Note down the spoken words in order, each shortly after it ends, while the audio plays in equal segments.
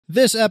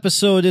This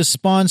episode is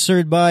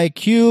sponsored by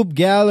Cube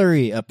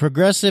Gallery, a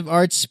progressive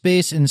art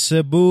space in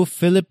Cebu,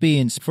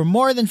 Philippines. For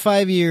more than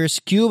 5 years,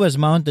 Cube has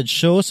mounted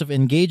shows of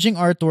engaging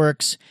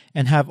artworks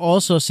and have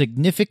also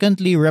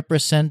significantly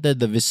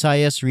represented the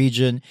Visayas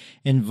region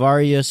in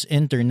various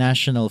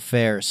international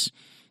fairs.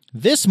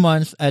 This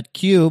month at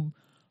Cube,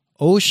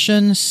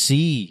 Ocean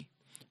Sea,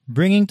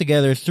 bringing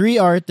together 3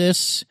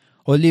 artists,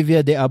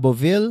 Olivia de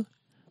Aboville,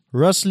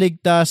 Ros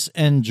Ligtas,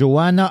 and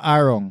Joanna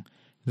Arong.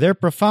 Their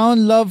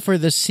profound love for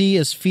the sea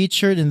is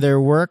featured in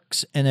their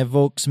works and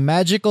evokes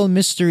magical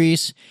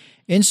mysteries,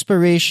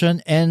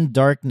 inspiration, and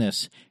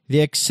darkness.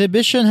 The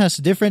exhibition has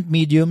different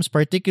mediums,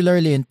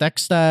 particularly in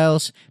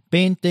textiles,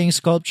 painting,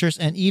 sculptures,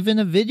 and even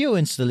a video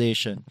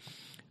installation.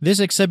 This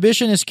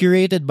exhibition is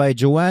curated by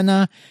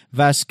Joanna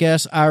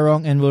Vasquez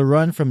Arong and will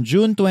run from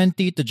June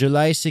 20 to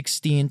July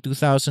 16,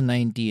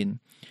 2019.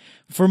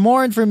 For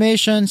more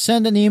information,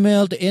 send an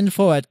email to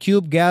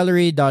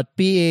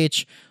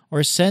info@cubegallery.ph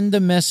or send a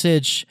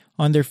message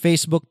on their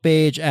Facebook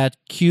page at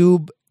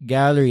Cube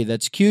Gallery.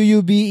 That's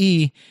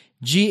QUBEGALLERY.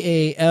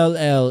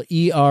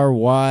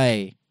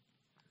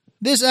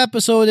 This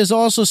episode is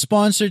also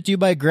sponsored to you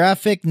by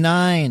Graphic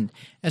 9.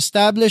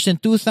 Established in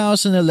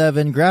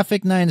 2011,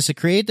 Graphic 9 is a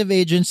creative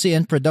agency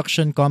and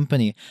production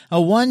company, a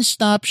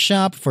one-stop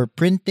shop for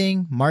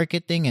printing,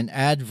 marketing, and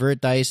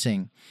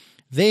advertising.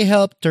 They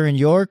help turn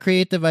your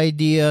creative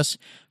ideas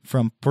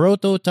from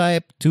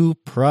prototype to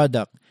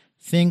product.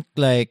 Think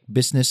like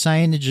business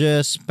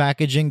signages,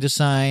 packaging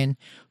design,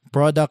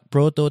 product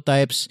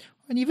prototypes,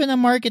 and even a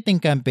marketing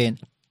campaign.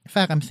 In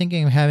fact, I'm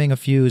thinking of having a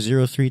few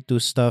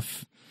Zerothreetwo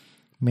stuff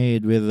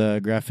made with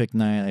Graphic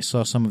 9. I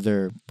saw some of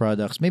their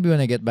products, maybe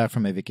when I get back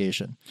from my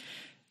vacation.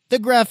 The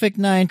Graphic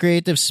 9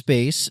 Creative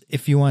Space,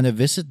 if you want to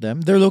visit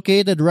them, they're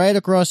located right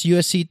across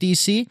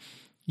USCTC.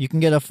 You can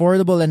get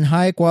affordable and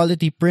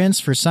high-quality prints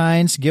for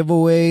signs,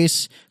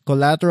 giveaways,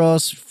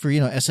 collaterals for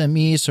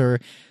SMEs or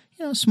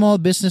small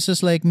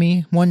businesses like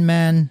me,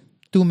 1-man,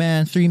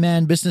 2-man,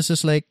 3-man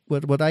businesses like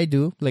what I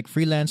do, like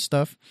freelance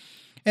stuff.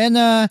 And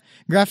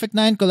Graphic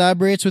 9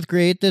 collaborates with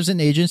creatives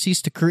and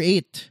agencies to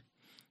create.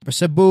 For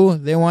Cebu,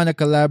 they want to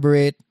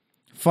collaborate.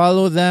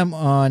 Follow them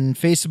on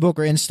Facebook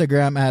or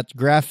Instagram at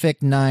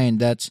Graphic9.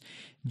 That's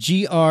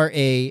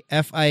GRAFIKNINE.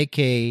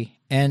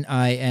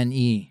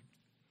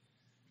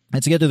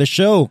 Let's get to the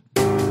show.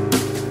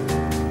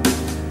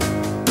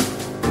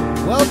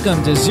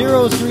 Welcome to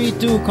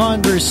 032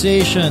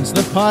 Conversations,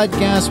 the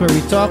podcast where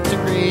we talk to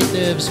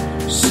creatives,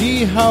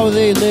 see how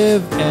they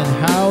live, and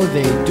how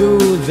they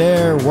do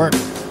their work.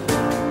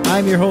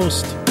 I'm your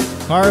host,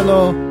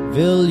 Carlo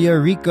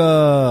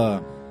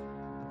Villarica.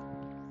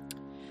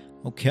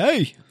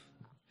 Okay.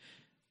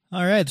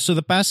 All right. So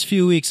the past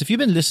few weeks, if you've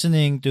been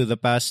listening to the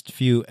past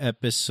few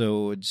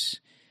episodes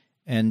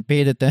and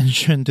paid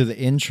attention to the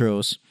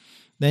intros,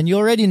 then you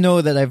already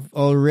know that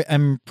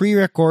I'm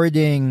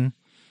pre-recording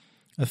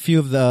a few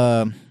of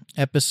the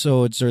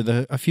episodes or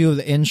a few of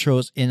the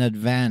intros in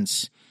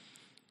advance.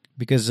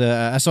 Because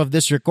as of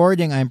this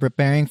recording, I'm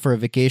preparing for a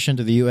vacation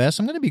to the US.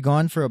 I'm going to be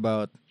gone for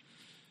about,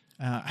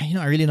 I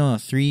really don't know,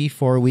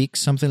 3-4 weeks,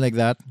 something like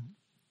that.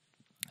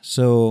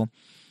 So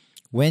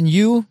when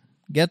you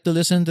get to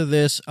listen to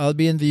this, I'll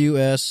be in the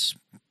US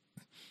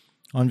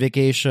on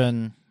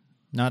vacation,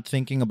 not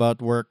thinking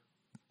about work.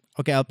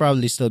 Okay, I'll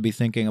probably still be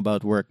thinking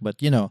about work, but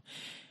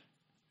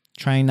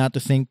trying not to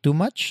think too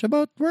much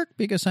about work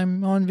because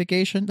I'm on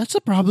vacation. That's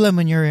a problem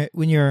when you're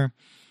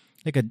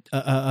like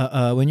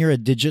when you're a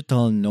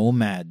digital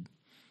nomad.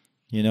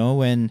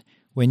 When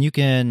you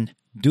can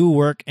do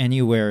work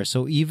anywhere.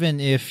 So even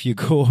if you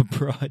go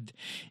abroad,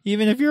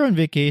 even if you're on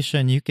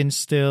vacation, you can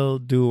still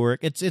do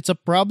work. It's a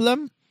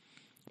problem.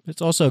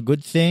 It's also a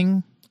good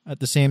thing at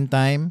the same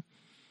time.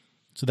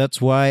 So that's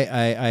why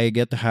I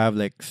get to have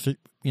like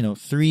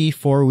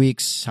 3-4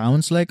 weeks.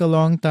 Sounds like a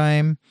long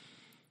time,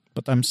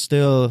 but I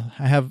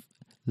have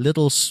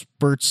little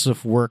spurts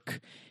of work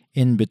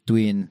in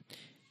between.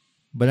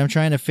 But I'm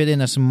trying to fit in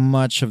as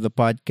much of the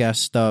podcast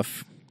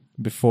stuff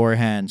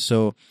beforehand.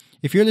 So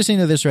if you're listening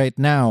to this right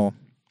now,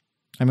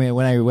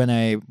 when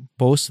I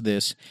post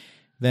this,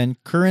 then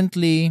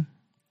currently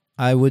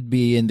I would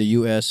be in the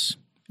US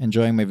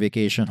enjoying my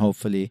vacation,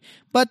 hopefully.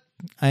 But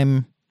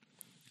I'm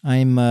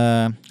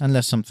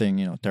unless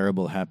something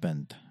terrible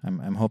happened,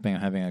 I'm hoping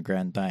I'm having a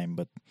grand time.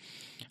 But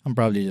I'm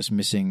probably just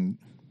missing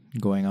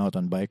going out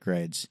on bike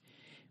rides.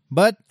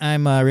 But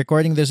I'm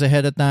recording this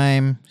ahead of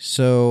time,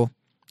 so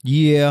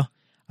yeah.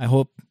 I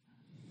hope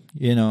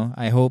you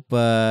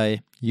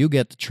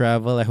get to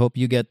travel. I hope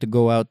you get to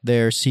go out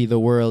there, see the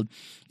world.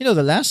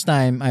 The last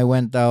time I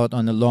went out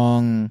on a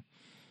long,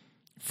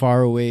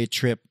 faraway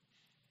trip,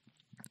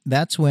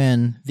 that's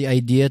when the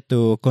idea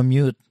to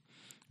commute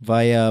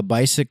via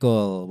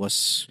bicycle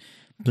was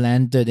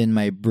planted in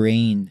my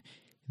brain.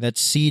 That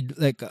seed,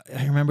 I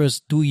remember it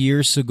was 2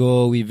 years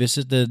ago, we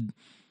visited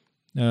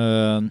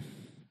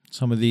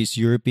some of these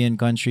European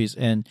countries,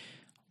 and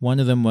one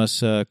of them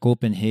was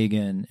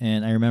Copenhagen.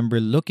 And I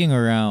remember looking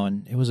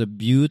around. It was a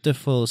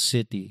beautiful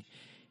city.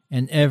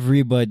 and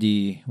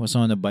everybody was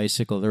on a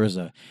bicycle. There was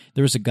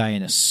a guy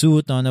in a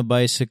suit on a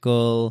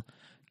bicycle,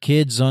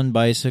 kids on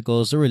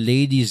bicycles. There were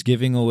ladies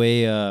giving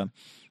away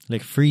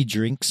like free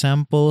drink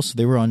samples.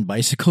 They were on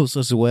bicycles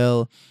as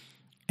well.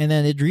 And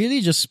then it really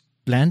just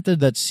planted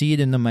that seed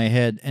into my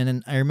head. And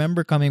then I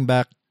remember coming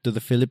back to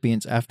the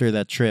Philippines after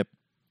that trip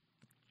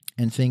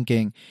and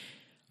thinking,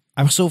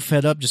 I was so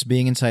fed up just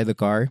being inside the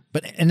car.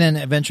 And then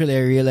eventually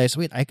I realized,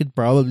 wait, I could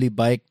probably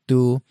bike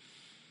too.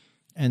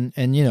 And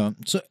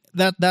so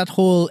that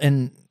whole,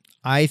 and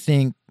I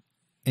think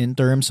in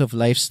terms of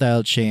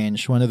lifestyle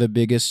change, one of the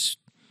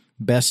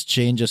best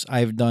changes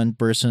I've done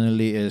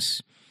personally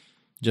is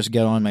just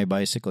get on my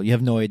bicycle. You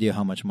have no idea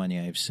how much money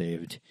I've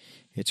saved.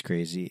 It's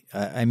crazy.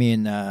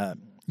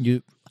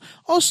 You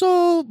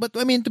also, but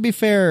I mean, to be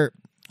fair,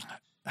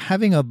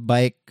 having a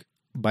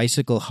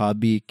bicycle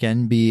hobby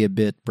can be a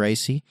bit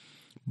pricey.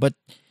 But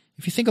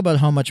if you think about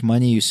how much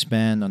money you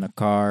spend on a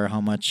car, how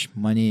much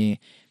money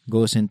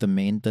goes into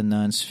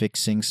maintenance,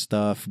 fixing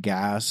stuff,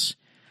 gas,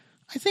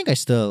 I think I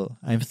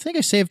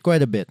saved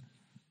quite a bit.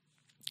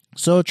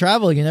 So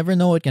travel, you never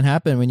know what can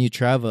happen when you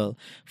travel.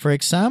 For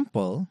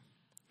example,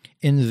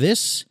 in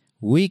this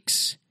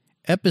week's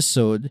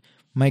episode,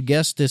 my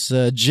guest is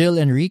Jill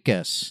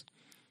Enriquez.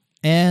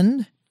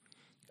 And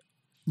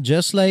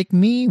just like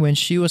me, when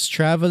she was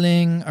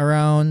traveling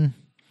around,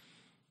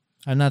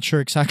 I'm not sure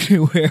exactly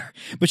where,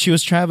 but she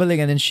was traveling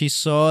and then she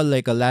saw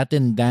like a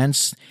Latin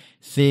dance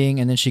thing,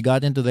 and then she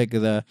got into like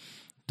to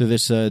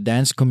this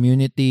dance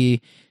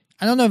community.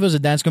 I don't know if it was a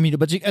dance community,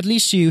 but at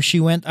least she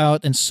went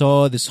out and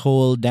saw this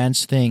whole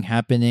dance thing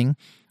happening,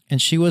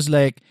 and she was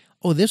like,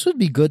 "Oh, this would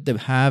be good to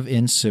have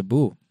in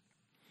Cebu."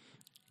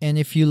 And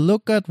if you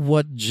look at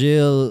what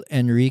Jill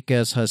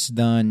Enriquez has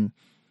done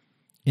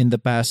in the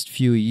past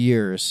few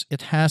years,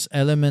 it has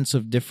elements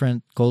of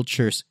different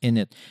cultures in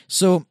it.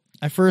 So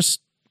I first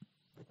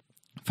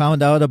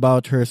found out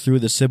about her through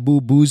the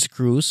Cebu Booze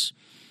Cruise.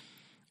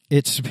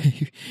 It's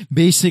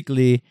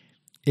basically,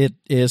 it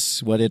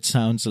is what it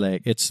sounds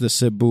like. It's the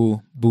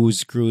Cebu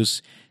Booze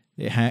Cruise.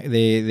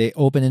 They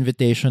open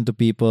invitation to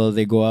people.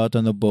 They go out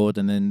on a boat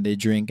and then they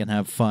drink and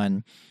have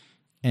fun.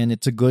 And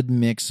it's a good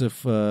mix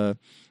of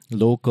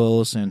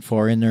locals and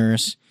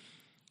foreigners.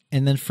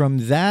 And then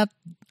from that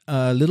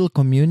little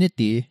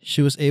community,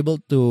 she was able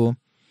to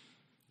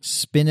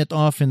spin it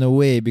off in a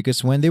way,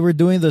 because when they were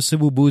doing the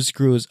Cebu Booze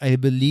Cruise, I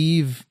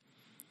believe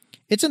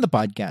it's in the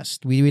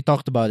podcast. We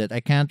talked about it. I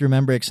can't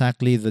remember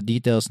exactly the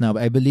details now,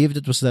 but I believe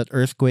it was that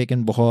earthquake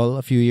in Bohol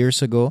a few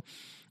years ago.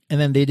 And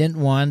then they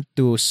didn't want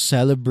to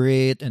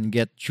celebrate and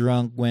get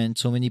drunk when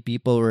so many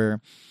people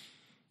were,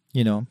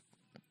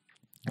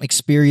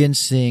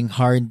 experiencing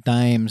hard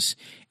times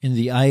in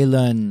the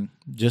island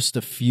just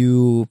a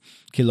few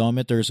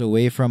kilometers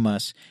away from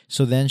us.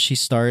 So then she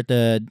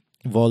started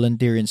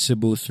volunteer in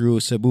Cebu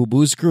through Cebu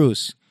Booze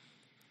Cruise.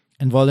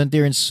 And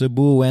volunteer in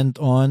Cebu went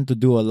on to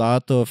do a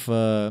lot of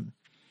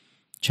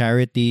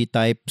charity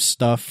type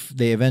stuff.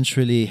 They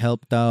eventually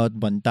helped out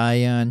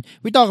Bantayan.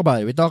 We talk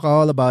about it. We talk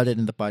all about it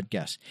in the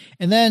podcast.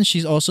 And then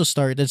she's also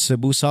started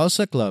Cebu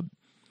Salsa Club.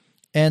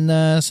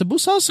 And Cebu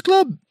Salsa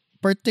Club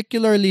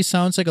particularly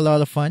sounds like a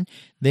lot of fun.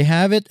 They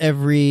have it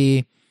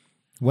every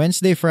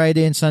Wednesday,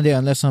 Friday, and Sunday,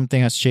 unless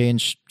something has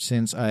changed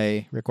since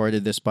I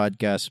recorded this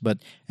podcast. But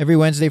every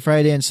Wednesday,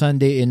 Friday, and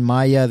Sunday in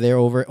Maya, they're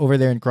over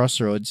there in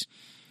Crossroads.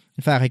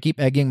 In fact, I keep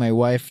egging my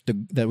wife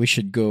that we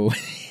should go.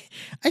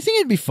 I think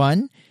it'd be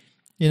fun.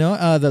 In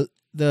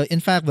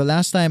fact, the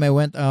last time I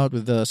went out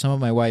with some of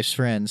my wife's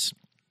friends,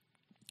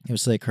 it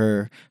was like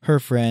her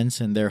friends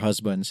and their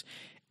husbands,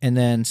 and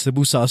then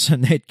Cebu Salsa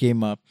Night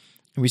came up,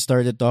 and we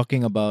started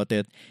talking about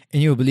it.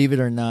 And you believe it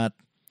or not,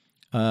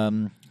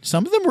 some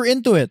of them were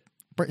into it.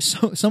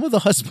 So some of the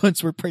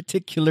husbands were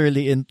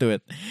particularly into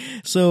it.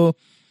 So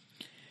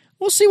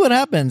we'll see what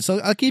happens.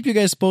 I'll keep you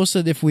guys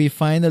posted if we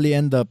finally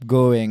end up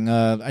going.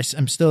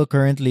 I'm still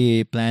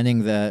currently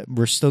planning that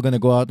we're still going to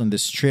go out on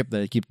this trip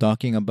that I keep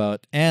talking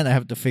about. And I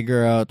have to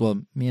figure out,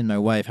 me and my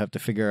wife have to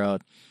figure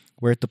out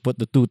where to put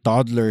the two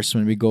toddlers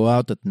when we go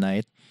out at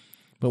night.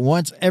 But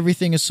once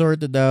everything is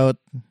sorted out,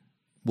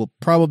 we'll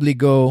probably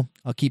go.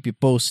 I'll keep you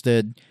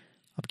posted.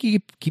 I'll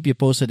keep you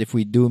posted if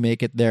we do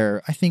make it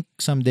there. I think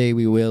someday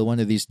we will, one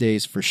of these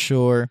days for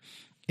sure.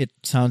 It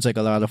sounds like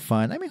a lot of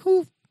fun. I mean,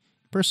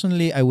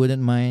 personally, I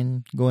wouldn't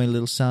mind going a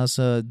little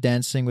salsa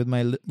dancing with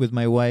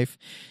my wife.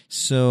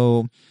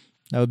 So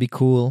that would be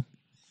cool.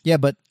 Yeah,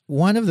 but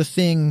one of the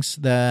things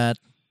that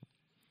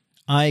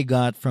I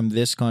got from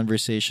this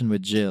conversation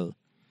with Jill,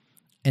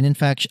 and in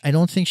fact, I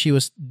don't think she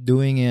was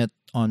doing it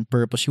on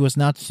purpose. She was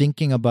not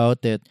thinking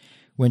about it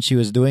when she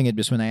was doing it,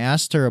 because when I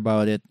asked her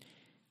about it,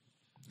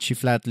 she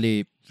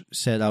flatly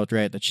said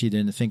outright that she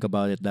didn't think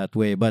about it that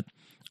way. But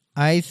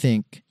I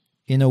think,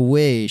 in a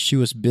way, she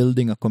was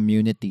building a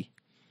community.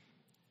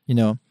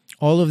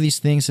 All of these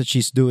things that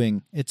she's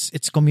doing, it's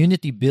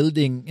community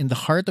building. In the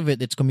heart of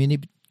it, it's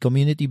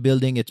community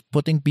building. It's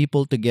putting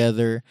people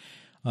together,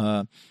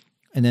 and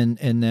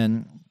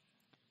then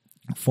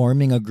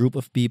forming a group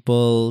of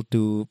people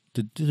to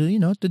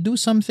do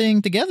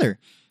something together.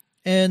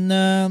 And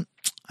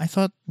I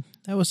thought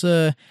that was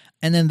a,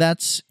 and then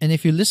that's, and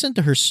if you listen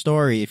to her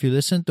story, if you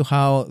listen to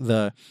how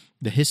the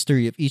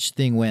history of each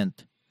thing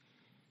went,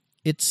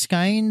 it's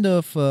kind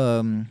of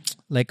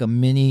like a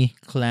mini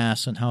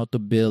class on how to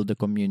build a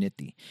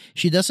community.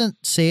 She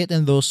doesn't say it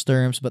in those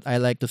terms, but I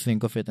like to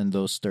think of it in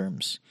those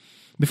terms.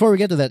 Before we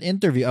get to that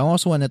interview, I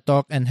also want to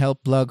talk and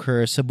help plug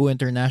her Cebu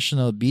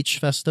International Beach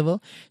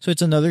Festival. So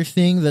it's another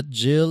thing that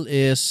Jill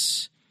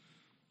is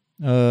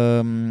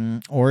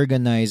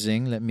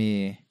organizing. Let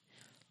me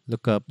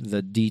look up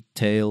the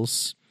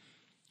details.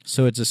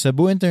 So it's a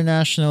Cebu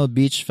International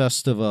Beach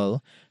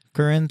Festival,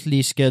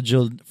 currently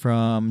scheduled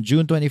from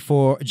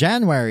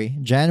January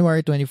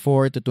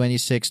 24 to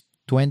 26,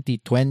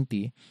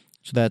 2020.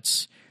 So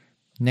that's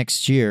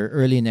next year,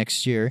 early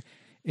next year.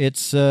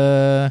 It's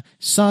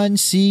sun,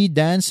 sea,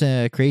 dance,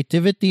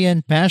 creativity,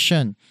 and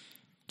passion.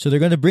 So they're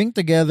going to bring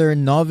together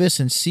novice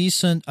and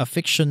seasoned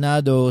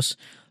aficionados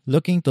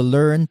looking to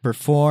learn,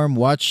 perform,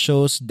 watch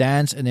shows,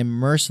 dance, and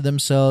immerse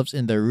themselves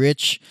in the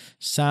rich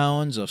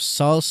sounds of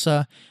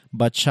salsa,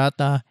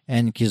 bachata,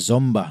 and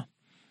kizomba.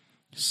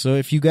 So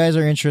if you guys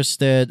are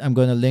interested, I'm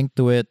going to link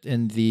to it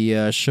in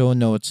the show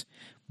notes,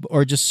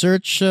 or just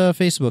search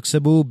Facebook,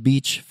 Cebu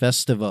Beach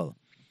Festival.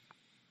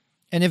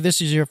 And if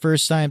this is your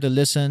first time to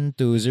listen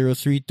to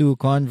 032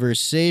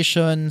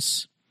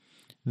 Conversations,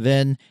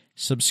 then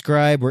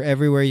subscribe. We're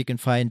everywhere you can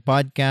find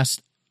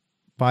podcasts.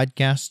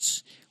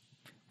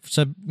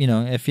 So,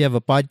 if you have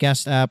a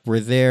podcast app, we're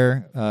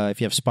there.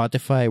 If you have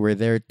Spotify, we're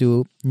there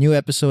too. New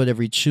episode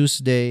every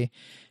Tuesday,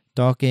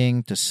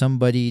 talking to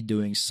somebody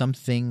doing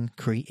something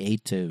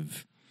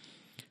creative.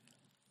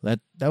 That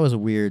was a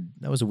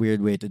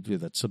weird way to do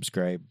that.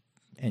 Subscribe.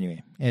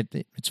 Anyway,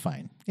 it's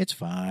fine. It's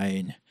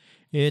fine.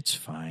 It's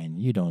fine.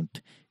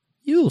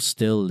 You'll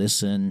still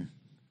listen,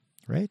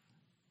 right?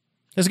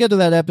 Let's get to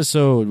that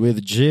episode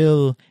with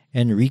Jill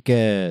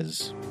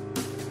Enriquez.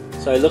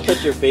 So I looked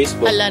at your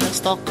Facebook. Ala,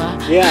 na-stalk ka.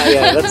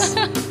 Yeah.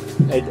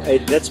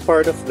 That's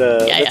part of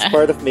the.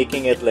 Part of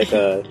making it like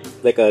a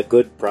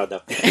good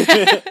product.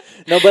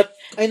 No, but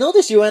I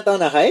noticed you went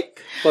on a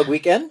hike pag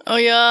weekend. Oh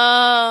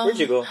yeah. Where'd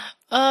you go?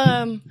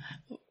 I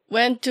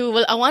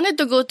wanted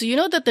to go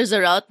to, that there's a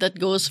route that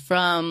goes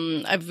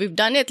from, we've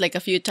done it like a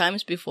few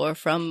times before,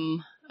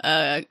 from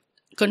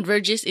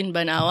converges in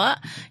Banawa.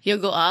 You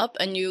go up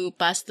and you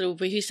pass through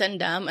Buhisan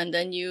Dam, and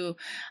then you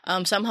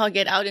somehow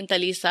get out in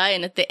Talisay,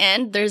 and at the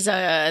end there's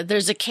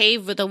a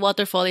cave with a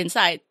waterfall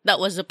inside. That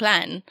was the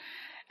plan.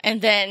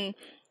 And then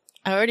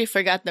I already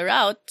forgot the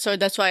route, so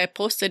that's why I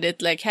posted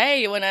it like,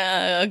 hey, you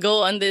wanna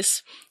go on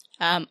this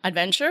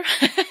adventure?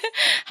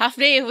 Half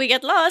day if we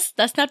get lost,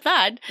 that's not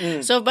bad.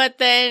 So, but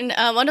then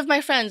one of my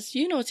friends,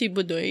 si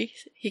Budoy,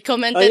 he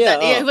commented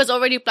that he was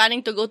already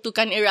planning to go to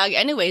Canirag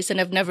anyways,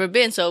 and I've never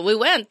been, so we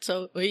went.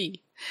 So I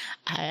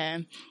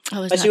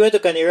was. You went to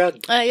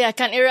Canirag? Yeah,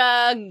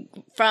 Canirag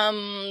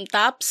from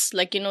Taps,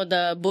 like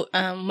the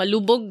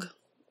Malubog,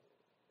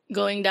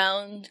 going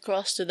down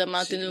across to the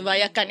mountain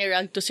via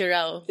Canirag to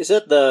Sirao. Is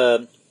that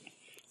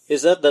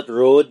that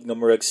road nga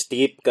murag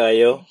steep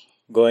kayo?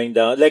 Going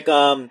down, like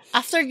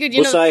after good,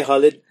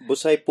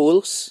 Busay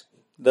Pools.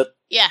 That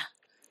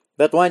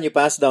one you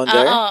passed down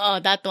there.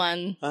 That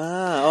one.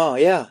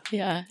 Yeah.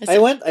 Yeah.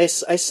 I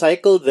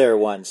cycled there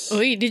once.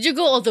 Wait, did you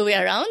go all the way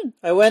around?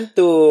 I went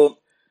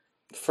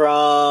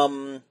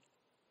from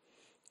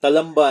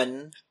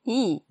Talamban.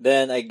 Ooh.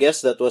 Then I guess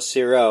that was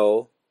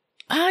Sirao.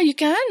 You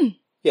can.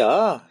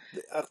 Yeah.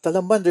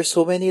 Talamban, there's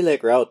so many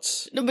like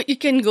routes. No, but you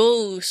can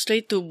go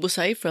straight to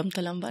Busay from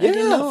Talamban. I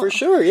didn't know. For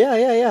sure.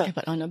 Yeah.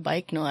 But on a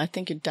bike, no, I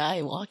think you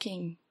die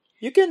walking.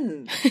 You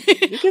can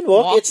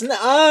walk.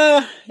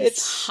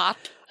 It's hot.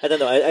 I don't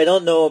know. I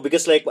don't know,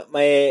 because like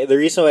the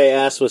reason why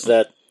I asked was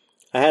that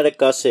I had a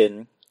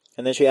cousin,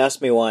 and then she asked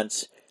me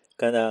once,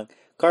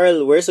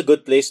 Carl, where's a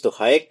good place to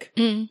hike?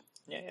 Yeah,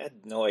 I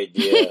had no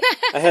idea.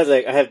 I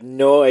have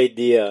no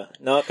idea.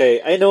 No, okay.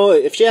 I know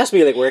if she asked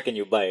me like, where can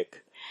you bike?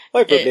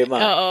 Or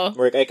problema.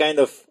 Work, I kind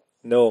of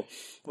know.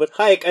 But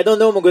hike, I don't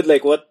know good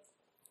like what,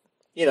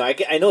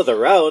 I know the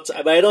routes,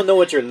 but I don't know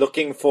what you're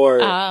looking for.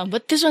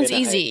 But this one's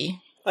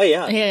easy. Oh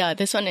yeah. Yeah,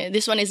 this one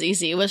is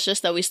easy. It was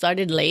just that we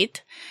started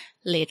late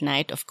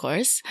night, of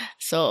course.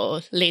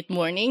 So late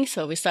morning.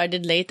 So we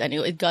started late and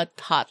it got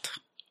hot.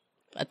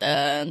 At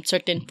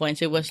certain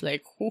points, it was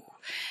like, whew.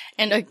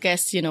 And I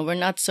guess, we're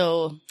not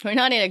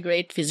in a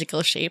great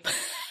physical shape.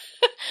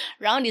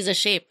 Round is a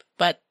shape,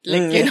 but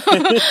like,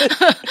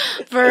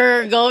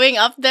 for going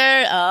up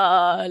there,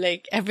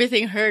 like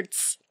everything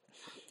hurts.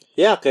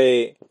 Yeah,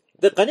 okay.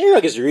 The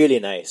Canirag is really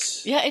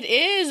nice. Yeah, it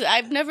is.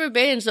 I've never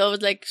been, so I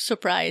was like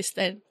surprised.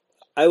 And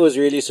I was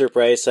really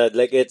surprised that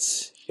like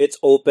it's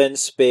open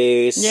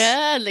space.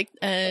 Yeah, like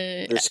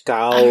there's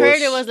cows. I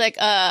heard it was like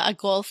a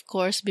golf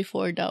course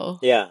before though.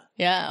 Yeah.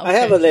 Yeah. Okay. I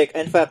have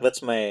in fact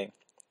that's my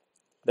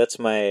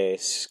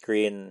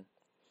screen.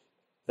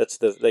 That's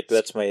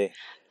my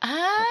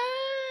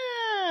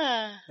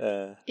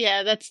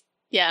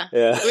Yeah.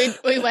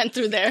 We went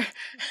through there.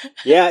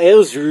 Yeah, it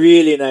was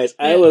really nice.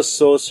 I was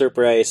so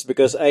surprised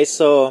because I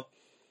saw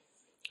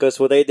Because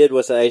what I did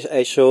was I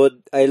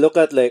look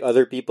at like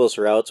other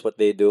people's routes, what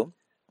they do.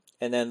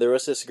 And then there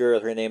was this girl,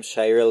 her name's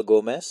Shirel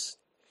Gomez.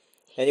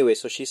 Anyway,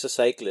 so she's a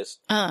cyclist.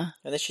 And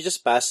then she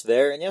just passed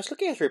there. And I was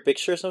looking at her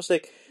pictures and I was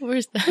like,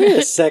 Where's that? wait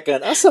a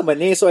second. Asa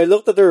man eh? So I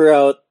looked at her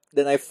route.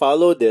 Then I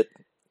followed it.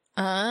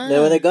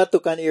 Then when I got to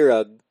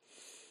Canirag,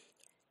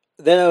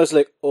 then I was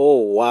like,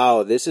 oh,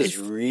 wow, this is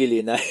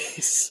really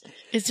nice.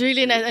 It's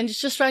really nice. And it's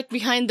just right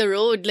behind the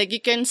road. Like,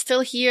 you can still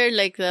hear,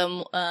 like,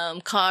 the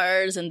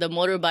cars and the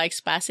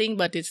motorbikes passing,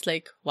 but it's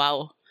like,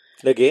 wow.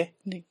 Lagi?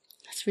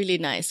 That's really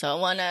nice. So I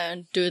want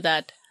to do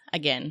that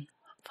again,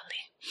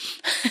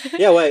 hopefully.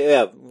 Yeah, well,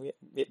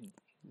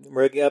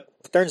 yeah.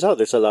 Turns out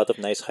there's a lot of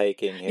nice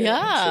hiking here.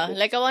 Yeah,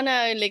 like, I want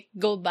to, like,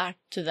 go back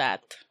to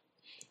that.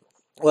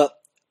 Well,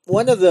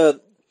 of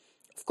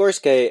course,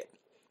 kay,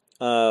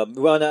 I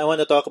want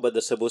to talk about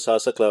the Cebu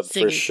Salsa Club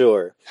for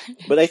sure.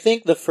 But I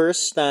think the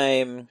first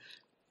time,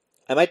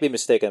 I might be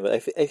mistaken, but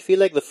I feel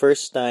like the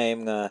first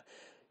time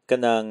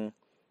kanang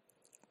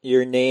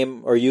your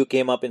name or you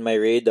came up in my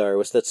radar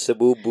was that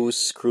Cebu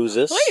Booze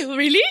Cruises. Wait,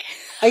 really?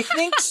 I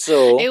think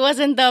so. It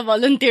wasn't the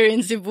volunteer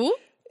in Cebu?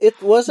 It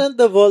wasn't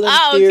the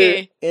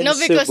volunteer in No,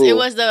 because Cebu. it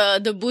was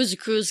the Booze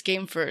Cruise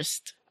came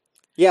first.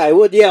 Yeah, I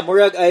would. Yeah,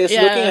 Murag, I was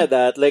looking at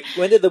that. Like,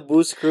 when did the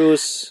Booze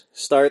Cruise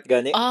start,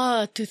 gani?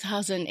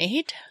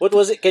 2008? What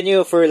was it? Can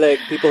you, for like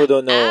people who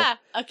don't know?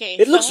 Okay.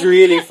 It looks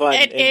really fun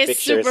It in is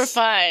pictures. super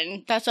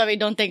fun. That's why we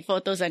don't take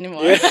photos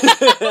anymore.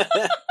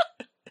 Yeah.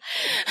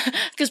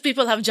 Because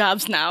people have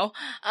jobs now.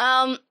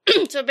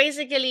 So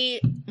basically,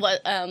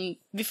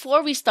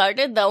 before we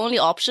started, the only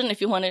option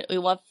if you wanted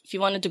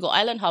to go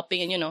island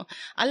hopping, and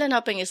island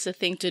hopping is the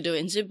thing to do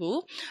in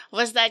Cebu,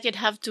 was that you'd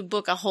have to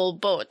book a whole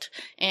boat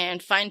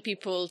and find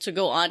people to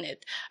go on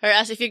it.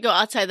 Whereas if you go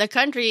outside the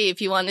country, if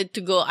you wanted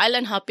to go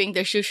island hopping,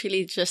 there's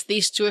usually just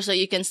these tours that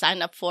you can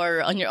sign up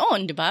for on your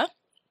own, diba?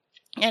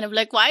 And I'm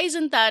like, why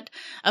isn't that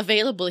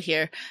available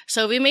here?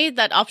 So we made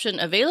that option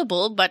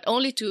available, but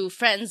only to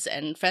friends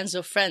and friends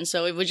of friends.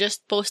 So we would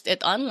just post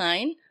it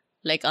online,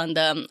 like on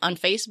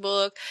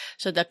Facebook,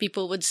 so that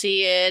people would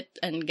see it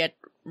and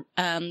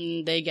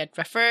they get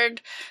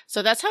referred.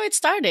 So that's how it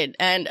started.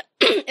 And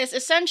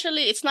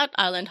it's not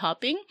island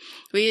hopping.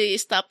 We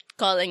stopped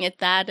calling it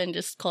that and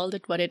just called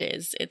it what it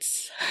is.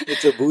 It's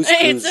a booze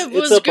cruise. It's a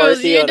booze cruise.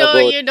 Party on a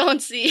boat.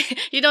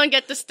 You don't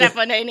get to step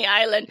on any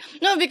island.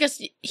 No,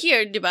 because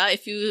here,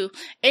 diba,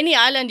 any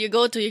island you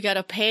go to, you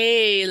gotta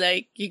pay.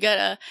 Like,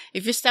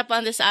 if you step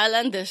on this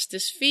island, there's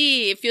this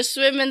fee. If you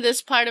swim in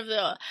this part of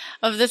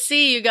the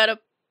sea, you gotta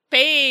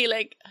pay.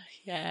 Like,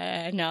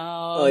 yeah,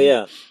 no. Oh,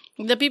 yeah.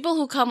 The people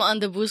who come on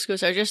the booze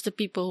cruise are just the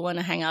people who want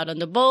to hang out on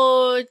the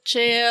boat,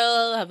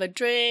 chill, have a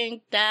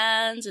drink,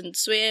 dance, and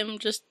swim.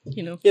 Just,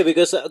 Yeah,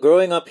 because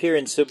growing up here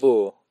in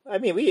Cebu, I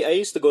mean, we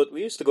used to go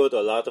to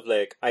a lot of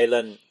like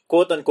island,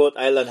 quote unquote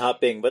island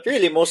hopping, but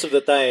really most of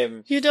the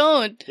time you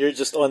don't. You're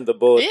just on the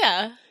boat.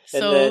 Yeah.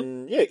 And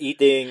then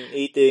eating,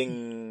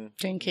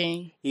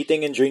 drinking,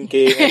 and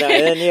drinking, and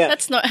then yeah.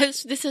 That's not.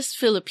 This is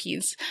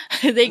Philippines.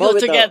 They go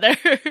together.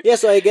 Yeah,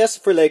 so I guess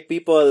for like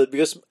people,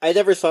 because I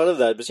never thought of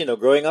that, but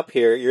growing up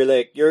here,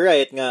 you're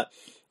right, nga.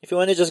 If you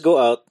want to just go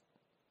out,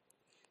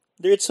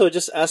 so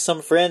just ask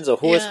some friends,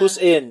 who's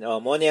in,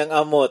 mo ni ang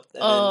amot,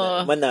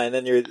 and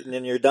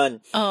then you're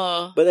done.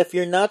 But if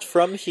you're not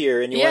from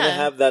here and you want to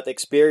have that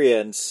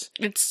experience,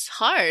 it's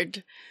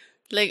hard.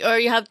 Like, or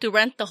you have to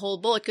rent the whole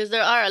boat, because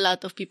there are a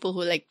lot of people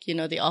who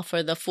they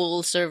offer the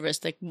full service,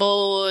 like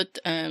boat,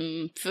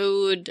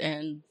 food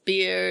and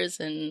beers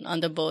and on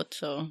the boat.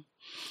 So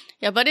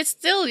yeah, but it's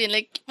still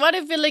what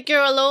if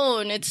you're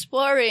alone? It's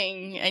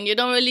boring and you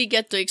don't really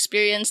get to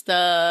experience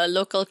the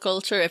local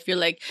culture. If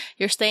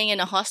you're staying in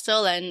a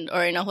hostel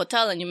or in a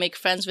hotel and you make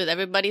friends with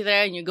everybody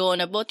there and you go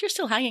on a boat, you're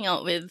still hanging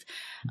out with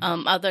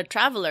other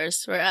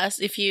travelers. Whereas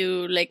if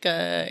you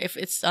if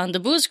it's on the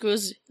booze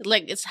cruise,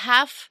 it's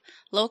half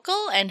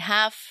local and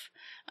half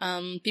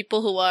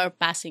people who are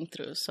passing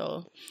through.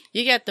 So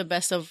you get the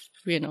best of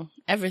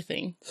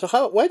everything. So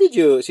why did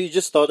you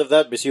just thought of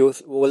that because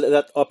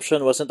that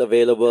option wasn't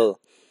available?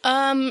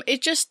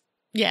 It just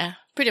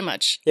pretty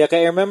much. Yeah,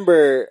 I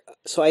remember.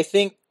 So I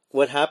think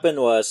what happened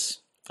was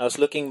I was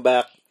looking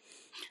back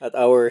at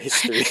our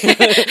history.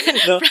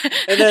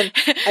 And then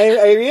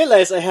I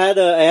realized I had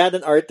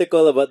an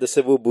article about the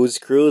Cebu Booze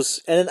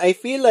Cruise, and then I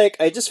feel like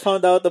I just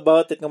found out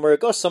about it.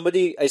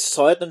 I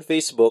saw it on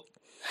Facebook.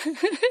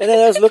 And then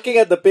I was looking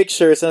at the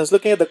pictures and I was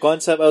looking at the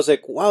concept. I was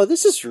like, wow,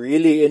 this is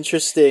really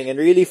interesting and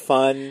really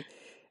fun.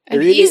 And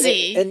really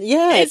easy. And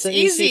yeah, it's an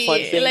easy,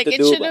 fun thing to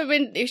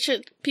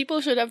do.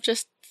 People should have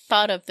just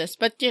thought of this.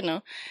 But,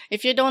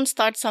 if you don't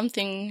start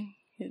something,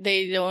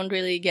 they don't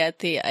really get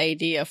the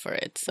idea for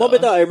it. So. Well,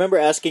 but I remember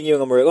asking you,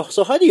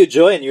 so how do you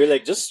join? You're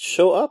like, just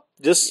show up.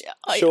 Just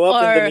show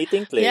up in the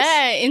meeting place.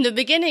 Yeah, in the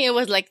beginning it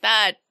was like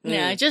that.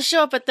 Yeah, just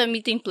show up at the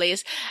meeting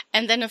place.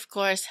 And then, of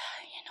course,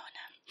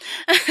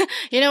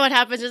 You know what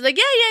happens is like,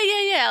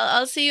 yeah,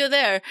 I'll see you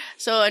there.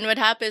 So, and what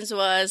happens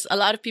was a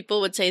lot of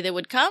people would say they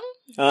would come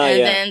and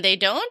then they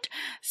don't.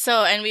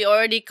 So, and we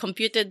already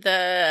computed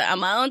the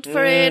amount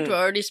for it. We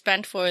already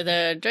spent for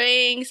the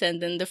drinks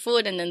and then the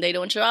food, and then they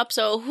don't show up.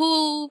 So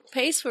who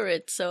pays for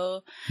it?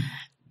 So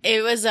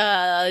it was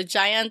a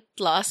giant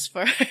loss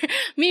for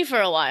me for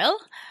a while.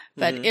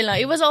 But,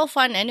 it was all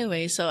fun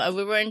anyway. So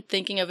we weren't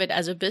thinking of it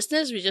as a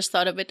business. We just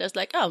thought of it as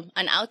like,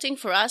 an outing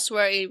for us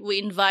where we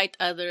invite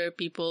other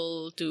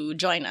people to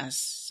join us.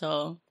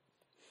 So,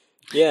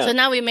 So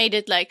now we made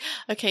it like,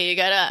 okay, you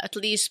gotta at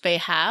least pay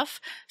half.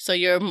 So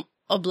you're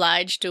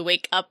obliged to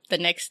wake up the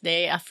next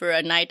day after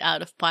a night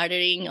out of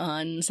partying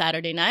on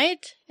Saturday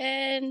night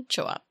and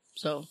show up.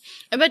 So,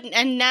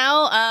 and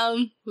now,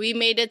 we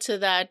made it so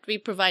that we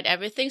provide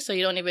everything, so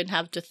you don't even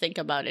have to think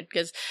about it,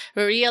 because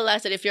we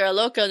realized that if you're a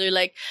local, you're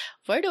like,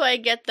 where do I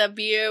get the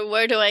beer?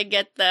 Where do I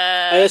get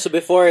the... so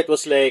before it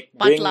was like...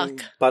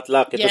 Potluck.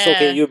 It was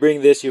okay, you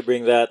bring this, you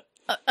bring that.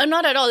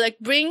 Not at all. Like,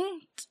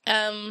 bring,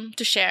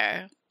 to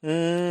share.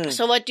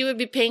 So what you would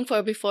be paying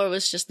for before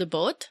was just the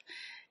boat.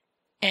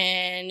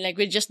 And, like,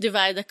 we just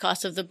divide the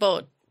cost of the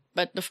boat.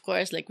 But, of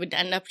course, like, we'd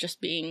end up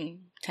just being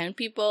 10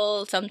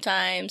 people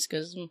sometimes,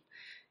 because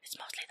it's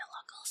mostly the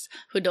locals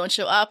who don't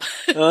show up.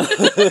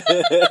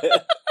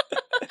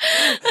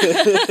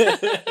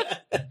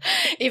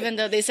 Even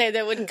though they say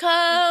they would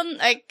come,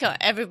 like,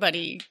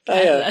 everybody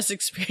has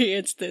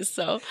experienced this,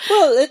 so.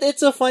 Well,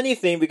 it's a funny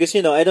thing because,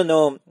 I don't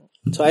know.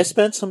 So I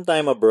spent some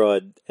time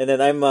abroad, and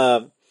then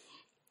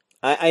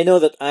I know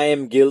that I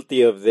am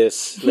guilty of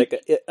this. Like,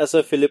 as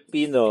a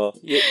Filipino,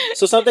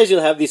 so sometimes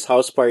you'll have these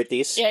house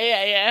parties.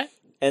 Yeah.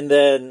 And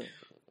then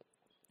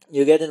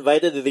you get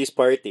invited to these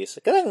parties.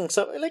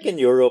 Like in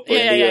Europe or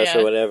in the US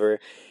or whatever.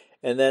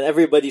 And then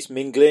everybody's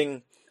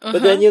mingling.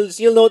 But then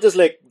you'll notice,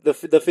 like, the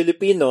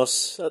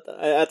Filipinos,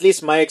 at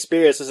least my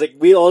experience, is like,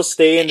 we all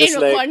stay in this,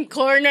 like... one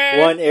corner.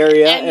 One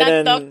area. And not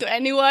then, talk to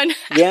anyone.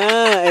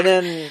 Yeah, and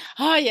then...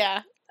 Oh,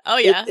 yeah.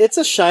 It's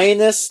a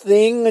shyness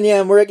thing. And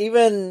yeah, Murag,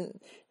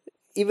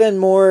 even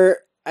more,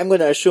 I'm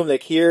gonna assume,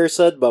 like, here,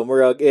 Sadba,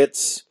 Murag,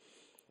 it's...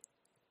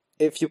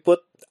 If you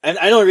put... And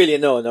I don't really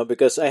know, no,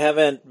 because I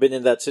haven't been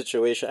in that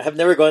situation. I have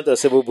never gone to a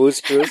Cebu Booze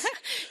Cruise.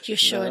 You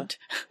should.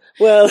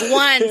 Well...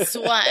 Once.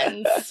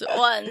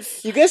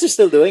 You guys are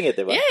still doing it,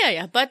 diba?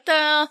 Yeah. But,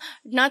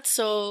 not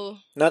so...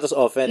 Not as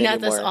often anymore.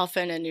 Not as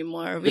often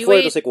anymore. Before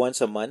it was like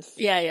once a month?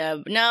 Yeah.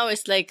 Now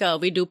it's like,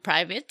 we do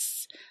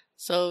privates.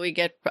 So we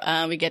get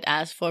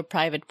asked for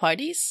private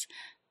parties.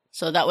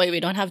 So that way we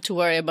don't have to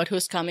worry about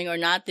who's coming or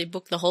not. They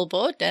book the whole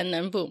boat and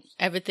then boom,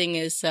 everything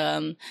is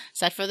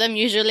set for them.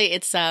 Usually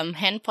it's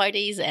hen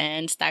parties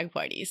and stag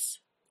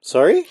parties.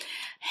 Sorry?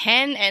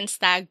 Hen and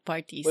stag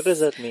parties. What does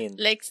that mean?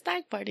 Like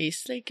stag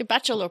parties, like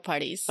bachelor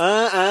parties.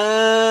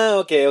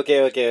 Okay.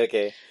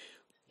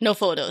 No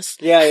photos.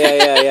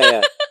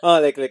 Yeah. Oh,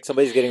 like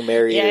somebody's getting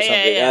married or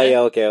something. Yeah,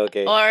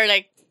 okay. Or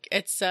like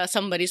it's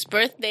somebody's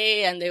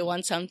birthday and they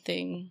want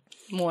something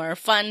more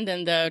fun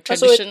than the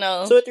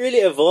traditional. So it really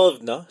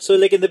evolved, no? So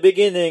like in the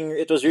beginning,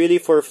 it was really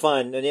for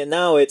fun, and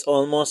now it's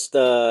almost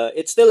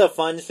it's still a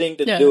fun thing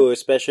to do,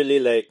 especially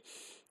like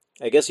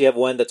I guess you have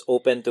one that's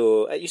open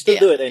to. You still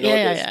do it, I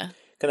noticed. Yeah.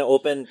 Kind of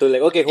open to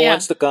like, okay, who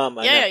wants to come?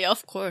 Yeah,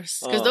 of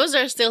course. Because those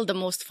are still the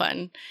most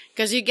fun.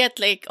 Because you get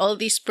like all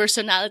these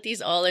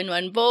personalities all in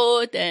one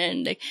boat,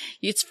 and like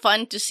it's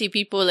fun to see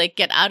people like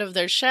get out of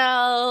their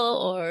shell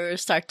or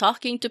start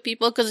talking to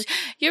people. Because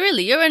you're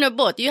in a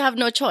boat. You have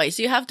no choice.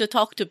 You have to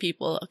talk to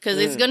people. Because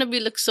it's gonna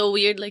look so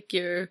weird, like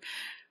you're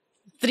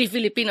 3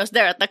 Filipinos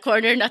there at the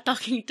corner not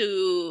talking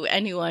to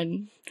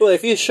anyone. Well,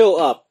 if you show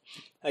up,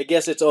 I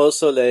guess it's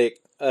also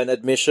like an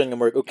admission.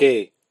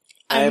 Okay.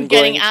 I'm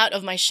getting out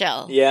of my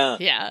shell. Yeah.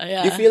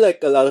 Yeah. Do you feel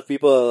like a lot of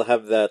people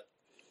have that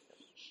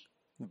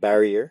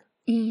barrier?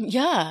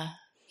 Yeah.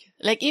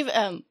 Like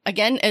even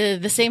again,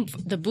 the same.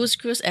 The Booze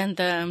Cruise and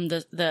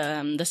the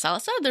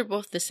salsa, they're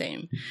both the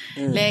same.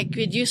 Like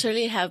we'd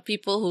usually have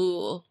people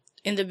who,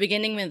 in the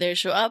beginning when they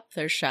show up,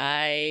 they're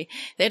shy.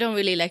 They don't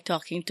really like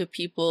talking to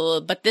people.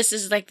 But this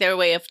is like their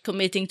way of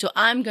committing to,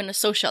 I'm gonna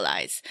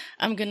socialize.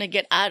 I'm gonna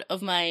get out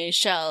of my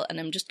shell, and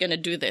I'm just gonna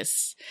do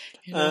this.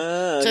 You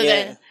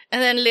know?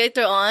 Then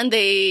later on,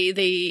 they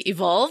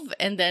evolve,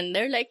 and then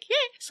they're like,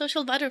 yeah,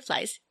 social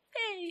butterflies.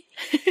 Hey.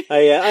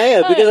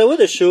 Yeah. Because I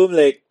would assume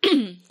like,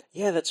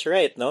 yeah, that's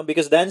right, no?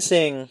 Because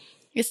dancing.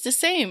 It's the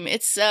same.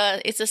 It's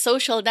a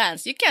social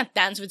dance. You can't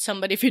dance with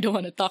somebody if you don't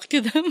want to talk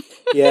to them.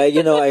 Yeah,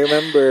 I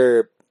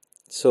remember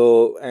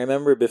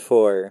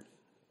before,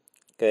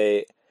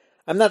 okay,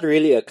 I'm not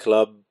really a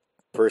club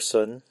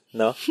person,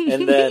 no?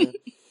 And then,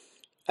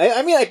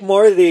 I mean, like,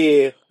 more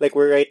like,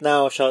 we're right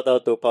now, shout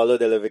out to Paulo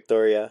de la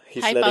Victoria.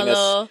 Hi,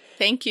 Paulo.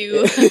 Thank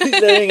you. He's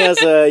letting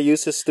us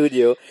use his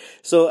studio.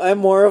 So, I'm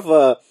more of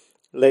a,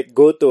 like,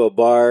 go to a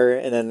bar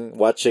and then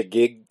watch a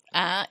gig.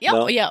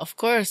 Yeah, of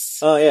course.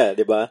 Oh, yeah,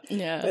 diba?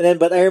 Yeah. And then,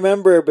 but I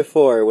remember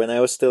before, when I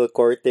was still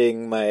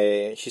courting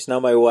she's now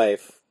my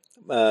wife,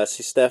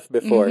 si Steph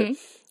before,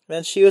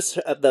 Man, she was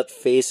at that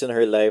phase in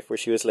her life where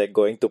she was like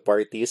going to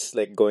parties,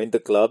 like going to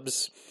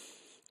clubs,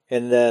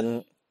 and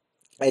then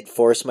I'd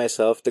force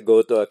myself to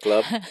go to a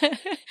club,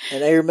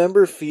 and I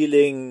remember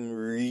feeling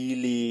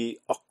really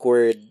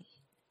awkward.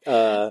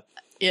 Uh,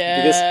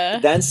 because Yeah.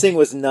 dancing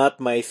was not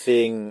my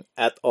thing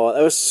at all.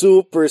 I was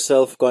super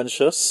self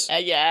conscious.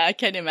 Yeah, I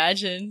can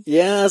imagine.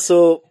 Yeah,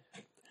 so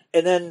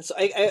and then so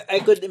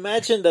I could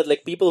imagine that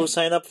like people who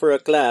sign up for a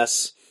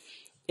class,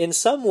 in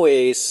some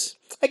ways,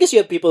 I guess you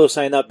have people who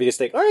sign up because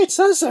like, all right,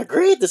 salsa,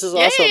 great, this is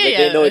Yeah, awesome. yeah, Like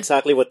they know yeah.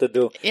 exactly what to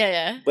do. Yeah,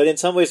 yeah. But in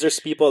some ways, there's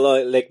people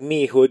like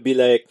me who would be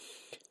like,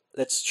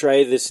 let's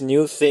try this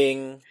new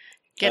thing.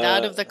 Get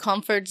out of the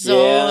comfort yeah.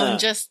 zone.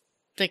 Just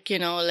like,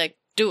 like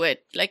do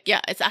it. Like,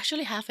 yeah, it's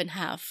actually half and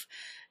half.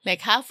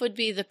 Like half would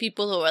be the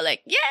people who are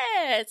like,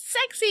 yeah, it's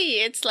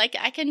sexy. It's like,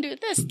 I can do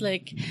this.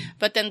 Like,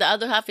 but then the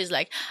other half is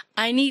like,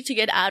 I need to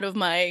get out of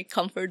my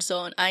comfort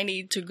zone. I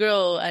need to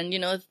grow. And,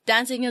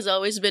 dancing has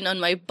always been on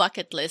my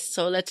bucket list.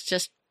 So let's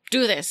just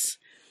do this.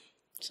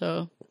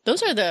 So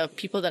those are the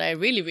people that I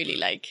really, really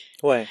like.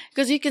 Why?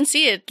 Because you can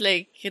see it,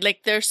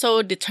 like they're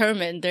so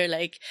determined. They're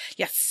like,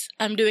 yes,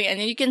 I'm doing it.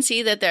 And you can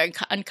see that they're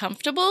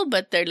uncomfortable,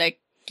 but they're like,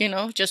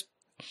 just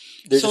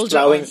they're just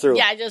plowing through.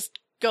 Yeah, just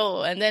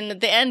go. And then at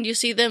the end, you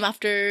see them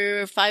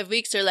after 5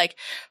 weeks, they're like,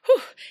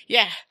 whew,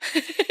 yeah.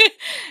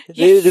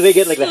 Do they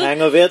get like the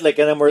hang of it? Like,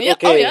 and I'm like, Yeah,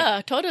 okay. oh,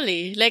 yeah,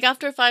 totally. Like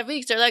after 5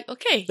 weeks, they're like,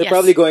 okay, They're yes.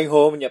 probably going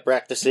home and you're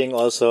practicing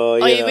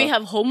also. Oh, yeah, we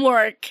have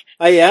homework.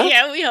 Oh, yeah?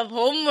 Yeah, we have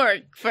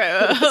homework.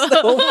 What's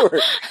the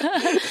homework?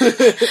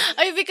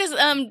 Oh, because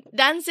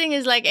dancing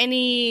is like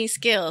any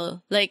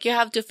skill. Like you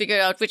have to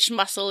figure out which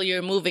muscle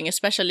you're moving,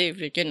 especially if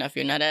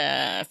you're not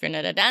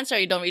a dancer,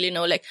 you don't really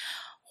know like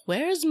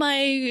where's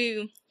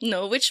my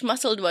which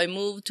muscle do I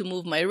move to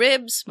move my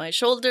ribs, my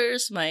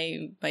shoulders,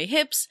 my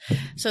hips.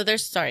 So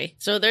there's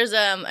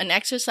an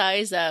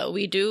exercise that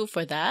we do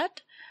for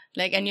that.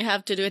 Like, and you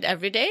have to do it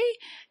every day,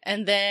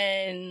 and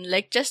then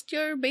like just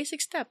your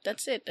basic step.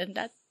 That's it, and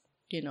that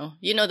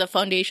the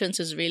foundations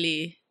is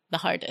really the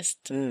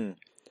hardest. Mm.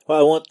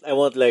 Well, I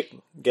won't like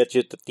get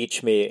you to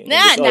teach me in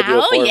this audio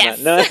now, format.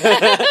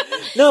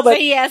 yes. No, but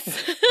Say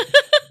yes.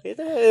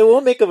 it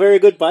won't make a very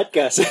good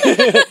podcast.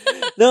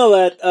 No,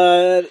 but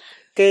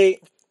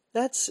okay,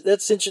 that's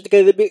interesting.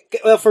 Okay,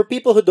 well, for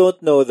people who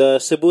don't know, the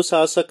Cebu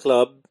Salsa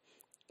Club,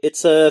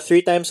 it's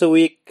 3 times a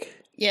week.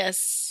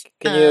 Yes.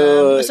 Can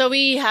you? So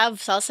we have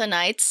salsa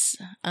nights.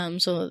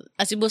 So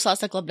Cebu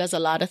Salsa Club does a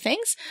lot of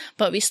things,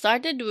 but we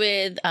started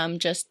with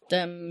just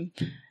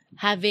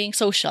having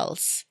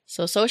socials.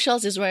 So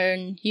socials is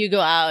when you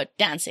go out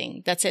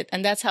dancing. That's it.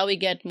 And that's how we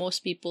get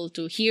most people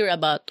to hear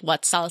about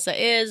what salsa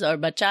is, or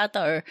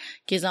bachata, or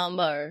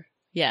kizomba, or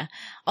yeah,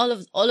 all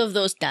of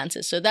those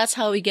dances. So that's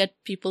how we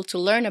get people to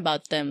learn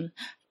about them.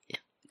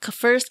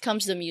 First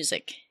comes the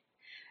music.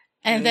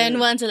 And then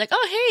once they're like,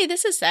 oh, hey,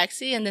 this is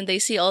sexy. And then they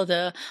see all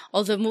the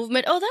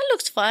movement. Oh, that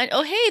looks fun.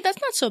 Oh, hey,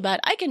 that's not so bad.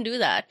 I can do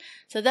that.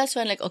 So that's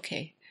when like,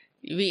 okay,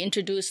 we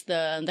introduce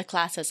the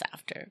classes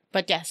after.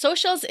 But yeah,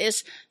 socials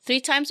is 3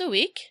 times a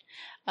week.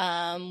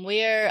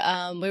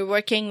 We're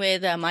working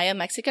with Maya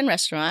Mexican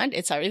Restaurant.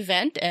 It's our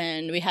event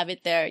and we have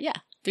it there. Yeah.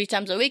 3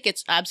 times a week.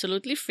 It's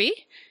absolutely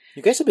free.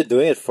 You guys have been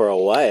doing it for a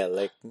while,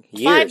 like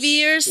years. 5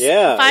 years.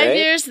 Yeah. 5 right?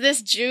 years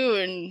this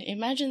June.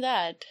 Imagine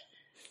that.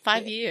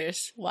 5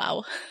 years.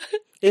 Wow.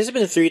 It's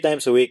been 3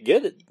 times a week.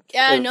 Good.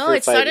 Yeah, no,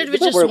 it started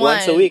with just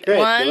once a week, right?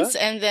 Once,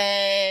 and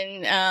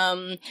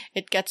then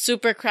it got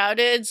super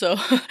crowded, so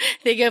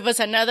they gave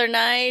us another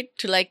night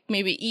to like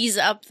maybe ease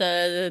up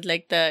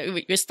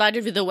we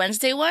started with the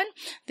Wednesday one.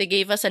 They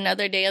gave us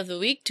another day of the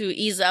week to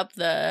ease up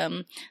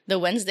the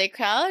Wednesday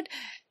crowd.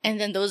 And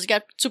then those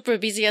got super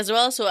busy as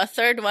well. So a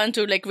third one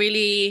to like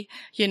really,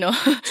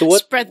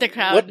 spread the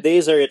crowd. What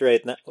days are it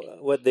right now?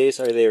 What days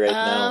are they right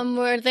now?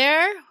 We're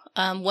there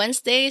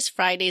Wednesdays,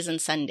 Fridays,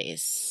 and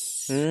Sundays.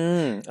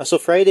 So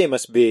Friday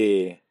must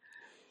be.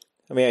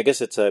 I mean, I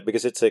guess it's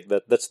because it's like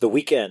that's the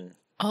weekend.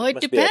 Oh, it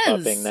must depends. Be a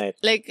popping night.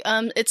 Like,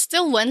 it's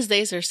still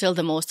Wednesdays are still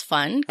the most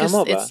fun because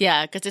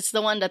it's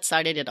the one that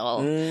started it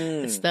all.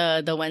 It's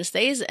the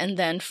Wednesdays, and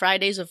then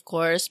Fridays, of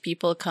course,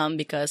 people come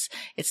because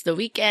it's the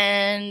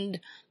weekend.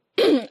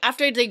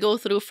 After they go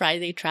through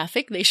Friday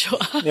traffic, they show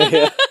up.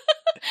 Yeah.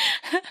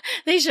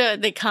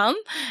 They come,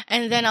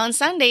 and then on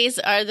Sundays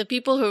are the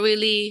people who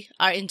really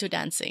are into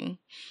dancing.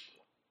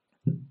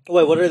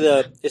 Wait, what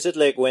are is it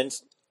like when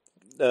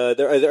are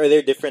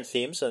there different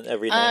themes on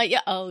every night?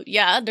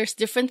 There's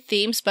different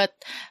themes, but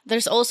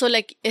there's also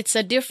like it's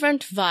a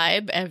different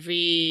vibe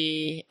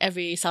every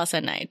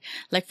salsa night.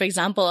 Like for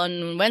example,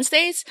 on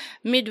Wednesdays,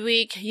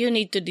 midweek, you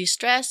need to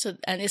de-stress,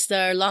 and it's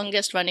the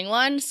longest running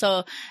one.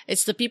 So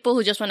it's the people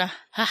who just wanna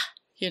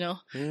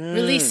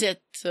release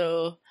it.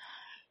 So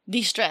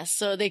de-stress.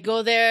 So they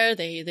go there,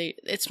 they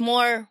it's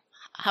more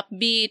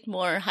upbeat,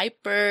 more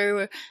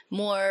hyper,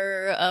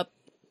 more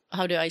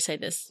how do I say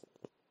this?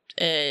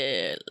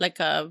 Like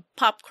a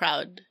pop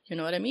crowd, you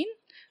know what I mean?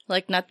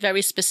 like not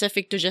very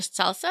specific to just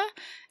salsa.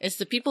 It's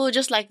the people who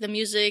just like the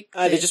music.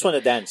 They just want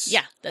to dance.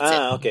 Yeah, that's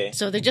it. Okay.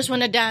 So they just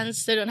want to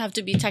dance. They don't have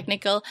to be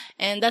technical.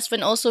 And that's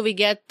when also we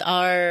get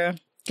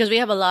because we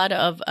have a lot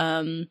of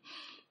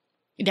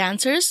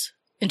dancers,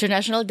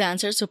 international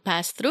dancers who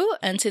pass through.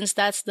 And since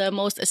that's the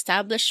most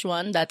established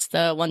one, that's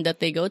the one that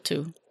they go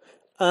to.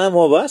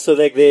 Mo ba? So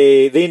like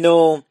they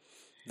know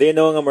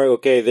nga more,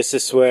 okay, this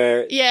is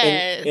where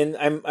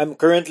I'm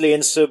currently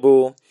in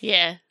Cebu.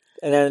 Yeah.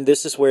 And then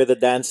this is where the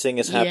dancing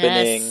is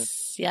happening.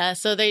 Yes. Yeah.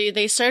 So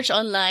they search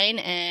online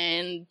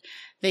and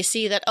they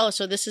see that,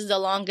 so this is the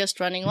longest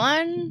running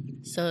one.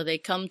 So they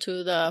come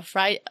to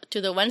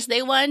the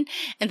Wednesday one.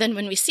 And then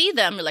when we see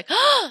them, we're like,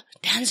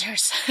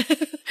 dancers.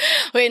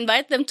 We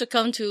invite them to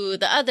come to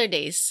the other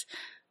days.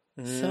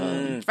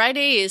 So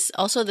Friday is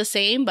also the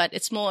same, but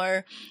it's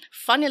more,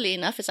 funnily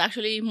enough, it's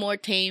actually more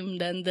tame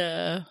than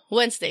the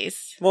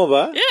Wednesdays. Mo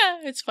ba? Yeah,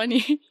 it's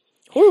funny.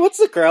 What's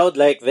the crowd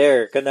like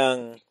there?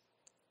 Kanang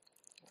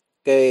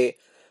kay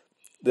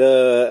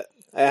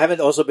I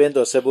haven't also been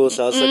to a Cebu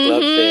Salsa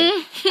Club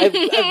thing.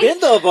 I've been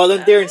to a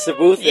volunteer in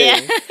Cebu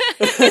thing.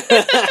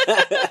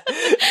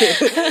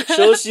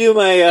 Shows you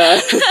my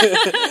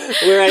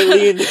where I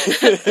lean.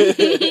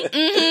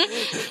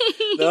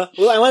 No?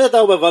 Well, I want to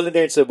talk about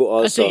volunteer in Cebu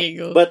also.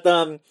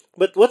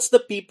 But what's the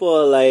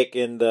people like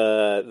in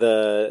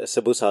the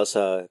Cebu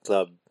Salsa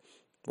Club?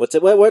 What's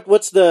it?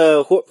 What's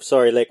the?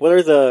 What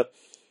are the?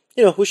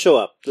 Who show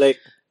up? Like,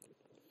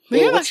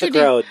 what's the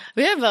crowd?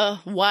 We have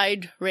a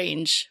wide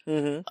range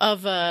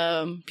of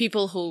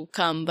people who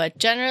come, but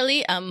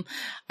generally,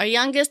 our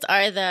youngest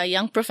are the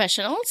young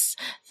professionals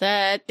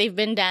that they've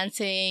been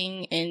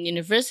dancing in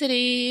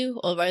university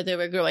or where they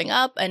were growing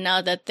up, and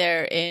now that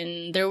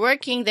they're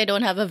working, they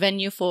don't have a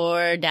venue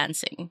for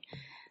dancing.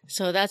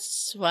 So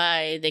that's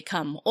why they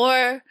come.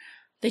 Or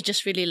they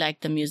just really like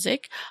the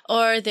music,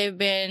 or they've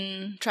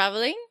been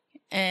traveling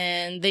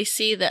and they've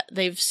seen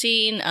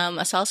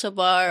a salsa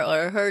bar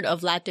or heard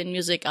of Latin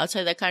music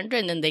outside the country,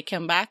 and then they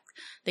come back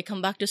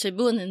to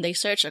Cebu, and then they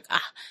search like,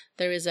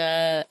 there is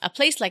a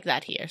place like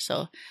that here.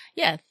 So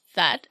yeah,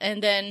 that.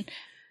 And then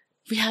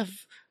we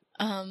have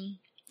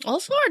all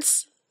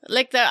sorts.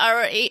 Like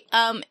our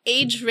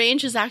age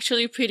range is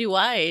actually pretty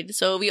wide.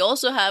 So we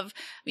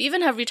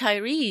even have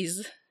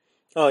retirees.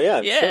 Oh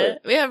yeah, sure.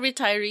 We have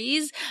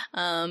retirees,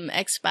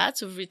 expats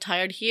who've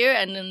retired here,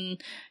 and then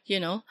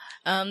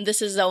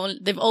this is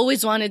they've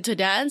always wanted to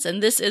dance,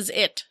 and this is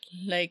it.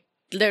 Like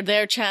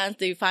their chance.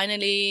 They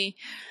finally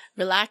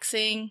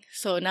relaxing,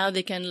 so now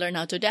they can learn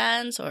how to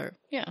dance. Or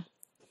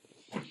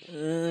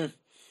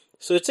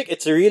So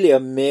it's really a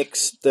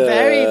mixed.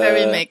 Very,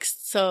 very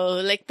mixed. So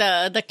like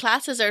the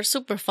classes are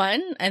super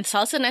fun, and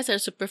salsa nights are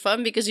super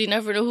fun because you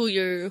never know who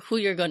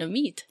you're gonna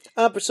meet.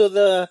 So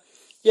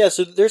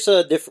there's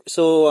a different.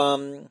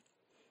 So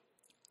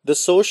the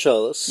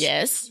socials.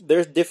 Yes.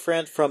 They're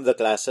different from the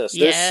classes.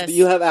 Yes.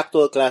 You have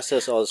actual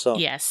classes also.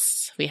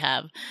 Yes, we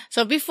have.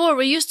 So before,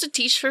 we used to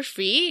teach for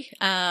free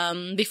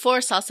before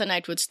salsa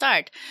night would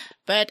start.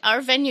 But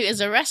our venue is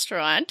a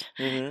restaurant,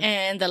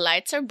 and the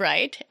lights are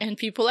bright, and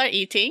people are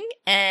eating.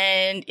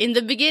 And in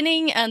the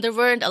beginning, there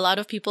weren't a lot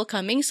of people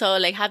coming, so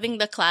like having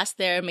the class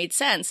there made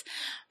sense.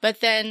 But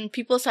then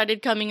people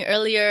started coming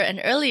earlier and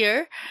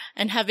earlier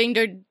and having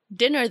their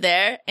dinner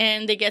there,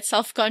 and they get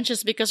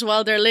self-conscious because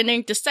while they're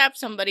learning to step,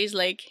 somebody's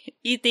like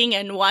eating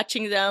and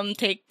watching them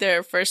take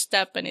their first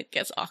step, and it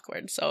gets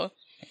awkward. So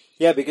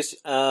yeah, because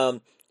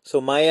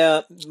so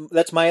Maya,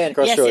 that's Maya and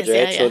Crossroads, yes,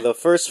 right? yeah. So the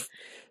first.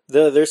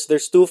 There's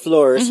 2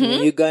 floors.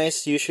 And you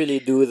guys usually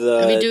do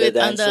the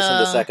dances on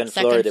the second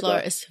floor. Second floor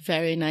is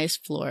very nice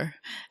floor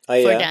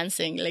for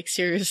dancing. Like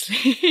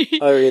seriously.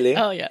 Oh really?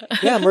 Oh yeah.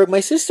 Yeah,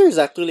 my sister is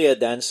actually a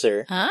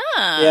dancer.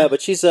 Yeah,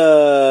 but she's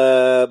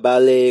a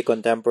ballet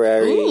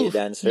contemporary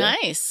dancer.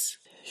 Nice.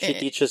 She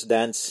teaches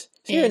dance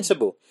here in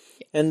Cebu,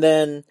 and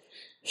then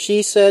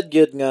she said,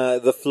 "Yun nga,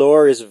 the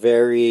floor is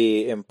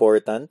very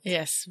important."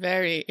 Yes,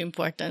 very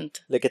important.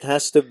 Like it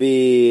has to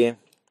be.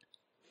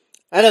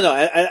 I don't know.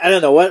 I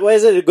don't know. Why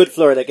is it a good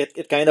floor? Like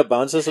it kind of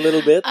bounces a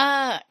little bit.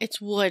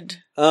 It's wood.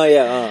 Oh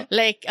yeah.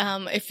 Like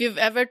if you've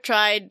ever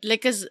tried,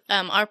 like, cause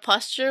our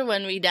posture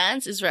when we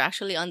dance is we're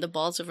actually on the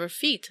balls of our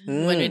feet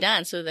when we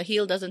dance, so the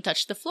heel doesn't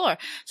touch the floor.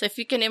 So if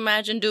you can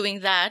imagine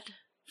doing that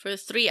for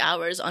 3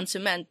 hours on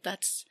cement,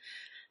 that's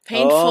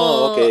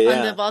painful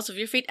on the balls of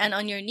your feet and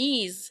on your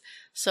knees.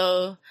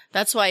 So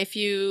that's why if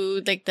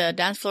you like the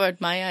dance floor at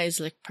Maya is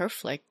like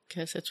perfect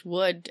because it's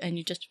wood and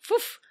you just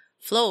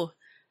flow.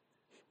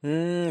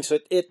 So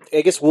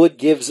I guess wood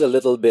gives a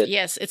little bit.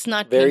 Yes, it's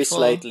not very painful.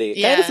 slightly.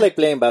 Kind of like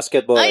playing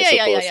basketball, I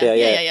suppose.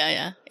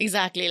 Yeah.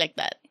 Exactly like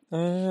that.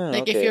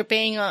 Like okay. if you're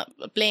playing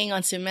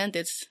on cement,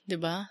 it's,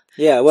 diba?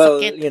 Yeah, well,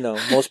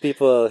 Sakit. most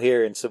people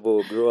here in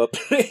Cebu grew up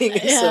playing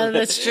cement.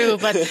 That's true.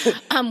 But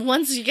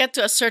once you get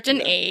to a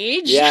certain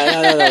age,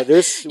 no.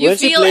 There's you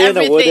once you feel play on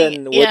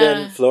everything. a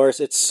wooden floors,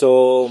 it's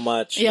so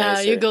much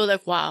nicer. you go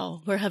like,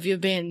 wow, where have you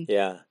been?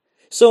 Yeah.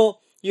 So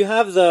you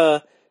have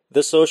the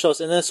the socials,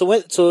 and then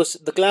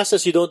the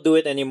classes you don't do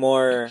it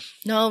anymore.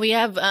 No, we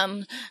have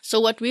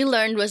so what we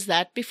learned was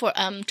that before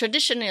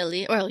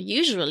traditionally, or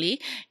usually,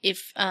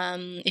 if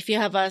you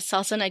have a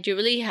salsa night, you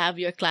really have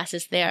your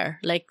classes there.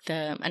 Like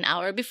an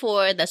hour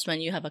before, that's when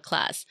you have a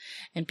class.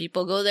 And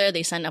people go there,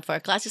 they sign up for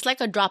a class. It's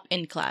like a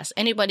drop-in class.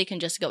 Anybody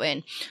can just go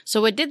in.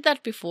 So we did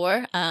that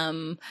before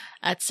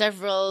at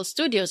several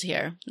studios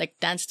here, like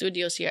dance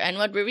studios here. And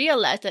what we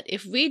realized that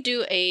if we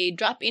do a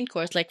drop-in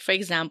course, like for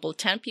example,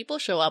 10 people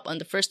show up on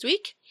the first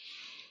week,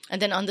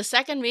 and then on the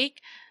second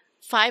week,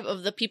 5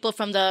 of the people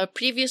from the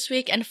previous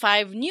week and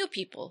 5 new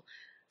people.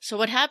 So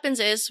what happens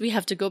is we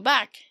have to go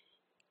back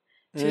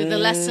to the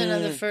lesson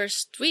of the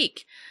first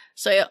week.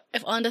 So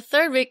if on the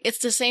third week, it's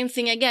the same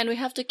thing again, we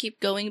have to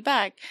keep going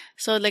back.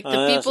 So like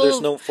the people... So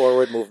there's no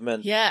forward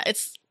movement. Yeah,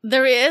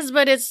 there is,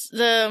 but it's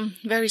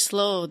very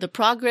slow. The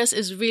progress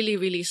is really,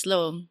 really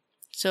slow.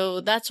 So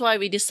that's why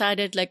we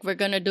decided like we're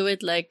going to do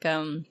it like...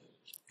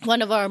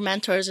 one of our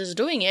mentors is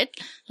doing it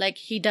like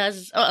he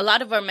does. A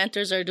lot of our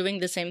mentors are doing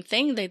the same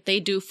thing. They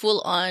do full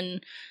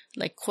on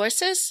like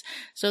courses.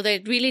 So they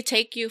really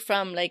take you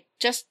from like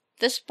just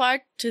this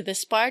part to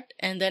this part,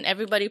 and then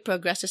everybody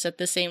progresses at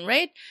the same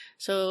rate.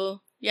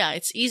 So yeah,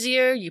 it's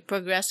easier. You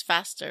progress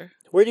faster.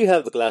 Where do you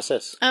have the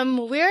classes?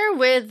 We're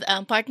with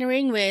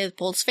partnering with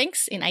Pole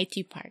Sphinx in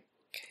IT Park.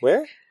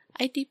 Where?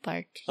 IT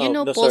Park.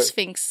 No, Pole sorry.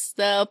 Sphinx,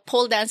 the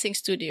pole dancing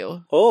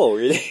studio. Oh,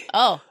 really?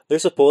 Oh.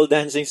 There's a pole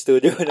dancing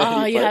studio in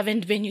Oh, IT you Park?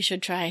 haven't been, you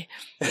should try.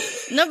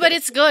 No, but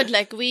it's good.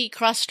 Like, we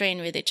cross-train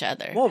with each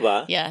other. Mo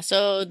ba? Yeah,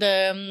 so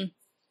the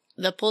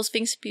Pole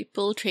Sphinx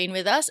people train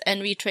with us,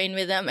 and we train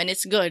with them, and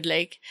it's good.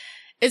 Like,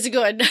 it's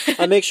good.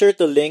 I'll make sure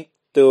to link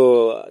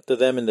to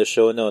them in the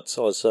show notes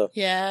also.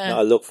 Yeah. No,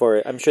 I'll look for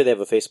it. I'm sure they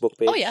have a Facebook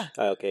page. Oh, yeah.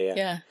 Okay, yeah.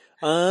 Yeah.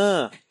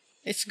 Ah.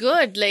 It's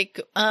good.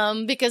 Like,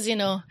 because,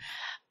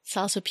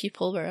 salsa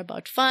people were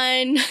about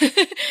fun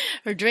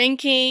or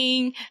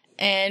drinking,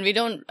 and we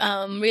don't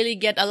really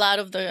get a lot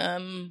of the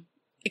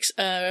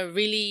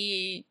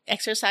really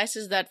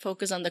exercises that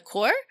focus on the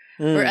core.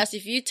 Whereas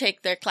if you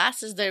take their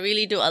classes, they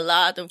really do a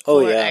lot of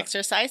core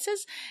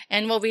exercises.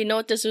 And what we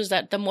noticed was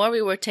that the more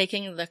we were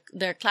taking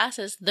their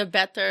classes, the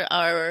better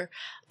our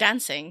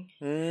dancing.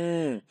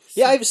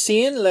 Yeah, I've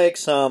seen like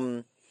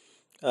some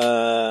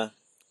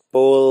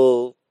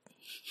pole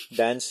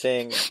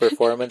dancing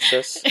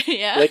performances.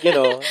 Yeah. Like,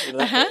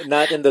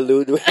 not in the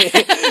lewd way.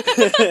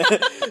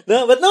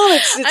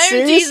 it's I'm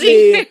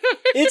seriously,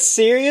 it's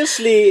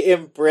seriously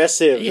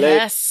impressive.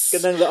 Yes.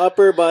 Like, the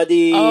upper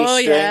body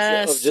strength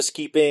yes. of just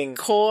keeping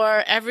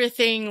core,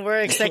 everything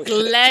works. Like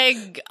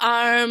leg,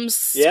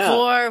 arms,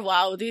 core.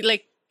 Wow.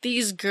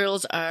 These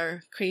girls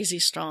are crazy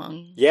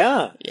strong.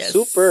 Yeah. Yes.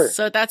 Super.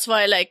 So that's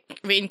why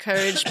we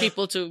encourage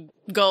people to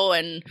go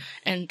and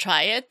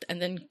try it and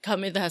then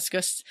come with us,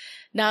 because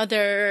now I'm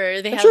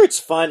sure it's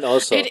fun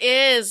also. It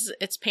is.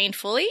 It's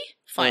painfully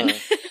fun.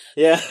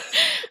 Yeah.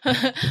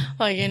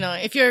 Well,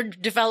 if you're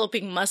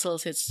developing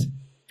muscles, it's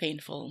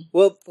painful.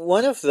 Well,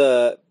 one of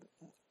the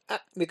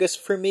because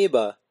for me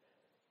we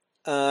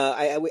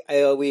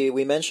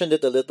mentioned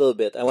it a little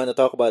bit. I want to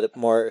talk about it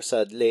more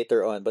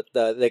later on, but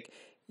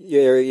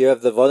you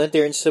have the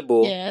volunteer in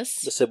Cebu,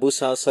 yes, the Cebu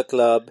Salsa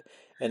Club,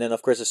 and then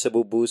of course the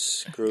Cebu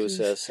Booze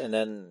Cruises, and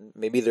then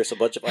maybe there's a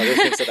bunch of other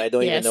things that I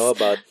don't even know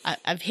about.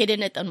 I've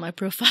hidden it on my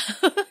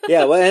profile.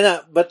 Yeah, well,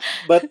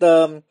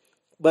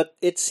 but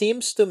it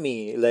seems to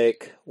me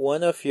like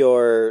one of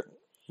your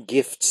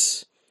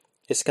gifts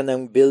is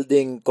kanang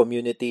building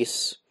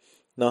communities.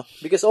 No,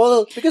 because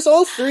all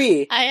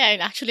three. I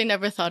actually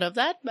never thought of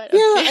that, but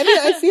yeah, okay. I mean,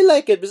 I feel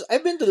like it. Because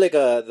I've been to like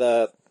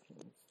the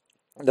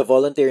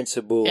volunteer in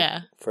Cebu,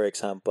 for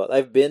example.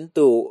 I've been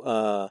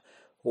to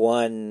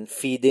one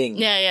feeding.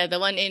 Yeah, the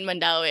one in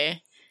Mandaue.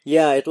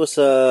 Yeah, it was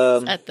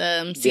at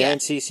the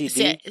behind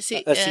CCD.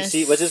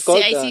 CC, what's it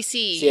called?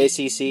 CICC.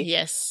 CICC.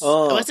 Yes.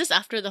 Oh. Was this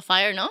after the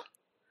fire? No.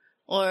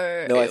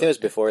 Or no, I think it was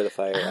before the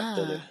fire.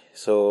 Actually,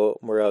 so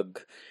Murag.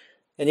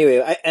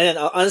 Anyway,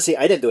 honestly,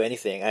 I didn't do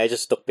anything. I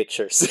just took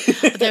pictures.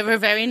 They were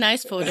very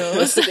nice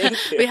photos.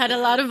 We had a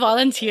lot of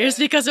volunteers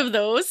because of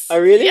those. Oh,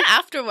 really? Yeah,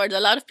 afterwards, a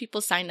lot of people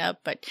signed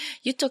up, but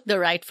you took the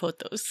right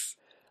photos.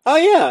 Oh,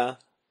 yeah.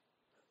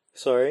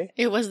 Sorry?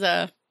 It was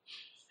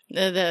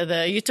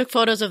you took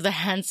photos of the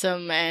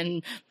handsome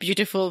and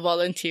beautiful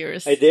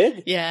volunteers. I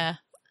did? Yeah.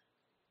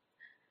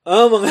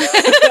 Oh, mga...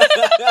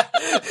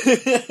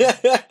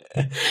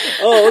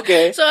 Oh,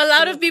 okay. So a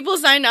lot of people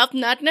signed up,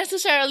 not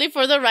necessarily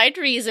for the right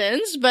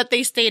reasons, but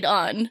they stayed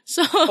on.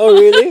 So. Oh,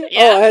 really?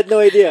 Yeah. Oh, I had no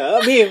idea.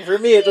 I mean, for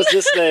me, it was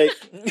just like...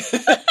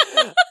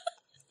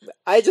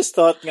 I just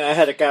thought I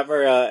had a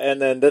camera,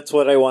 and then that's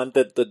what I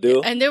wanted to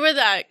do. And they were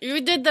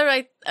you did the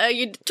right,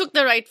 you took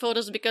the right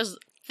photos because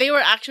they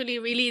were actually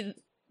really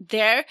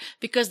there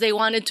because they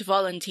wanted to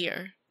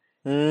volunteer.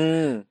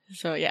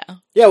 So, yeah.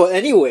 Yeah, well,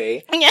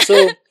 anyway.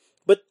 So,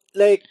 but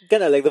like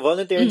the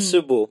volunteer in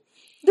Cebu,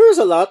 there was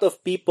a lot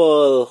of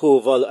people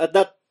who at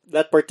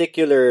that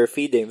particular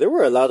feeding. There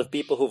were a lot of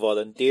people who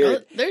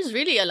volunteered. There's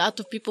really a lot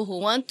of people who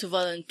want to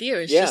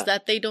volunteer. It's Yeah. just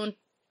that they don't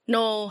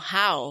know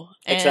how.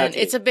 And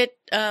Exactly. it's a bit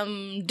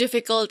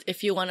difficult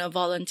if you want to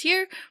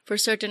volunteer for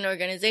certain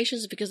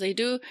organizations, because they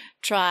do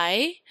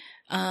try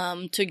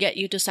to get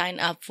you to sign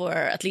up for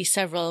at least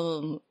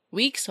several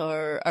weeks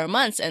or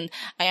months. And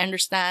I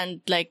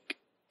understand, like,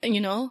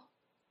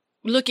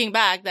 looking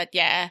back, that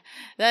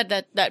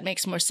that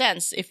makes more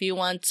sense if you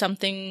want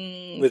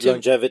something with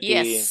longevity.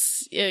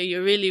 Yes,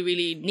 you really,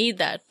 really need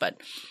that.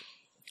 But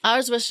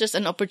ours was just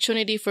an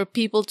opportunity for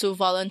people to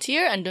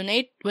volunteer and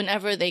donate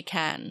whenever they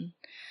can.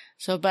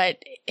 So,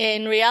 but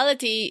in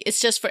reality,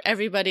 it's just for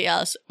everybody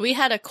else. We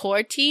had a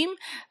core team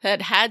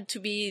that had to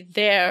be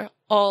there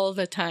all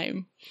the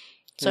time.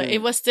 So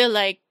it was still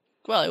like,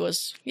 well, it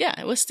was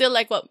still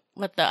like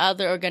what the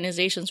other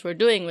organizations were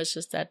doing, was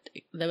just that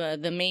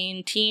the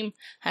main team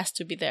has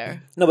to be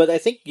there. No, but I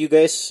think you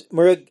guys,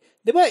 Murag,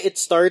 diba it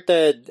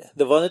started,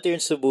 the volunteer in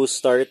Cebu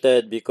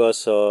started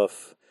because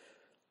of,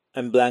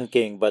 I'm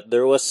blanking, but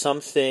there was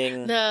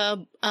something.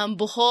 The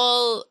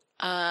Bohol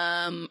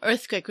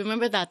earthquake,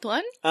 remember that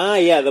one? Ah,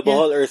 yeah, the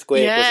Bohol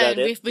earthquake, was that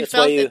it? We That's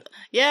felt why you... it.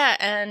 Yeah,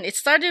 and it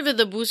started with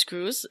the Booze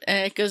Cruise,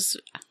 because,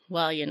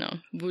 well,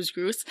 Booze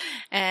Cruise.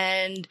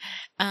 And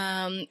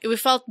we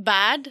felt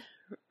bad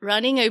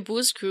running a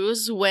booze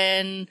cruise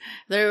when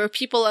there were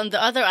people on the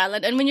other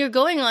island. And when you're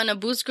going on a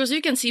booze cruise,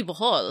 you can see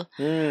Bohol.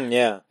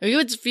 Yeah.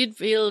 We'd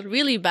feel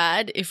really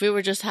bad if we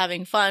were just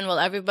having fun while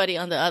everybody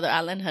on the other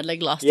island had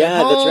like lost their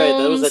homes. Yeah, that's right.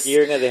 That was that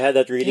year that they had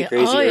that really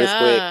crazy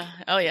earthquake.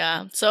 Oh,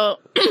 yeah. So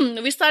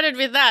we started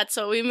with that.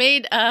 So we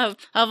made a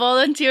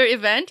volunteer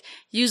event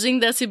using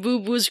the Cebu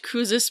Booze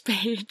Cruises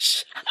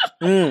page.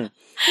 No,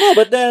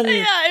 but then...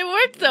 Yeah, it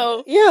worked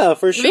though. Yeah,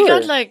 for sure.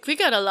 We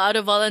got a lot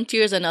of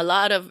volunteers and a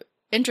lot of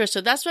interest.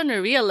 So that's when we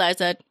realized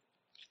that,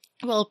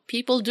 well,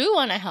 people do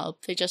want to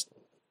help. They just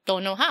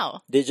don't know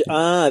how. They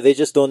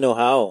just don't know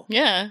how.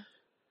 Yeah.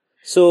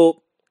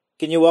 So,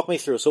 can you walk me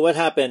through? So, what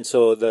happened?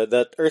 So,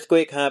 that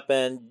earthquake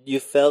happened. You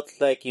felt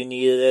like you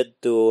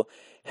needed to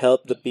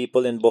help the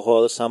people in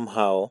Bohol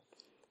somehow.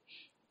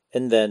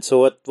 And then,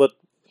 so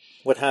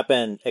what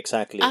happened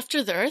exactly?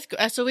 After the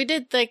earthquake, so we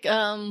did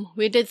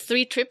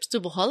 3 trips to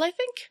Bohol, I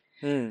think.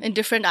 In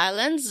different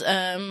islands,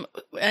 and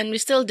we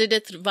still did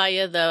it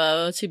via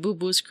the Cebu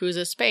Booze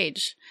Cruises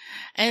page.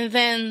 And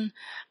then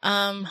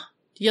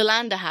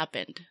Yolanda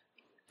happened.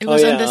 It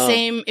was on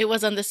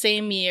the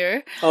same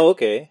year. Oh,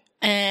 okay.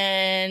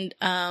 And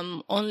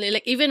only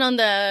like even on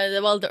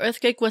the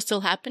earthquake was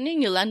still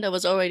happening, Yolanda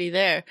was already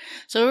there.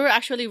 So we were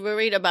actually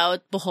worried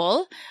about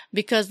Bohol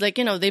because they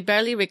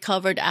barely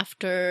recovered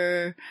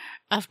after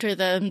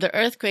the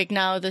earthquake.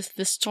 Now this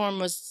storm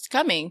was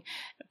coming,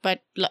 but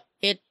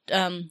it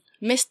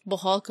missed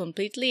Bohol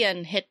completely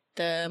and hit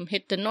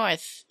the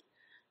north,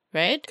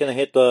 right? Gonna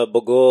hit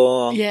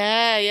Bogo.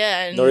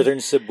 Yeah. And northern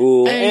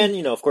Cebu,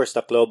 and of course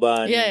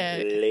Tacloban.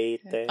 Yeah.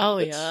 Leyte. Oh,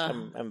 yeah.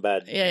 I'm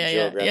bad.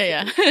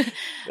 Yeah.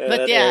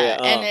 But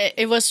and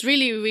it was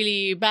really,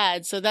 really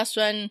bad. So that's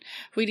when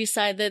we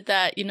decided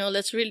that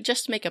let's really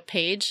just make a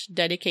page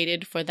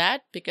dedicated for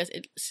that, because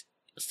it's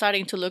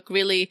starting to look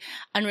really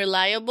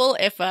unreliable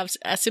if a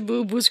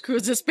Cebu Booze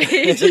Cruises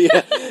page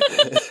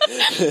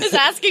is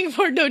asking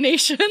for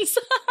donations.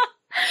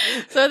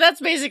 So that's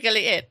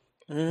basically it.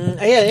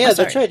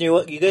 That's right.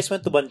 You guys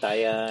went to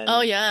Bantayan.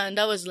 Oh yeah, and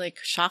that was like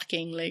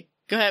shocking. Like,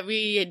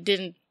 we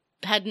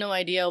had no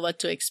idea what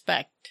to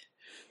expect.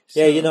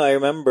 So. Yeah, I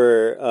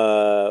remember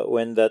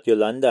when that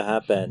Yolanda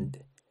happened.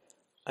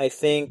 I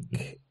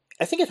think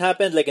it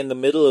happened like in the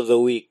middle of the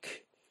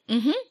week.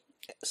 Mm-hmm.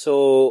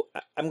 So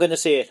I'm gonna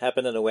say it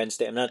happened on a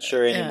Wednesday. I'm not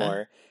sure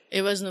anymore.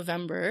 It was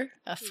November,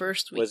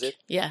 first week. Was it?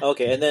 Yeah.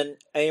 Okay, and then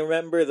I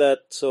remember that.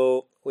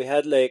 So we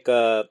had like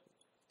a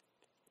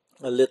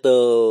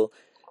little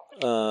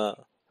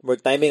more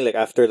timing. Like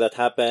after that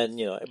happened,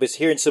 it was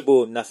here in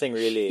Cebu. Nothing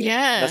really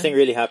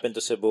happened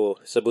to Cebu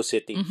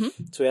City.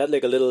 Mm-hmm. So we had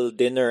like a little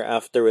dinner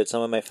after with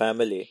some of my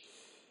family,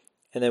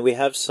 and then we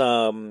have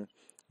some.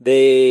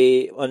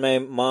 On my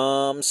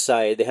mom's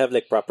side, they have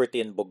like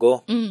property in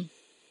Bogo. Mm.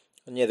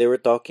 And yeah, they were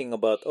talking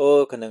about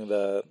kanang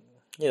the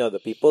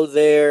people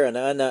there and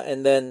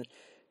then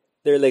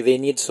they're like they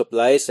need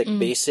supplies, like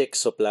basic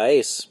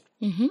supplies.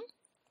 Mm-hmm.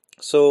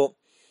 So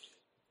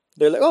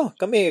they're like, oh,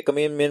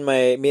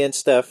 me and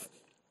Steph.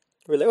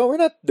 We're like, oh, we're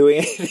not doing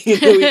anything in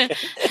the weekend.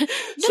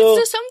 Let's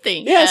do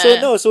something. Yeah,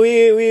 so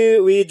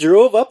we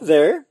drove up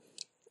there.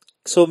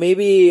 So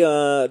maybe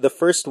the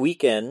first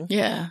weekend,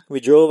 we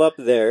drove up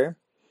there,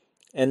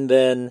 and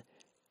then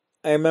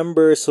I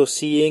remember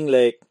seeing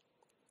like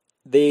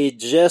they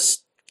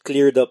just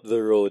cleared up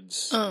the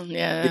roads. Oh,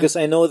 yeah. Because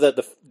I know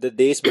that the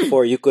days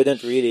before you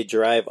couldn't really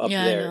drive up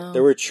there.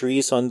 There were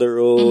trees on the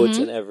roads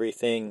and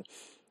everything.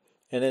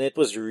 And then it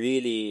was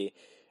really,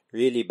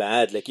 really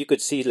bad. Like you could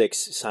see like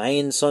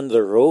signs on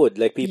the road.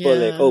 Like people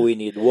like, oh, we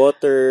need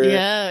water.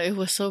 Yeah, it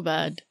was so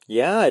bad.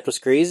 Yeah, it was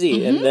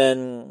crazy. And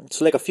then,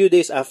 so like a few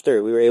days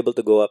after, we were able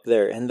to go up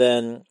there. And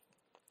then,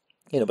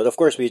 but of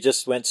course we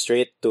just went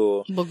straight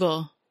to...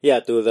 Bogo.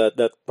 Yeah, to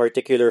that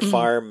particular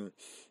farm.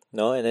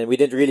 No, and then we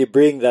didn't really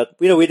bring that.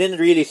 We didn't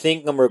really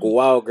think,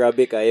 wow,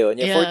 grabe kayo. And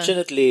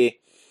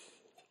fortunately,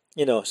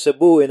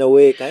 Cebu in a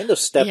way kind of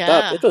stepped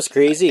up. Yeah. It was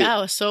crazy. I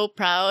was so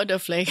proud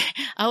of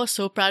I was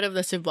so proud of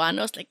the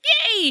Cebuanos. Like,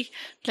 yay!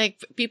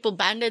 Like, people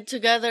banded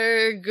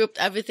together, grouped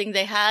everything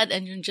they had,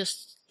 and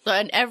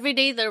and every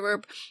day there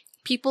were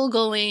people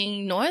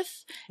going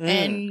north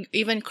and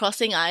even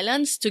crossing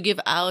islands to give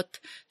out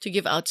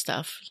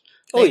stuff.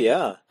 Oh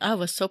yeah. I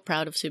was so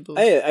proud of Cebu.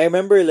 I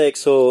remember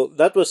so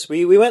that was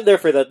we went there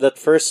for that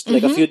first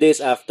a few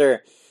days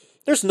after.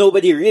 There's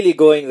nobody really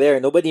going there.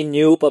 Nobody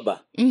knew pa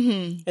ba.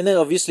 Mm-hmm. And then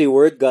obviously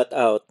word got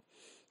out.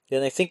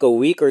 Then I think a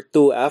week or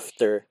two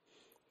after,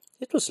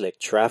 it was like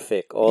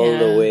traffic all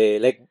the way,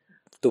 like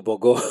to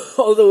Bogo,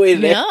 all the way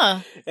there.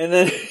 Yeah. And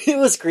then it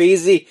was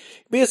crazy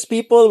because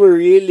people were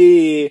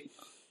really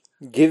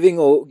giving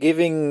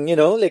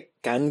like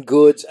canned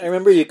goods. I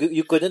remember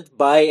you couldn't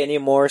buy any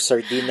more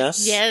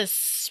sardinas.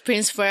 Yes,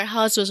 Prince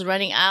Warehouse was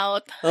running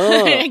out.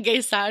 Oh.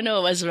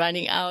 Gaisano was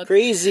running out.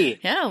 Crazy.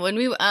 Yeah, when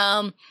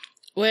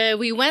where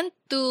we went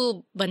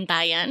to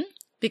Bantayan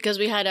because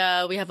we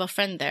have a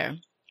friend there,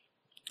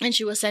 and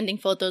she was sending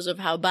photos of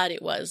how bad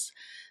it was.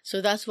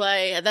 So that's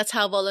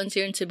how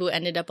Volunteer in Cebu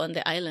ended up on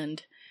the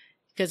island.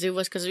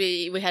 Because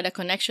we had a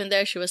connection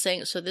there. She was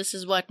saying, so this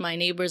is what my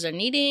neighbors are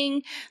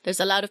needing. There's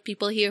a lot of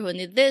people here who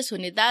need this, who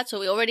need that. So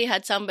we already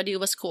had somebody who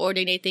was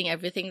coordinating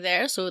everything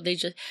there. So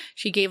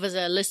she gave us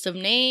a list of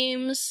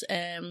names,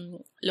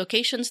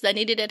 locations that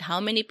needed it,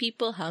 how many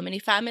people, how many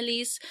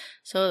families.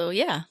 So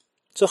yeah.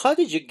 So how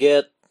did you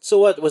get? So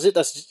what was it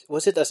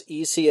as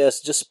easy as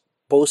just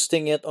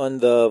posting it on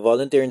the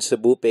Volunteer in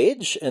Cebu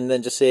page and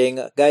then just saying,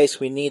 guys,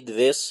 we need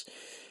this?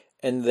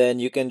 And then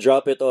you can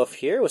drop it off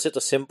here? Was it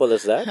as simple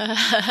as that?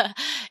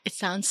 It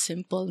sounds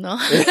simple, no?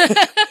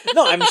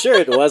 No, I'm sure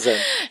it wasn't.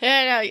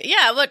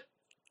 Yeah, but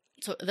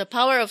so the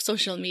power of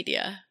social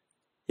media.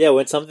 Yeah,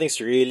 when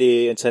something's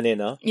really insane,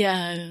 no?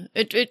 Yeah,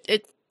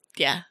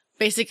 yeah.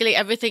 Basically,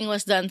 everything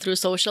was done through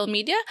social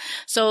media.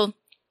 So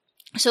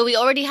we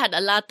already had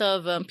a lot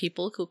of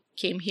people who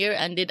came here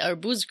and did our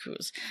booze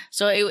cruise.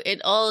 So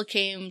it all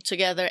came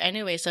together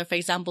anyway. So for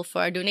example,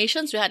 for our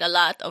donations, we had a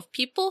lot of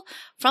people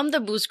from the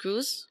booze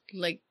cruise,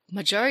 like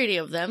majority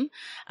of them,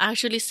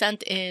 actually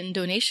sent in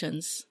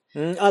donations.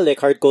 Like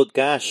hard cold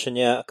cash.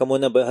 Yeah,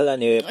 kamuna bahala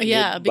ni.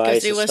 Yeah,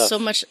 because it was so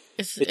much.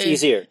 It's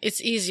easier.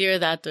 It's easier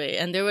that way.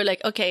 And they were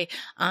like, okay,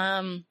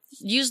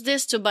 use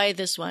this to buy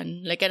this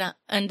one.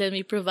 And then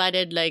we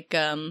provided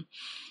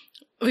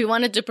we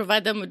wanted to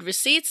provide them with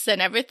receipts and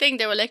everything.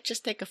 They were like,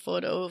 just take a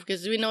photo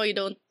because we know you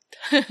don't.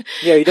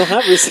 Yeah, you don't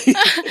have receipts.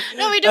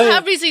 No, we don't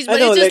have receipts, but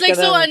it's just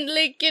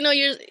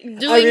you're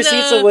doing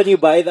receipts of when you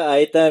buy the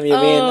item, you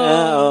mean?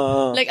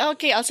 Like,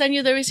 okay, I'll send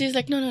you the receipts.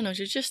 Like, no,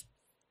 you just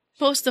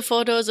post the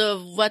photos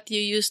of what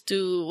you used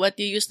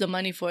the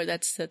money for.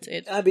 That's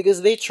it.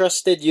 Because they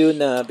trusted you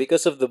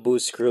because of the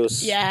booze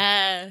cruise.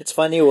 Yeah. It's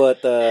funny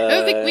what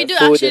we do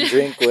food actually... and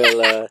drink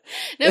will...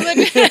 No, but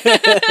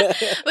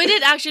we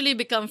did actually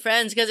become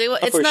friends because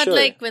it's not sure.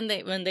 like when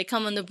they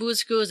come on the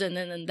booze cruise and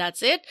then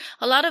that's it.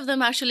 A lot of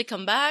them actually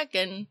come back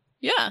and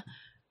yeah.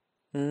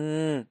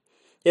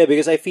 Yeah,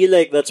 because I feel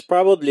like that's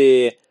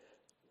probably...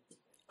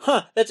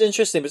 that's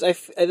interesting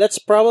because that's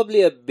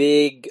probably a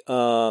big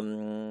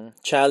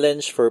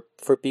challenge for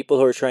people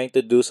who are trying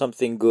to do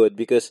something good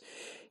because,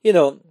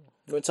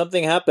 when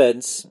something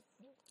happens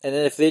and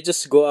then if they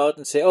just go out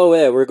and say, oh,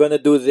 yeah, we're going to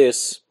do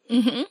this,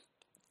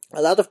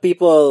 a lot of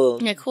people...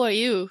 Like, who are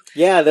you?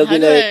 Yeah, they'll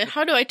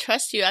how do I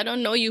trust you? I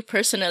don't know you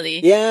personally.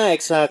 Yeah,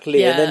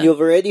 exactly. Yeah. And then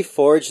you've already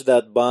forged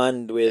that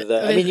bond with...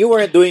 I mean, you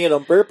weren't doing it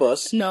on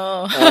purpose.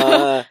 No.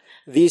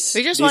 We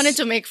These wanted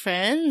to make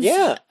friends.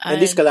 Yeah,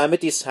 and these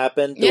calamities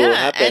happen to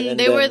happen. And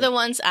they were the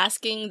ones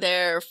asking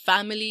their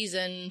families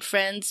and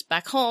friends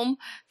back home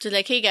to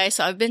like, hey guys,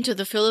 so I've been to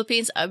the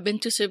Philippines, I've been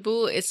to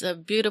Cebu, it's a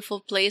beautiful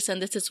place and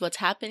this is what's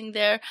happening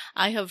there.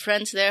 I have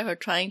friends there who are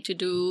trying to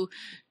do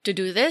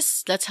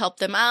this. Let's help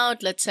them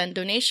out. Let's send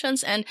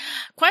donations. And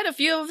quite a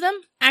few of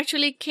them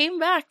actually came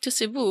back to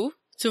Cebu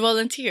to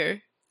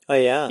volunteer. Oh,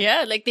 yeah.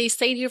 Yeah, like they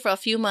stayed here for a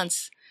few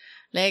months.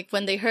 Like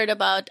when they heard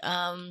about...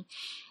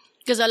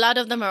 because a lot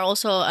of them are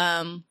also,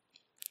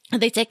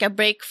 they take a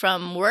break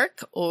from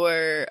work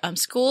or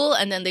school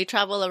and then they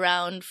travel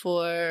around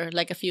for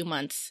like a few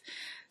months.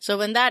 So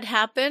when that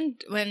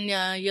happened, when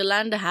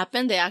Yolanda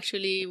happened, they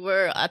actually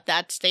were at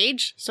that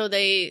stage. So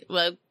they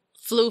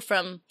flew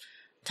from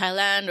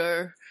Thailand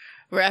or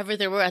wherever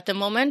they were at the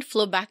moment,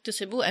 flew back to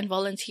Cebu and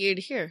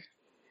volunteered here.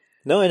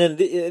 No, and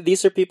then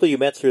these are people you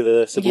met through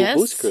the Cebu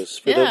Booze Cruise.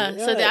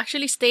 So they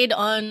actually stayed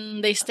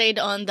on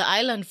the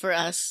island for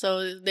us.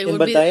 So they would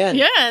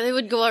Bantayan. they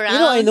would go around.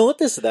 I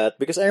noticed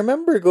that because I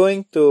remember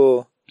going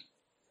to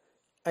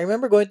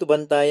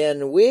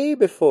Bantayan way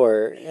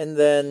before, and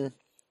then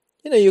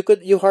you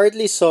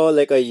hardly saw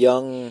like a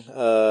young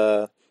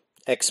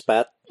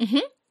expat,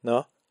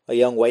 no, a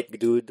young white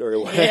dude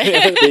or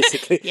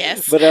basically,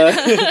 yes, but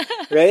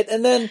right,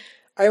 and then.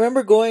 I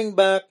remember going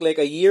back like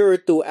a year or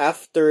two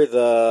after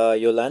the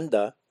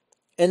Yolanda,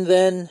 and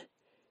then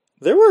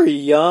there were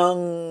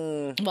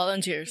young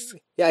volunteers.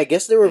 Yeah, I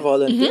guess there were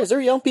volunteers. There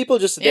were young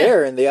people just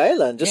there in the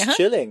island, just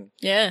chilling.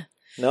 Yeah.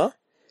 No?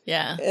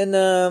 Yeah.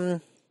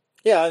 And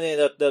yeah, I mean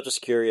that was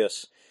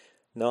curious,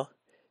 no?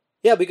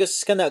 Yeah,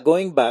 because kind of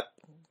going back,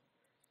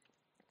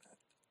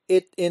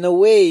 it in a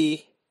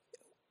way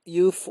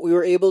we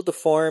were able to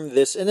form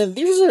this, and then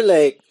these are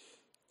like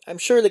I'm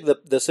sure like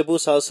the Cebu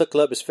Salsa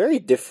Club is very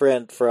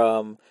different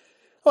from.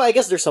 Oh, I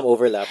guess there's some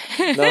overlap,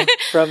 no?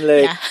 From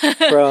like Yeah.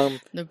 from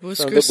The Booze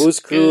from the Cruise. Booze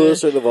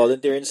Cruise or the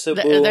Volunteer in Cebu.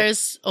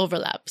 There's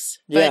overlaps.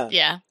 Yeah. But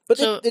yeah. But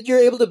So, that you're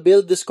able to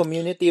build this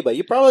community, but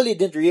you probably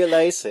didn't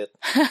realize it,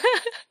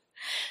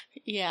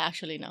 yeah,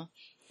 actually, no.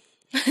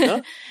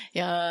 no?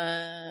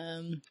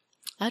 Yeah.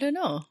 I don't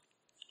know.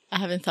 I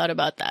haven't thought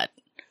about that.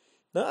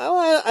 No,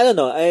 I don't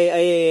know.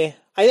 I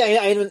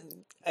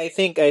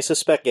think I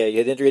suspect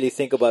you didn't really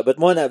think about it. But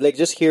Mona, like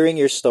just hearing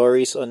your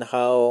stories on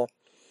how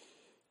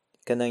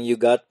kanang you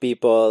got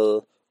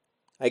people.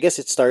 I guess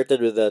it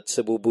started with that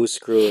Cebu Booze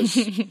Cruise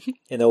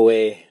in a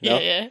way, no?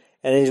 Yeah.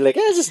 And then you're like,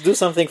 just do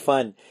something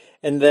fun,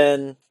 and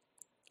then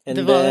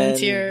The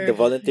volunteer the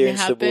volunteer in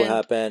Cebu happened.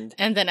 happened.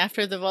 And then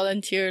after the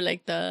volunteer,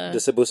 like The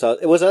Cebu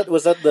Salsa was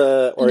that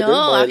the order? No, more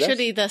or less?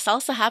 actually, the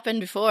salsa happened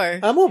before.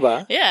 Amo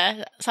ba?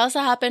 Yeah,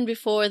 salsa happened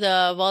before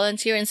the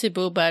volunteer in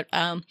Cebu, but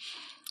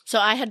so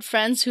I had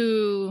friends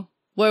who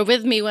were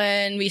with me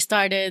when we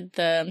started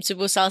the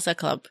Cebu Salsa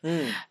Club,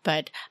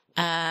 but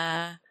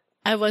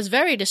I was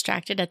very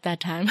distracted at that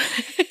time.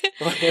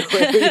 Were you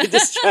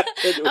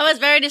distracted? I was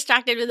very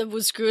distracted with the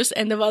Booze Cruise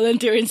and the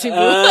volunteer in Cebu.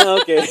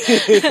 Okay.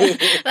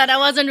 That I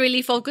wasn't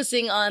really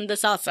focusing on the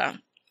salsa.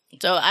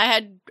 So I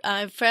had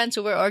friends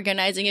who were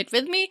organizing it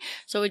with me.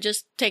 So we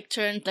just take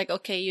turns, like,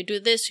 okay, you do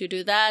this, you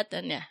do that,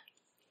 and yeah,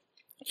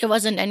 it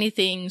wasn't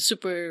anything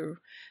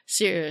super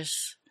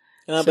serious.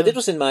 But it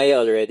was in Maya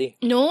already.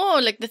 No,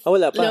 like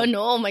wala pa.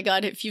 no, oh my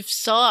god, if you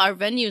saw our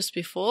venues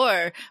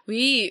before,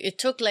 it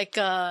took like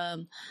a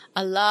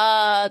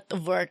lot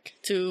of work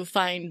to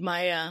find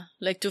Maya,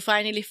 like to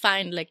finally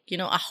find like,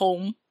 a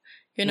home.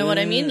 You know what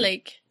I mean?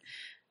 Like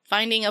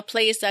finding a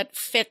place that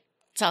fit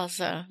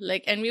salsa.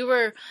 Like, and we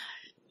were,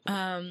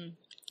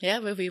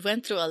 we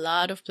went through a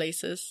lot of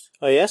places.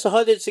 Oh yeah, so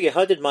how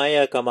did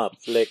Maya come up?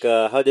 Like,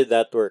 how did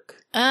that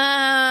work?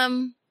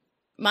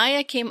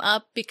 Maya came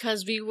up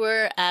because we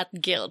were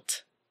at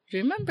Guilt.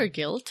 Remember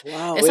Guilt?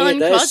 Wow, It's on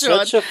that is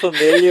Crossroads. such a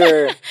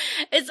familiar.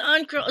 It's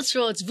on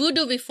Crossroads.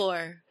 Voodoo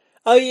before.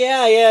 Oh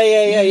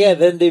yeah.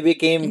 Then they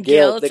became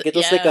Guild. Guild, Like it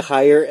was yeah. like a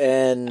higher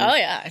end. Oh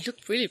yeah, it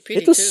looked really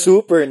pretty It was too.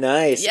 super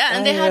nice. Yeah,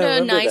 and they had I a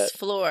remember nice that.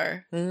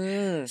 floor.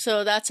 Mm.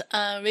 So that's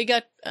we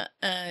got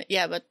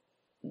but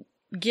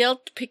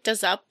Guilt picked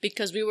us up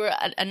because we were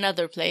at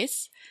another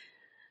place.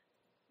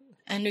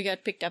 And we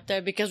got picked up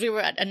there because we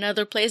were at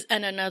another place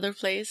and another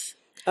place.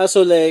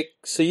 So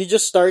you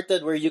just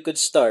started where you could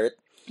start,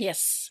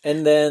 Yes.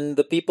 and then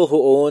the people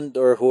who owned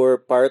or who were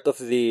part of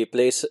the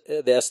place,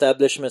 the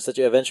establishments that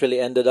you eventually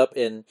ended up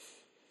in,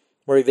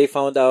 where they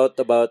found out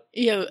about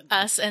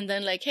Us, and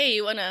then like, hey,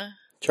 you wanna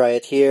try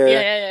it here,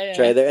 Yeah.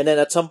 try there, and then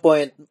at some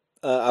point,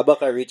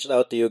 Abaca reached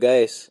out to you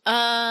guys.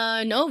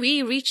 No,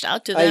 we reached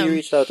out to You them.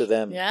 reached out to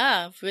them.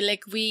 Yeah,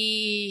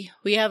 we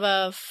have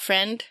a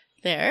friend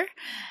there,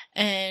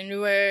 and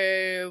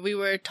we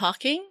were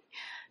talking,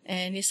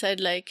 and he said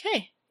like,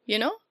 hey,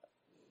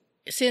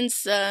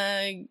 since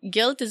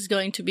Guilt is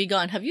going to be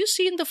gone, have you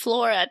seen the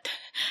floor at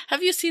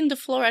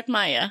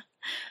Maya?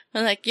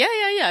 I'm like,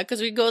 yeah,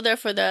 because we go there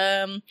for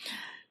the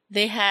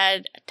they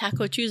had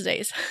Taco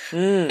Tuesdays.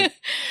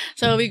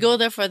 So we go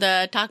there for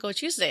the Taco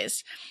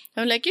Tuesdays.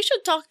 I'm like, you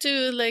should talk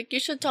to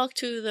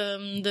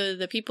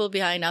the people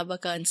behind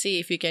Abaca and see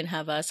if you can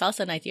have a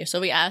salsa night here. So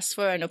we asked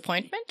for an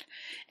appointment,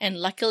 and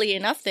luckily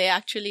enough, they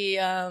actually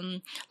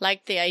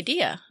liked the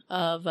idea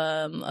of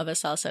a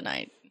salsa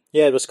night.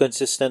 Yeah, it was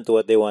consistent to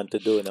what they want to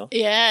do, no?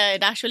 Yeah,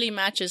 it actually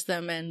matches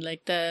them, and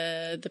like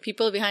the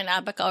people behind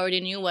Abaca already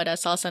knew what a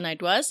salsa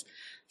night was,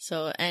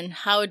 so and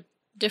how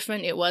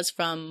different it was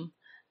from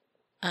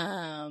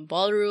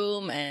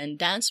ballroom and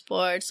dance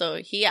sport. So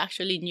he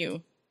actually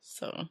knew.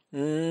 So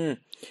Yeah,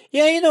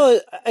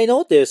 I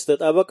noticed that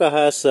Abaca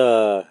has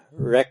a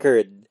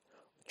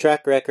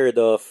track record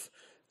of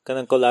kind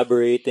of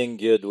collaborating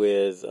good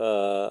with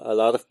a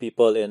lot of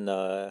people in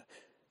the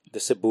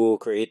Cebu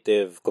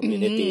creative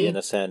community in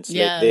a sense.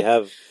 Yeah. Like they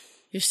have.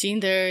 you've seen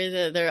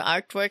their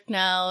artwork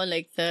now,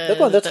 like That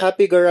one, that's the,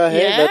 Happy Garahe.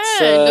 yeah,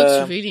 That's it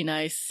looks really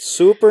nice.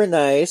 super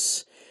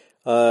nice.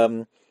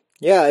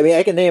 Yeah, I mean,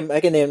 I can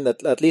name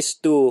at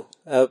least two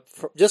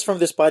just from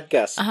this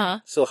podcast.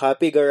 So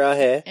Happy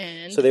Garahe.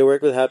 And So they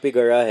work with Happy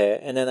Garahe,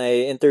 and then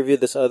I interviewed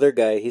this other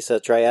guy. He's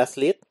a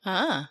triathlete,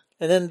 and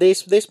then they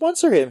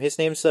sponsor him. His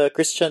name's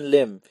Christian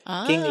Lim,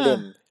 King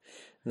Lim,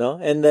 no,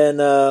 and then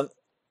and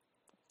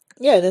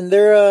then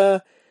they're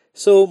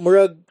so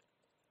murag.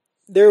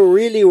 They're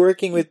really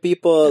working with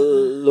people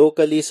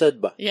locally,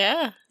 sad ba?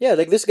 yeah. Yeah,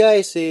 like this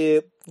guy,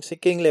 si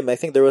King Lim. I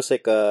think there was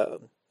like a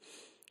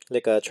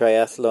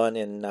triathlon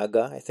in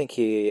Naga. I think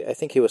he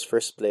was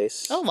first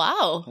place. Oh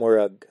wow.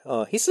 Murag.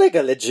 He's like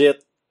a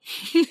legit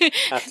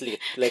athlete.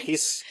 Like he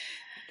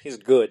He's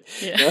good.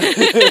 Yeah.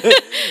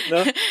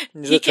 No?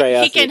 He's He a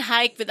triathlete. can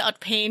hike without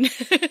pain.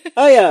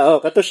 Oh yeah,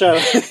 kato siya.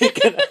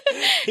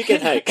 He can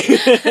hike.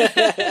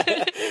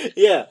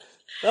 Yeah.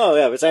 Oh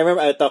yeah, but I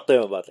remember I talked to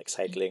him about like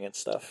cycling and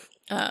stuff.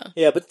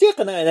 Yeah, but yeah,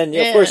 and then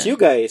of course you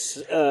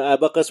guys,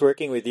 Abacus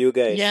working with you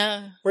guys.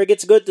 Yeah. Where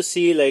it's good to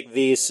see like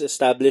these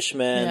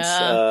establishments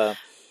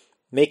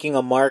making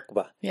a mark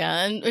ba,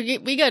 Yeah, and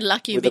we got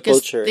lucky with the because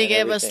culture they and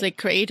gave us everything. like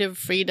creative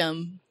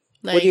freedom.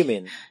 Like, What do you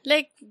mean?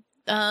 Like,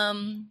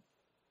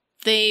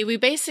 we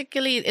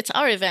basically, it's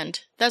our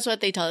event. That's what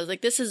they tell us.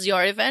 Like, this is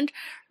your event.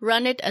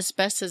 Run it as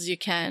best as you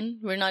can.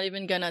 We're not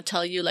even gonna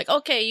tell you like,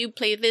 okay, you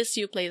play this,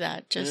 you play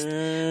that. Just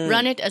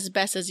run it as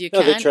best as you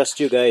No, can. they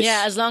trust you guys.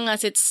 Yeah, as long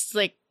as it's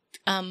like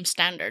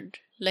standard.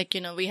 Like,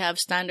 we have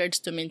standards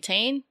to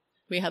maintain.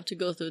 We have to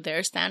go through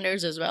their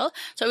standards as well.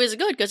 So it was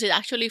good because it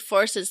actually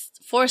forced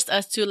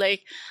us to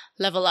like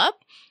level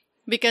up.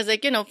 Because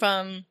like,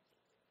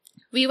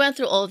 we went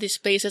through all these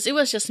places. It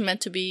was just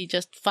meant to be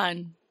just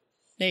fun.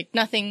 Like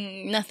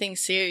nothing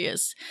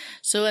serious.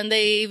 So when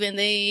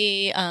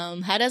they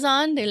had us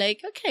on, they're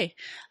like, okay,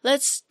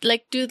 let's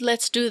do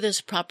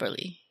this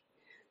properly.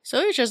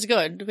 So it was just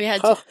good. We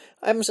had How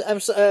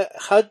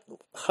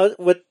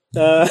what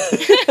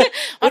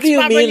what do you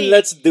properly? mean?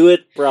 Let's do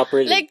it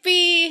properly. like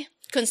be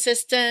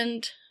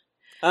consistent.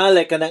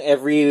 Like kanang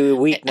every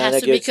week It has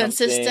to be give something.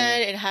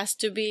 consistent. It has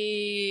to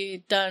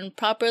be done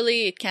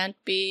properly. It can't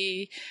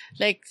be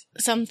like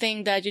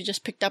something that you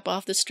just picked up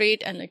off the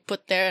street and like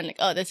put there and like,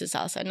 oh, this is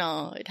salsa.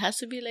 No, it has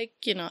to be like,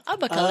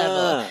 Abaca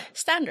level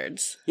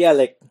standards. Yeah,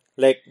 like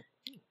the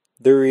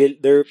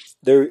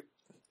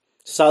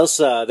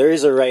salsa. There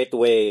is a right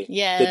way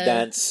to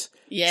dance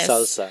Yes.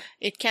 salsa.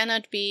 It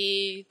cannot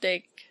be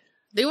like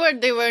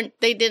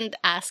they didn't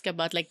ask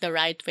about like the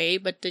right way,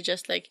 but they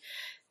just like,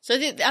 so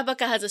the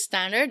Abaca has a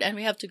standard and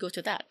we have to go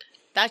to that.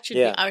 That should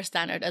be our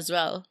standard as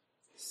well.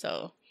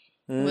 So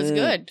it was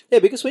good. Yeah,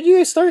 because when you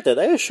guys started,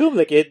 I assume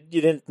like you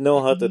didn't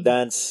know how to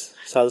dance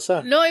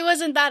salsa. No, it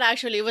wasn't that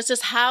actually. It was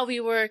just how we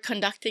were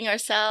conducting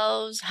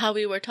ourselves, how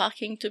we were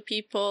talking to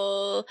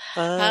people,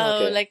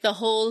 how like the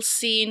whole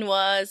scene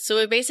was. So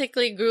it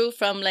basically grew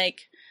from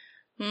like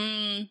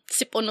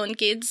Siponon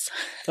kids.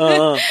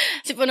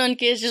 Siponon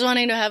kids just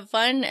wanting to have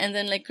fun and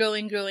then like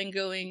growing.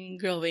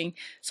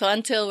 So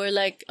until we're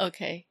like,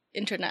 okay,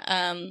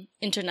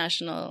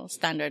 international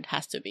standard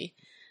has to be.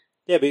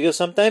 Yeah, because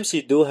sometimes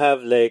you do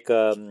have like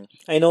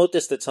I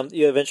noticed that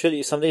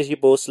sometimes you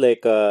post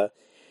like you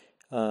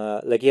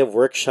have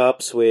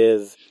workshops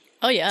with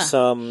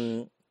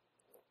some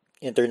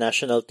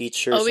international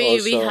teachers Oh, we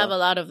also. have a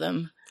lot of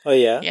them. Oh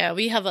yeah? Yeah,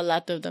 we have a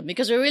lot of them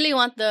because we really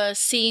want the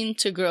scene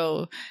to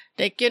grow.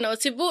 Like,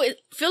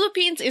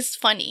 Philippines is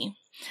funny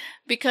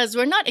because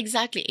we're not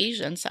exactly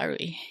Asians, are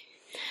we?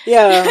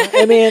 Yeah,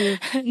 I mean,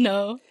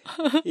 No.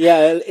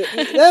 yeah,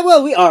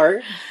 well, we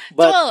are,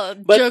 but I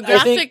think,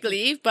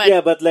 geographically, but yeah,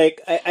 but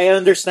like I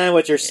understand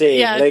what you're saying.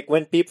 Yeah. Like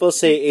when people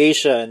say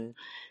Asian,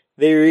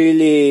 they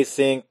really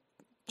think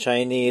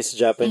Chinese,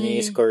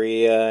 Japanese,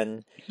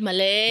 Korean,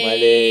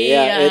 Malay.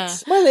 Yeah,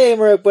 it's Malay,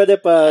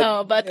 pwede pa.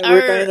 Oh, but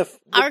we're kind of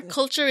our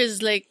culture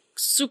is like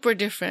super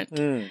different.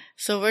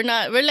 So we're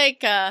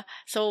like,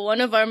 so one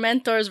of our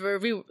mentors were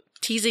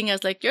teasing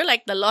us like, you're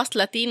like the lost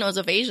Latinos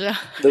of Asia.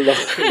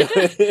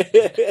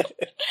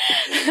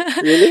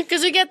 Really?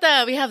 Because we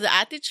have the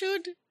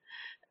attitude,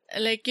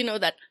 like,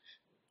 that,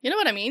 you know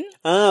what I mean?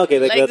 Okay,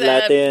 like the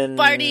Latin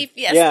party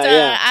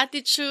fiesta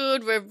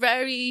attitude. We're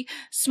very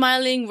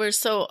smiling. We're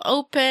so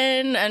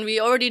open, and we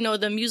already know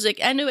the music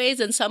anyways.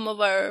 And some of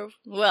a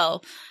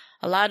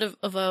lot of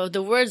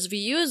the words we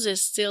use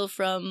is still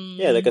from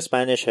like a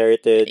Spanish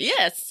heritage.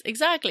 Yes,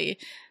 exactly.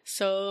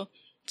 So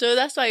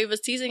that's why he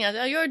was teasing us.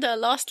 Oh, you're the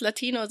lost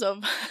Latinos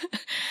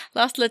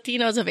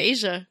of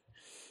Asia.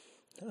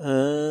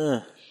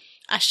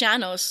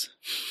 Ashanos.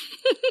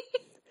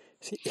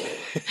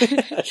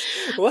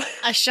 What?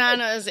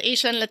 Ashanos,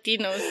 Asian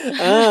Latinos.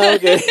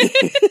 Okay.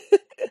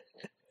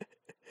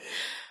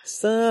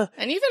 So,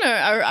 And even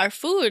our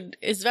food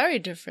is very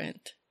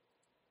different.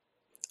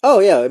 oh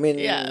yeah, I mean,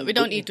 Yeah, we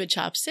don't eat with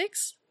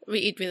chopsticks. We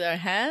eat with our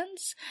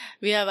hands.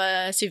 We have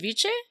a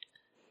ceviche.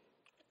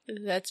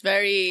 That's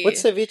very...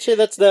 What's ceviche?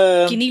 That's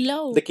the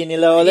Kinilaw. The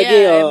kinilaw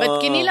lagi. Yeah, but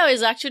kinilaw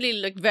is actually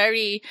like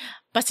very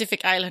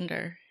Pacific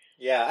Islander.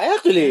 Yeah, I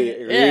actually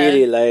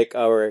really like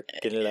our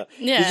kinilaw.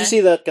 Yeah. Did you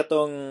see that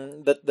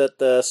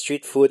that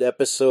street food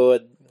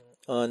episode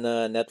on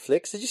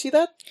Netflix? Did you see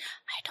that?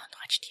 I don't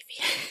watch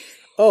TV.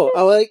 Oh,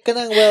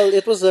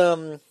 it was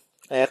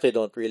I actually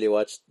don't really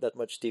watch that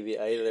much TV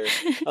either.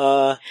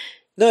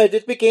 No,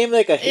 it became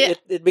like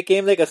it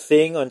became like a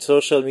thing on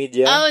social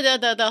media. Oh,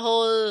 the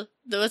whole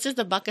what's it,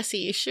 the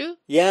bakasi issue?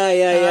 Yeah.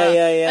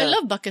 I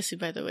love bakasi,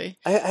 by the way.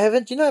 I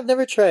haven't, I've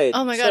never tried.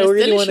 Oh my so god, I it's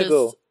really want delicious. to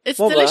go. It's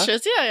Mo ba?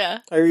 delicious. Yeah.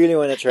 I really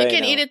want to try. You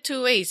can now. eat it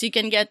two ways. You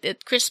can get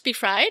it crispy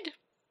fried.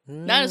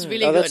 That is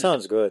really good. That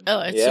sounds good.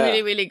 Oh, it's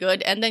really, really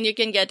good. And then you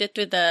can get it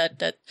with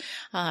that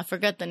I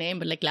forgot the name,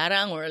 but like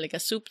larang or like a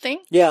soup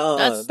thing. Yeah,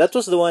 that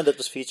was the one that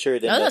was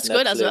featured in Oh, that's Netflix.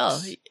 good as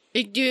well.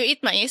 Do you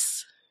eat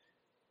mais?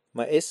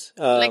 Mais?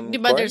 Like,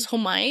 diba, Corn? there's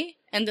humay,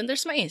 and then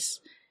there's mais.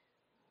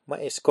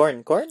 Mais.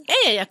 Corn? Corn?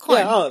 Yeah, corn.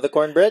 Yeah, the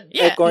cornbread?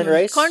 Yeah, corn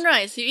rice? corn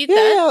rice. You eat Yeah,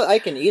 that? yeah, I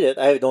can eat it.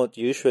 I don't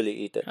usually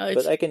eat it, Oh,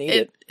 but I can eat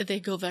it. They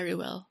go very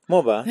well.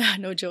 Mo ba?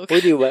 No joke.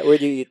 Where do you eat?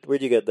 Where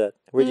do you get that?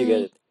 Where do you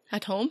get it?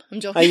 At home? I'm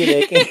joking. Are you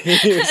making?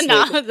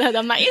 No,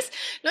 the mais.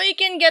 No, you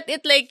can get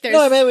it like there's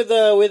No, I meant with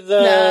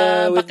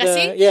the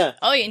bakasi? yeah.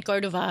 Oh, in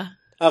Cordova.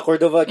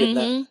 Cordova get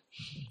that.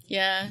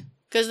 Yeah,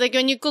 because like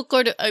when you cook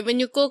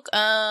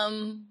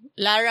larang,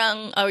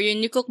 or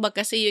when you cook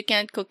bakasi, you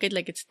can't cook it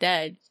like it's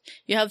dead.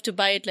 You have to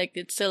buy it like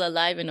it's still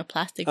alive in a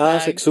plastic bag.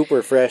 It's like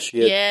super fresh.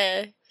 Good.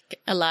 Yeah,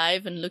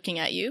 alive and looking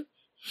at you.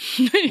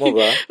 Mo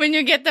ba? When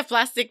you get the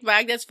plastic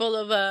bag that's full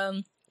of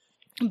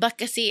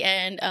bakasi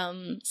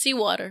and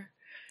seawater.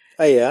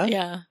 Oh yeah.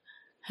 Yeah.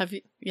 Have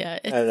you? Yeah,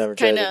 it's I've never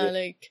tried kind of it.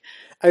 like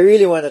I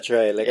really want to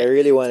try. Like I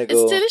really want to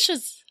go. it's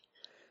delicious.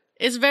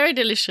 It's very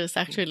delicious,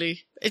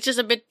 actually. It's just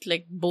a bit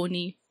like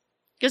bony,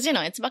 because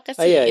it's bakasi,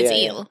 it's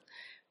eel,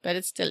 but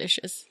it's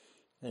delicious.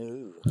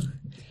 Ooh.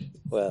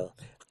 Well,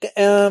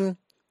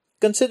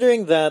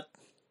 considering that,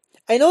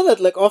 I know that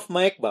like off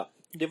mic ba.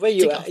 Diba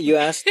you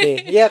asked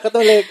me? Yeah,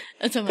 katong like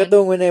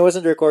katong when I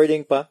wasn't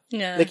recording pa.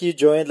 Yeah. Like you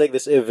joined like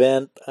this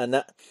event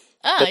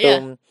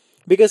Yeah.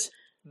 Because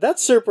that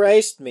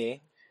surprised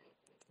me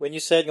when you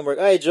said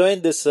I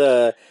joined this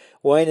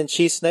wine and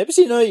cheese night. Because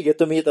you get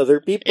to meet other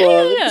people.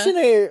 Yeah. Because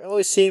you're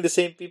always seeing the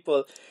same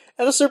people.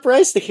 I was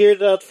surprised to hear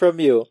that from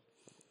you.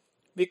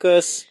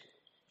 Because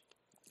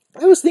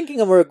I was thinking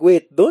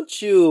wait,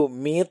 don't you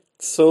meet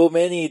so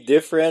many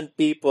different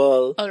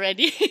people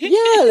Already?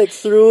 yeah, like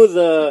through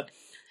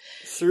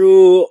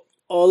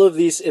all of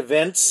these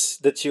events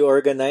that you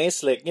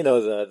organize, like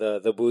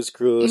the Booze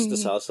Cruise, the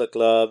Salsa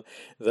Club,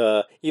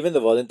 even the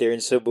volunteer in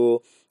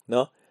Cebu.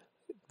 No,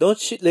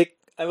 don't you like?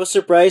 I was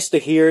surprised to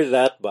hear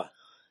that. Ba,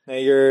 now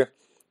you're,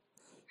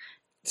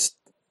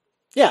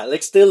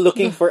 like still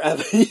looking for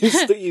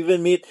avenues to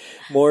even meet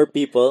more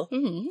people.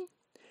 Mm-hmm.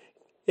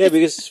 Yeah,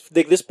 because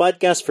like this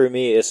podcast for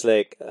me is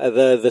like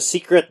the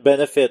secret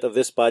benefit of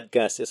this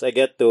podcast is I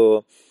get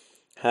to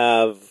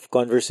have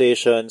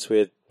conversations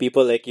with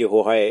people like you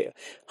who I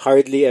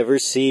hardly ever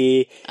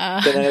see.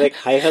 Kanang like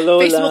hi hello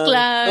Facebook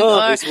lang, or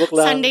Facebook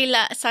lang.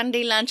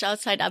 Sunday lunch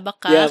outside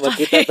Abaca. Yeah,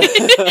 magkita.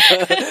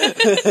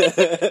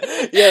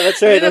 Yeah,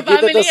 that's right. With the Magkita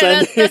family, ta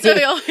Sunday that's what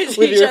we always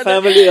with each your other.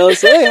 family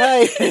also. Hey,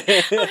 hi. Oh,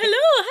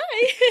 hello, hi.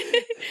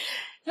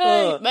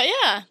 Hi. But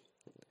yeah.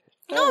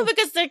 No,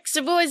 because like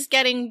Cebu is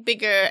getting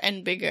bigger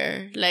and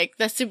bigger. Like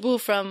the Cebu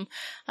from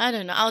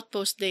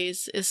outpost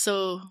days is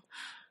so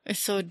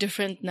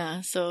different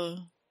now.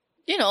 So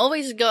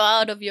always go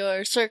out of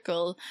your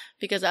circle,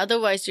 because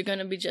otherwise you're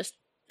gonna be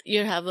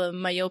you have a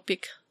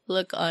myopic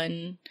look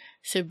on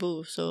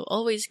Cebu. So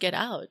always get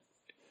out.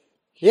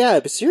 Yeah,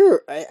 but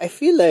I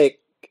feel like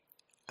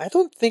I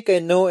don't think I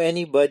know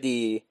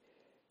anybody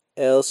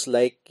else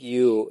like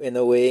you in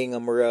a way nga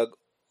murag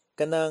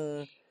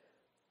kanang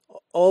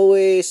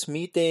always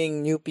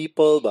meeting new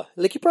people ba.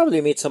 Like you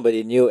probably meet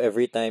somebody new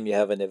every time you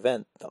have an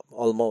event,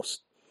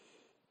 almost.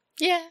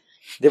 Yeah.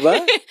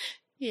 Diba?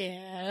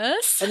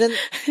 Yes. And then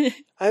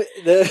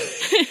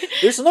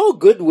there's no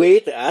good way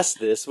to ask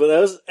this, but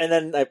and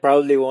then I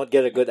probably won't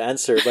get a good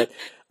answer, but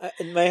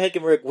in my head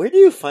I'm like, where do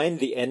you find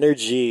the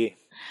energy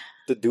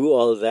to do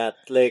all that?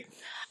 Like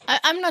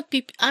I'm not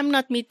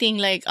meeting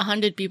like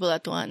 100 people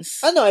at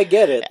once. I know, I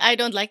get it. I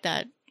don't like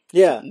that.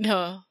 Yeah.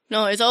 No,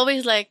 it's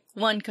always like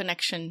one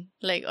connection,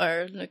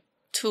 or like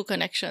two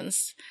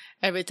connections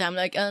every time.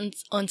 Like on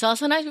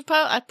salsa night,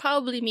 I'd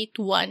probably meet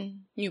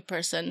one new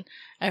person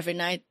every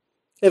night.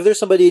 If there's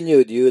somebody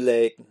new, do you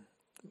like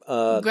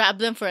grab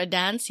them for a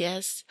dance?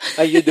 Yes.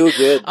 You do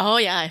good. Oh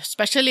yeah,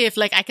 especially if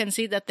like I can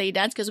see that they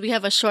dance, because we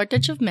have a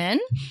shortage of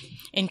men.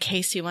 In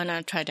case you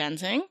wanna try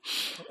dancing,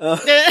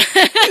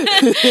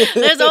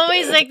 there's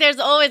always like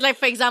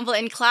for example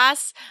in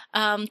class,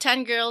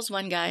 10 girls,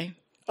 1 guy.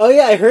 Oh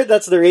yeah, I heard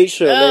that's the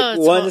ratio. Like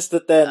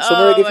 1:10.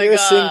 So if you're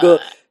single,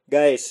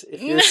 guys,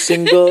 if you're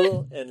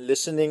single and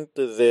listening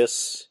to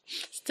this,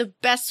 it's the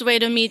best way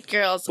to meet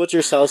girls. Put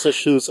your salsa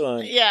shoes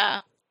on.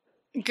 Yeah.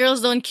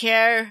 Girls don't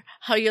care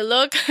how you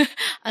look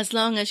as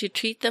long as you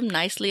treat them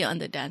nicely on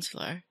the dance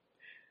floor.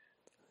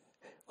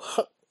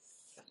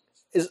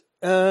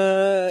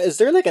 Is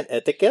there like an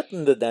etiquette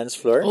in the dance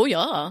floor? Oh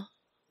yeah.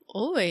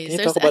 Always. Can you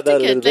There's talk about that a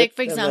little etiquette. Like bit?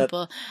 for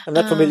example, I'm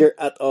not familiar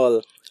at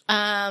all.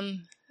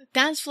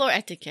 Dance floor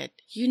etiquette.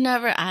 You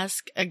never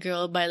ask a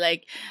girl by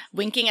like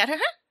winking at her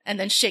and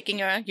then shaking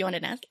her. You want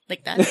to dance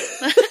like that?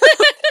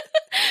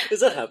 Does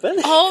that happen?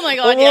 Oh my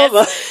god, yes.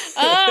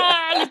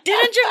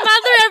 Didn't your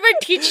mother ever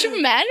teach you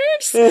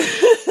manners?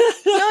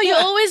 No, you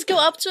always go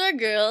up to a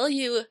girl,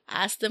 you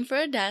ask them for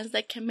a dance,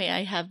 like, may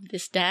I have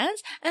this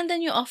dance? And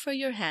then you offer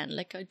your hand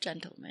like a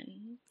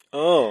gentleman.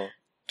 Oh.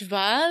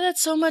 Wow,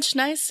 that's so much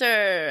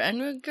nicer.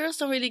 And girls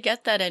don't really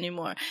get that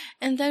anymore.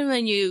 And then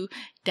when you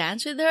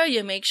dance with her,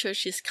 you make sure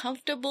she's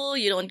comfortable.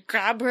 You don't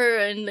grab her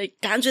and like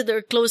dance with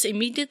her close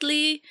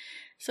immediately.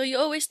 So you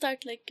always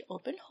start like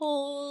open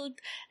hold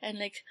and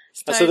like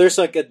start. So there's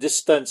like a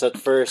distance at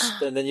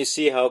first, and then you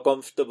see how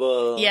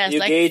comfortable. Yes, you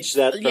like, gauge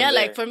that from there.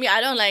 like for me,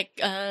 I don't like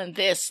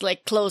this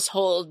like close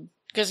hold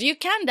because you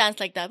can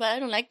dance like that, but I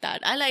don't like that.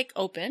 I like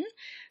open,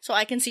 so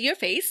I can see your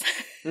face,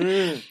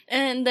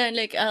 and then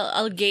like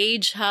I'll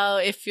gauge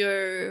how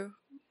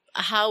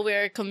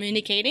we're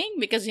communicating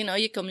because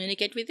you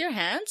communicate with your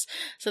hands.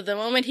 So the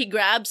moment he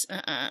grabs,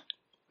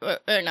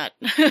 or not.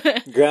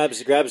 grabs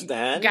the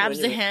hand.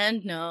 Grabs the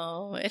hand.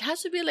 No, it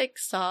has to be like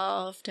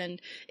soft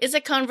and it's a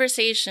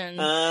conversation.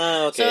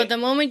 Okay. So the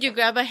moment you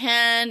grab a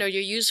hand or you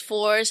use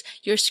force,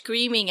 you're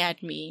screaming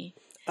at me.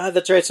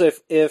 That's right. So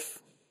if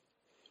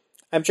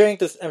I'm trying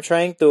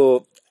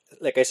to,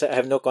 like I said, I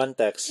have no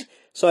context.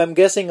 So I'm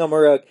guessing,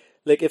 Amorag,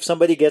 like if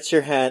somebody gets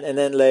your hand and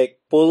then like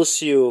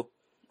pulls you,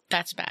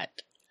 that's bad.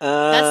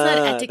 That's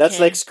not etiquette. That's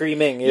like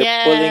screaming. You're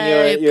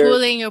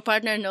pulling your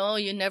partner. No,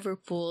 you never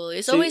pull.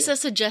 It's always a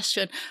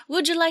suggestion.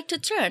 Would you like to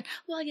turn?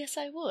 Well, yes,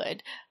 I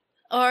would.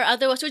 Or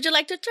otherwise, would you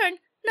like to turn?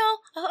 No.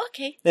 Oh,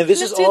 okay. And this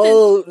is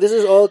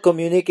all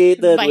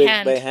communicated by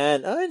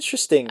hand. Oh,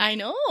 interesting. I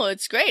know,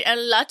 it's great.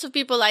 And lots of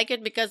people like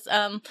it because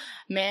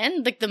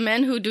men, like the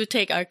men who do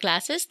take our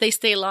classes, they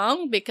stay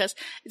long because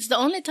it's the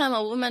only time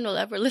a woman will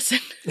ever listen.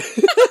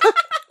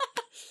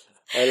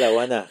 Wala,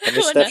 wana.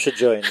 Kami Steph should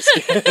join.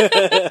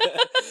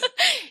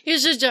 You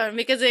should join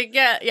because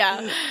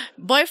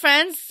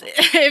boyfriends,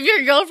 if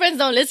your girlfriends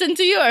don't listen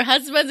to you, or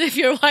husbands, if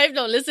your wife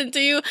don't listen to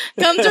you,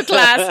 come to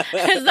class.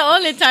 It's the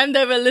only time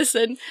they will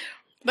listen.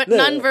 But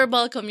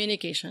non-verbal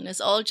communication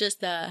is all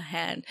just the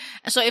hand.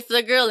 So if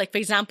the girl, like for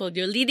example,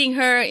 you're leading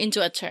her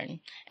into a turn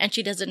and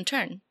she doesn't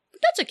turn,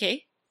 that's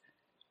okay.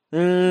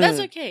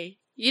 That's okay.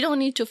 You don't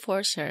need to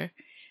force her.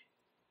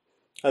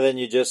 And then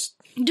you just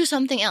do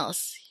something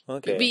else.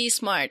 Okay. Be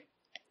smart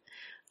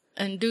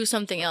and do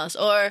something else.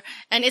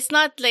 And it's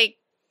not like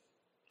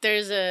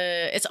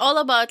it's all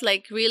about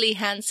like really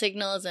hand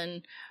signals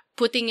and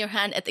putting your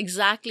hand at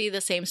exactly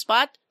the same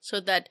spot so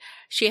that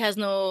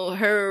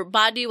her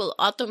body will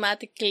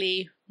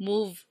automatically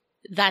move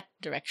that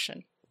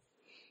direction.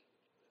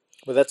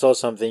 Well, that's all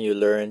something you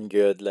learn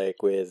good,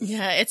 like with.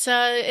 Yeah, it's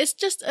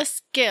just a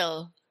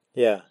skill.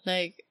 Yeah.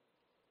 Like,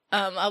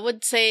 I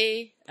would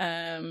say,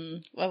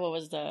 what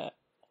was the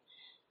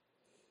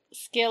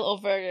skill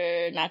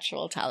over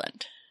natural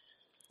talent?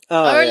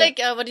 Like,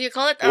 what do you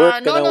call it?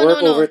 Work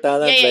over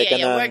talent.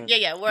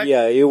 Work.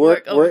 Yeah, you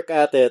work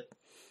at it.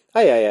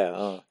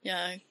 Yeah.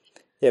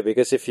 Yeah,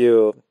 because if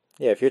you're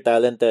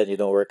talented, you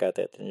don't work at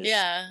it.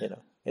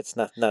 It's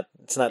not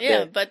yeah,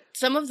 there. But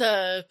some of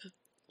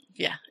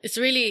it's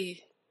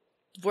really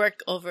work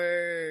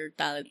over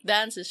talent.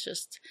 Dance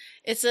is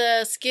it's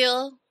a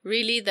skill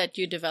really that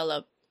you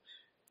develop.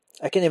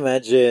 I can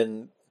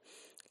imagine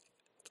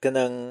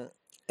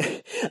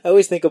I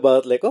always think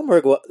about like,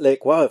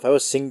 like, wow, if I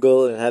was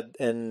single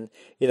and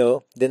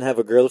didn't have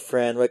a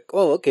girlfriend, like,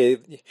 oh, okay,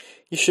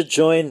 you should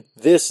join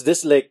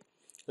this like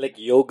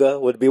yoga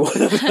would be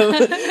one of them.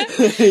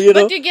 But you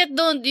don't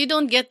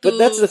get to. But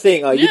that's the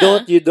thing.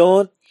 You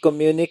don't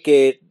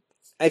communicate.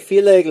 I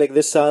feel like the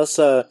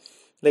salsa,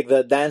 like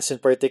the dance in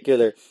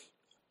particular,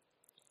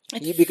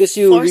 because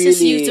you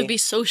forces really you to be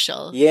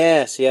social.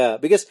 Yes, yeah.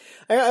 Because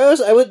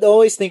I would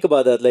always think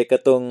about that, like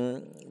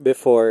atong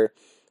before.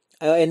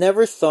 I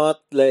never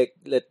thought like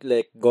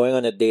going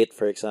on a date,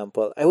 for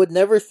example. I would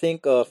never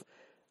think of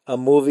a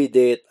movie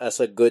date as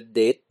a good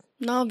date.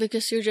 No,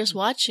 because you're just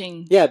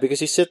watching. Yeah,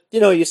 because you sit,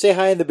 you say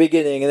hi in the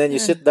beginning and then you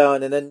sit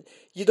down and then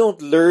you don't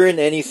learn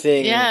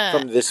anything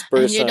from this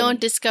person. And you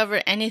don't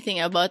discover anything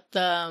about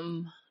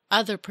the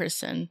other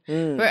person.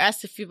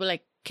 Whereas if you were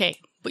like, okay,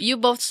 but you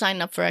both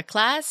sign up for a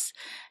class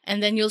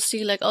and then you'll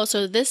see like, oh,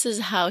 so this is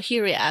how he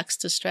reacts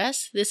to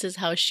stress. This is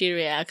how she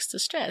reacts to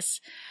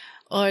stress.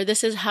 Or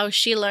this is how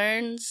she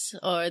learns,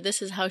 or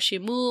this is how she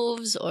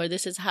moves, or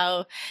this is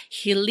how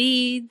he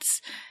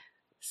leads.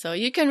 So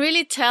you can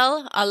really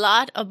tell a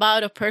lot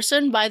about a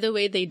person by the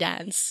way they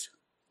dance.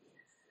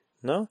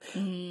 No?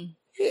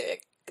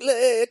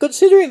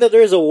 Considering that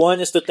there is a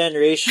 1:10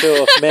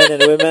 ratio of men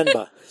and women,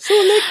 so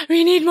like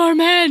we need more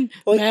men.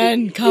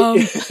 Men, come.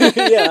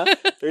 Yeah,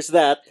 there's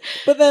that.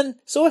 But then,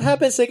 so what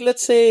happens? Like,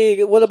 let's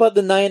say, what about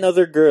the 9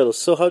 other girls?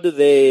 So how do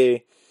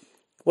they?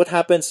 What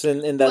happens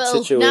in that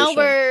situation? Now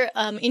we're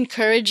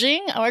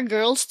encouraging our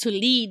girls to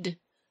lead.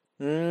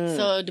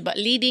 So, but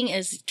leading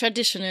is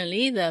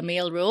traditionally the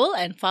male role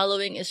and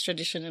following is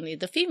traditionally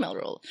the female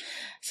role.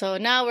 So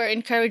now we're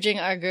encouraging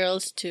our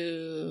girls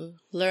to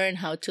learn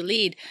how to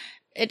lead.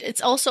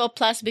 It's also a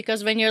plus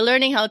because when you're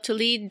learning how to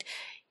lead,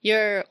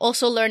 you're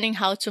also learning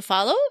how to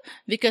follow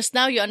because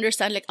now you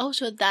understand like, oh,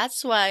 so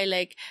that's why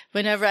like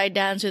whenever I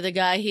dance with a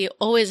guy, he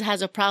always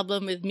has a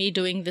problem with me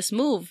doing this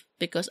move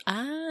because,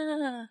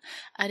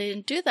 I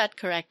didn't do that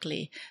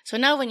correctly. So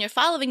now when you're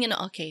following,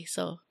 okay,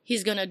 so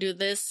he's going to do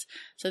this.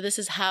 So this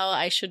is how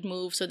I should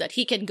move so that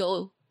he can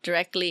go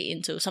directly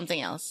into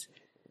something else.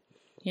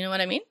 You know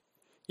what I mean?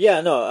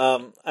 Yeah,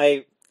 no,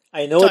 I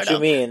know what you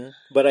mean,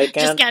 but I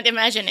can't. Just can't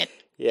imagine it.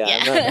 Yeah.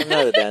 I'm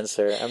not a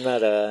dancer. I'm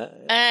not a...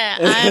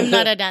 I'm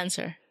not a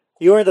dancer.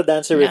 You weren't a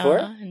dancer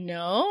before?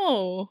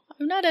 No,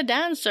 I'm not a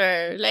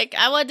dancer. Like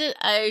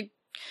I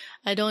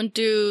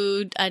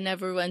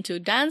never went to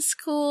dance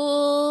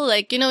school.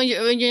 Like,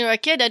 when you're a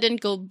kid, I didn't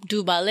go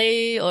do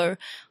ballet or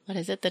what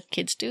is it that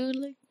kids do?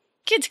 Like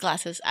kids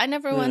classes. I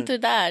never went to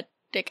that.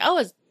 Like I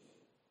was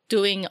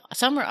doing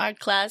summer art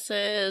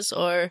classes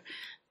or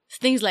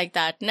things like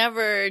that.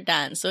 Never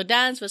dance. So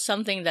dance was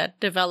something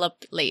that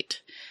developed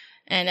late.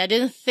 And I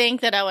didn't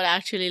think that I would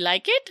actually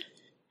like it.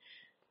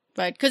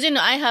 But, because,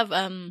 I have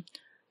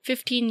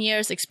 15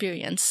 years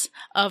experience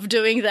of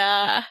doing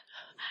the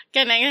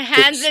kind of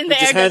hands in the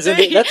air. That's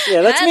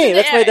me.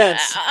 That's my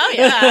dance. Oh,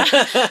 yeah.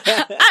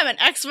 I'm an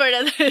expert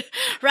at the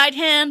right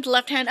hand,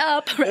 left hand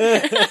up.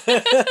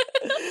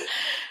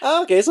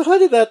 Okay, so how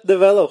did that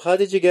develop? How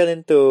did you get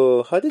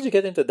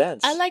into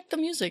dance? I like the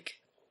music.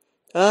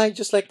 I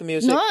just like the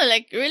music. No,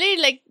 like, really,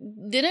 like,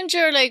 didn't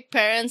your, like,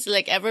 parents,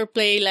 like, ever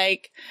play,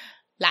 like,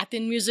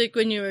 Latin music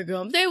when you were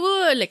growing up? They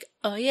would, like,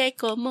 Oye,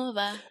 como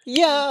va?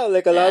 Yeah,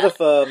 like a lot of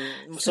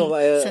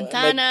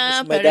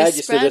Santana, my dad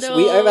used to listen.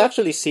 Prado. I've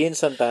actually seen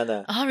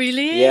Santana. Oh,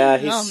 really? Yeah,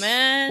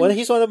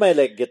 he's one of my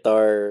like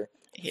guitar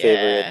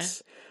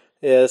favorites.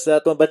 Yes,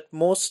 that one. But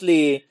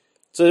mostly,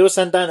 so it was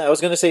Santana. I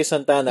was gonna say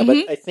Santana,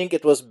 but I think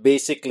it was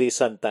basically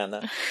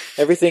Santana.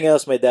 Everything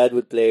else my dad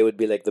would play would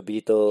be like the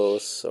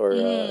Beatles or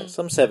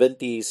some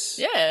 70s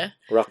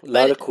rock. A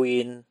lot of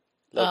Queen.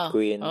 Love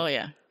Queen. Oh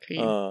yeah, Queen.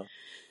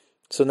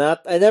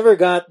 I never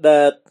got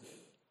that.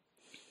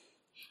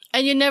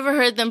 And you never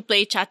heard them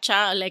play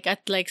cha-cha, like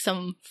at like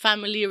some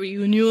family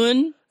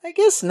reunion? I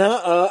guess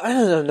not. I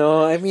don't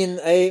know. I mean,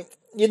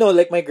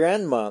 like my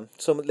grandma.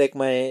 So like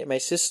my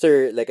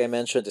sister, like I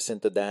mentioned, is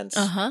into dance.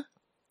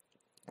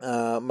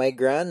 My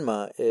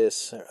grandma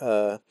is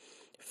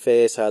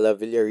Fe Sala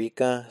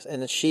Villarica,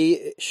 and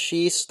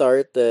she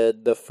started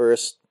the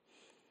first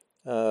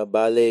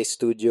ballet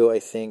studio, I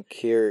think,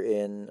 here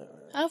in.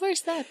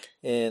 Where's that?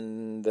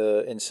 In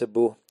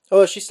Cebu.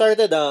 Oh, she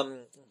started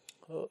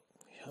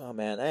oh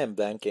man, I am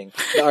blanking.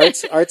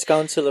 The Arts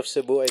Council of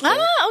Cebu, I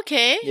think.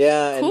 Okay.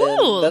 Yeah, cool. And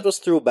then that was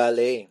through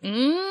ballet.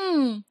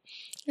 And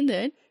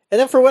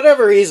then for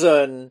whatever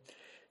reason,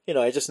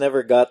 I just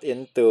never got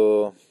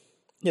into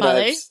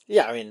ballet.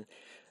 I mean,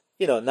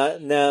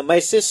 my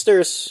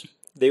sisters,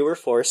 they were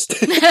forced.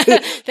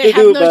 They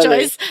have no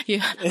choice.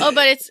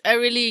 But it's a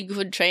really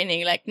good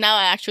training. Like now,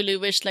 I actually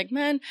wish, like,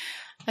 man,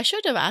 I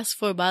should have asked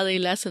for ballet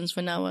lessons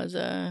when I was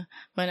a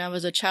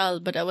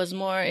child, but I was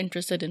more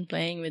interested in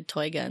playing with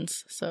toy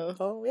guns. So.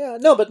 Oh yeah,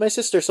 no, but my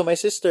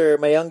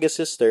youngest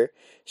sister,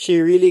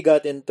 she really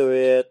got into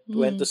it.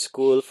 Went to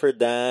school for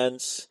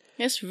dance.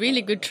 It's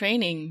really good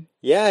training.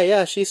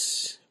 Yeah,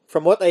 she's,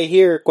 from what I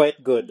hear,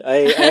 quite good.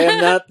 I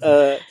am not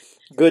a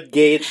good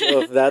gauge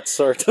of that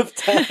sort of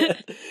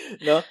talent,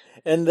 no.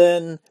 And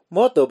then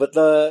Moto, but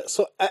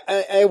so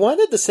I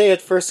wanted to say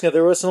at first that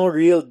there was no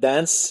real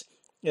dance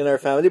in our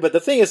family, but the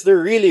thing is, there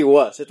really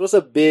was. It was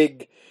a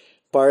big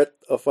part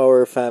of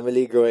our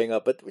family growing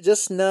up, but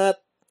just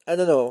not. I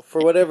don't know, for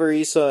whatever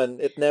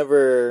reason, it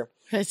never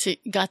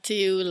got to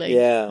you. Like,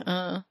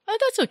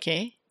 that's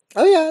okay.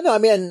 Oh yeah, no, I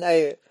mean,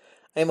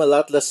 I'm a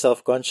lot less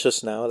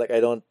self-conscious now. Like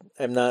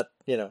I'm not,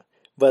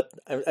 but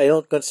I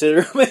don't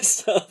consider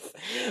myself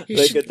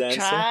like a dancer.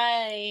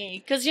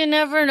 Try, because you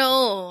never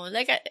know.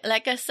 Like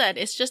I said,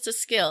 it's just a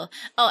skill.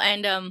 Oh,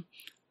 and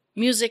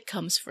music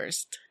comes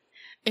first.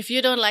 If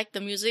you don't like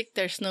the music,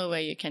 there's no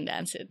way you can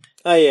dance it.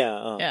 Oh,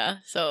 yeah. Yeah,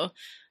 so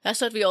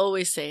that's what we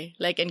always say,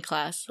 like in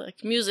class.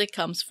 Like, music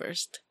comes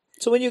first.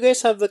 So when you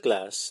guys have the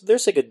class,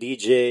 there's like a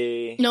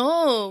DJ?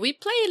 No, we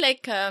play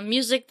like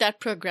music that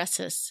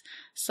progresses.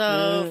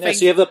 So, so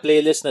you have a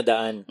playlist na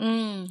daan?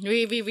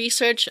 We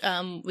research,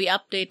 we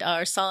update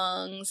our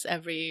songs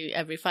every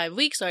 5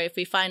 weeks, or if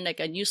we find like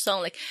a new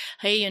song, like,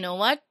 hey, you know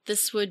what?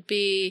 This would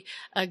be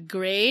a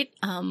great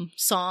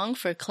song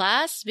for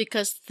class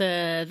because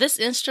this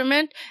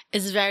instrument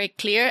is very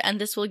clear, and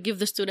this will give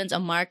the students a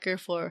marker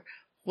for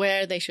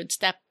where they should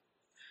step.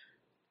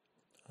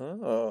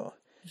 Oh.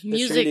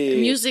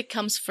 Music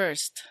comes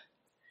first.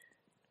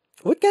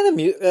 What kind of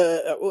music?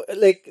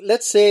 Like,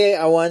 let's say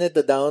I wanted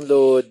to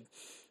download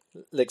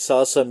like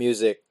salsa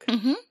music.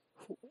 Mm-hmm.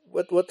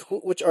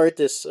 Which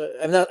artists?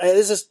 I'm not.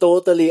 This is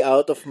totally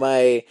out of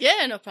my.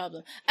 Yeah, no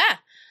problem.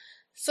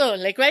 So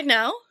like right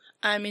now,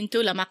 I'm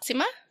into La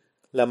Maxima.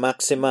 La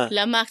Maxima.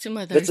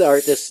 That's the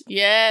artist.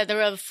 Yeah, they're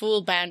a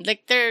full band.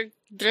 Like they're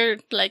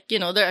like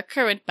they're a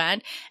current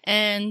band,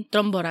 and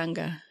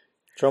Tromboranga.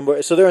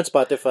 So they're on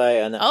Spotify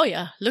and. Oh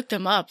yeah, look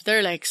them up.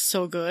 They're like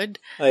so good.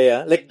 Oh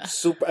yeah, like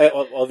super.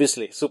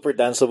 Obviously, super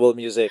danceable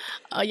music.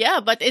 Yeah,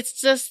 but it's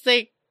just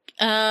like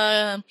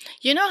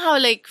you know how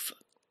like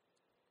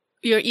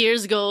your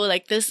ears go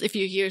like this if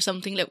you hear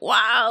something like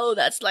wow,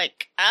 that's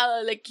like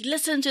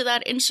listen to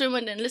that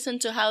instrument and listen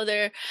to how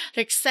they're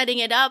like setting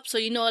it up. So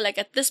like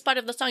at this part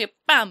of the song, it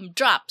bam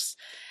drops,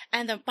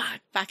 and then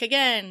back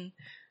again.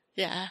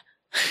 Yeah.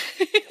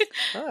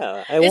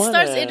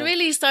 It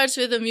really starts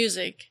with the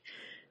music.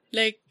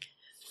 Like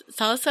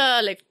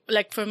salsa,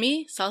 like for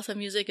me, salsa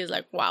music is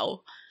like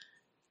wow.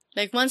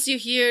 Like once you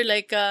hear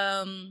like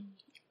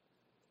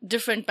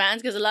different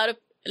bands, because a lot of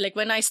like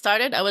when I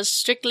started, I was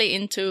strictly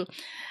into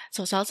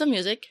salsa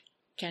music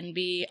can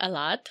be a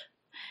lot.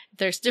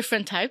 There's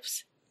different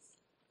types,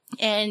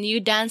 and you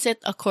dance it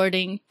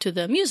according to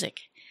the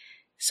music.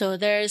 So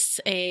there's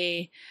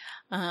a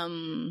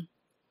oh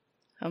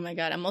my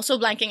god, I'm also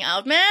blanking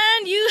out,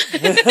 man. You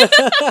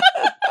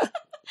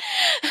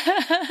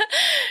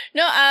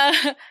no,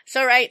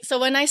 so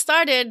when I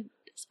started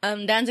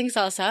dancing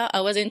salsa,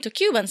 I was into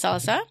Cuban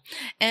salsa,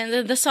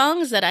 and the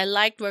songs that I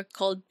liked were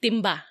called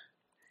timba.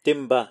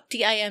 Timba.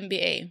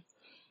 Timba.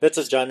 That's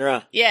a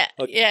genre. Yeah,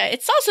 Okay. yeah.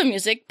 It's salsa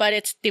music, but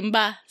it's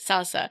timba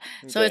salsa.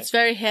 So Okay. it's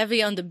very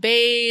heavy on the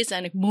bass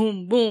and like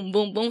boom, boom,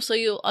 boom, boom. So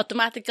you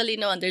automatically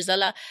know, and there's a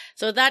lot.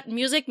 So that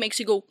music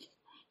makes you go,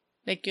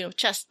 like,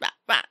 chest back,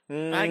 back.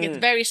 Like it's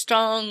very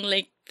strong,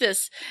 like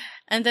this.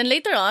 And then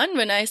later on,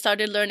 when I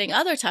started learning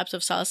other types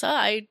of salsa,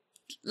 I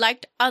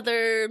liked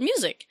other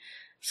music.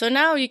 So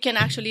now you can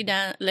actually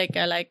dance, like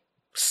I like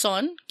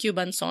son,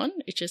 Cuban son,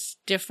 which is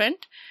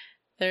different.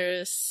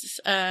 There's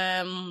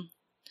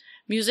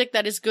music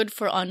that is good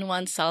for on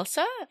one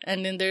salsa,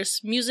 and then there's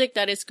music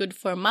that is good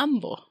for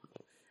mambo.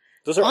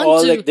 Those are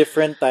all like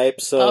different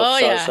types of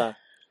salsa. Yeah.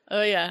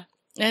 Oh yeah.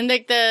 And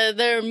like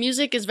their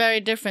music is very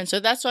different. So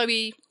that's why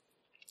we,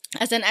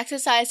 as an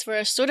exercise for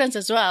our students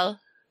as well,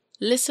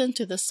 listen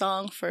to the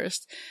song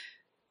first.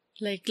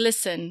 Like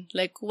listen,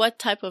 like what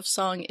type of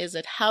song is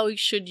it? How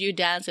should you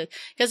dance it?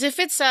 Because if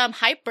it's a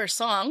hyper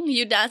song,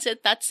 you dance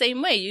it that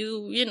same way.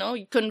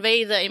 You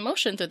convey the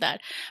emotion to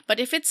that. But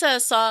if it's a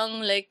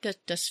song like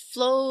that just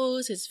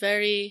flows, it's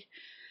very,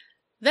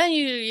 then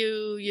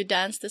you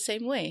dance the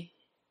same way.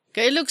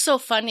 Okay, it looks so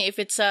funny if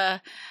it's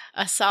a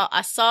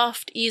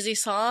soft, easy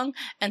song,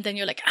 and then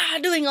you're like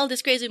doing all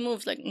these crazy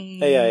moves like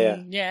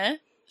yeah.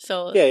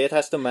 So yeah, it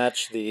has to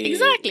match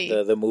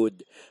the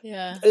mood.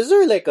 Yeah. Is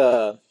there like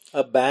a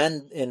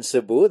band in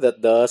Cebu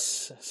that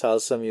does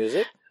salsa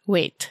music?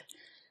 Wait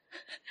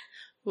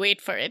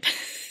for it.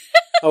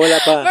 Oh, wala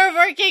pa. We're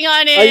working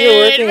on it. Are you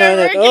working on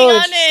it? Working Oh, on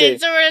interesting.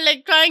 it. So we're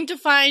like trying to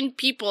find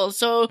people.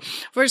 So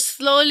we're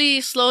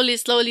slowly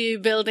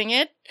building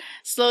it.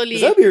 Slowly.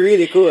 That'd be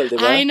really cool,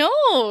 diba? I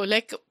know.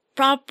 Like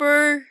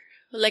proper,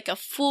 like a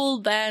full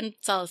band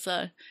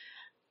salsa.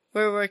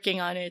 We're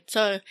working on it.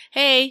 So,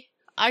 hey,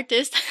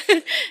 artist.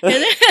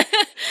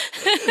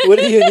 What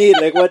do you need?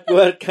 Like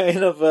what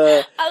kind of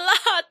A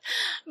lot.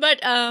 But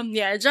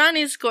yeah, John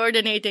is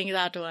coordinating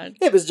that one.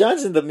 Yeah, because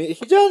John's in the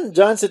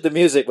John's in the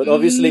music, but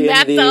obviously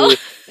Metal.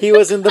 he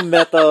was in the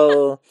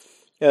metal.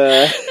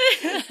 That's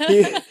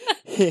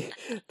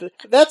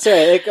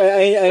right. Like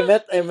I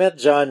met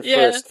John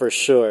first for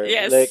sure.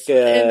 Yes. Like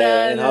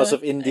in House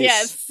of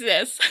Indies.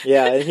 Yes.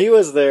 Yeah, and he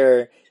was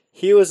their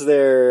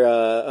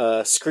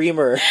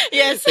screamer.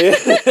 Yes.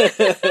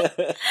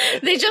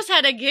 They just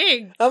had a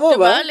gig. Amo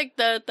ba? Like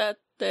the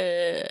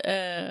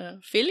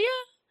Philia?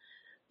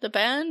 The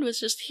band was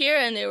just here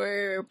and they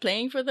were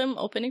playing for them,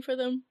 opening for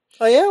them.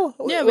 Oh yeah.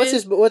 Yeah,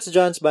 What's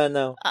John's band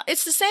now?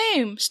 It's the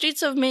same.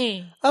 Streets of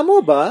Me.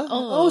 Amo ba?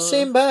 Oh.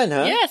 Same band,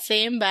 huh? Yeah,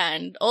 same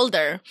band.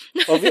 Older.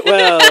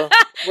 Well,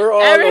 we're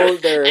all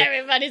older.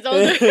 Everybody's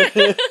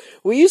older.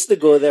 We used to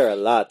go there a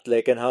lot,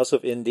 like in House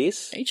of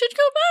Indies. You should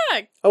go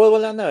back. Oh, well,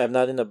 wala na. I'm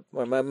not in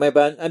my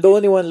band. I'm the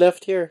only one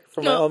left here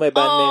from all my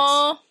bandmates.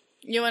 Oh,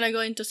 you want to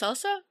go into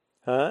salsa?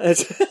 Huh?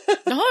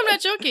 No, I'm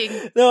not joking.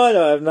 No,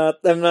 I'm not.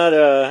 I'm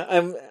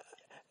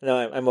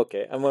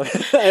okay. No,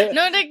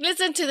 like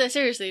listen to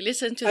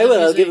listen to the I will.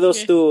 music. I'll give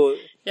those two.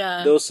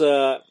 Yeah. Those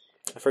I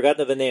forgot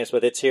the names,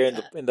 but it's here in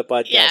the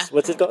podcast. Yeah.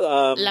 What's it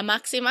called? La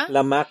Maxima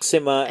La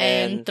Maxima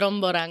and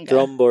Tromboranga.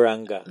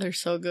 Tromboranga. They're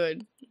so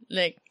good.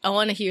 Like I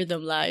want to hear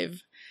them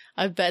live.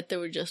 I bet they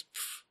would just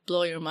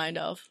blow your mind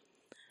off.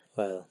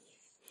 Well.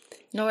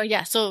 No,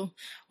 yeah. So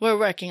we're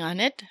working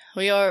on it.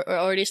 We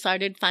already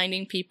started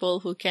finding people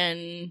who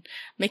can,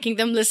 making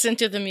them listen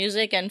to the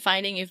music and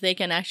finding if they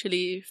can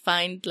actually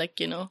find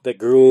the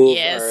groove,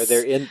 Yes. or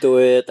they're into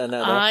it, and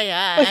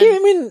yeah. But here, I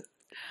mean,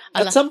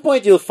 at some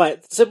point you'll find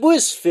Cebu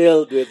is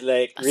filled with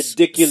like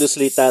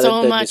ridiculously talented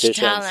so much musicians.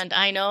 talent.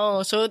 I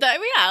know. So that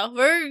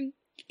we're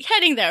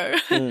heading there.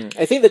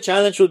 I think the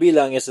challenge will be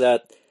lang is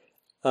that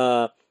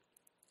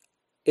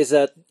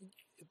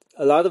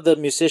a lot of the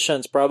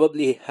musicians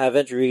probably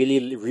haven't really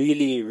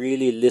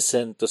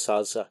listened to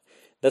salsa.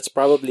 That's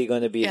probably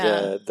going to be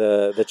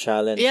the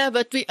challenge. Yeah,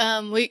 but we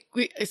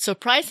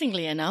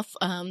surprisingly enough,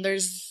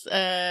 there's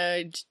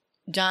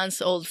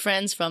John's old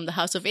friends from the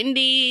House of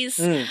Indies.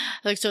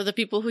 Like, so the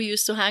people who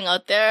used to hang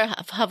out there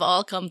have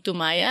all come to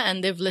Maya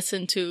and they've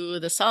listened to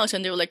the songs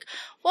and they were like,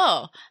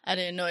 whoa, I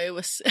didn't know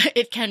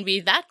it can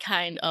be that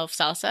kind of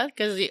salsa.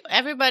 Because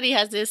everybody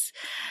has this,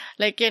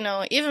 like,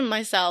 even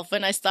myself,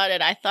 when I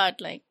started, I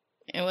thought like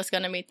it was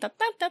going to be that,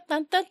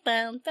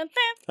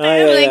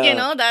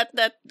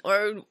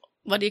 or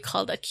what do you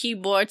call that?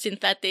 Keyboard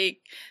synthetic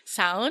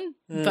sound.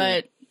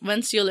 But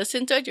once you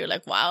listen to it, you're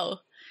like, wow.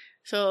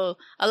 So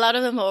a lot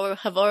of them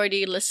have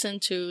already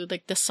listened to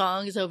like the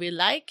songs that we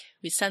like.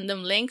 We send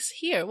them links.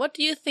 Here, what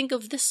do you think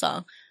of this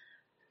song?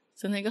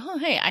 So they go, oh,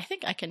 hey, I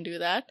think I can do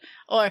that.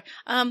 Or,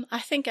 I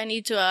think I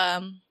need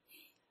to,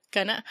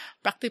 kana,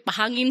 practice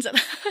pahangin sa,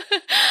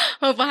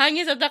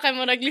 pahangin sa takay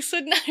mo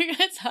naglisod na.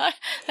 That's hard.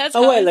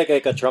 Well, like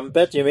a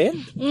trumpet, you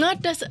mean?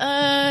 Not just,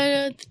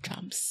 the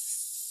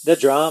drums. The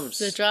drums.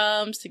 The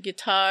drums, the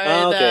guitar,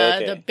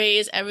 the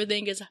bass,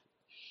 everything is...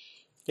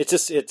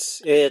 It's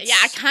yeah,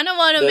 I kind of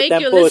want to make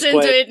you listen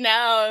to it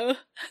now.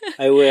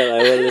 I will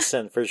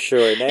listen for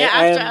sure. And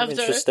I am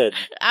interested.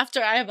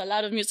 After I have a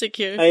lot of music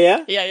here. Oh,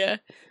 yeah? Yeah.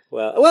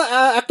 Well,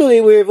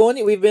 actually,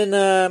 we've been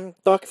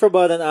talking for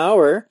about an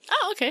hour.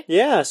 Oh, okay.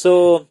 Yeah,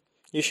 so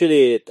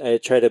usually I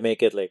try to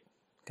make it like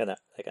kind of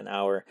like an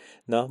hour.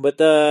 No,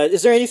 but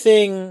is there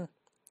anything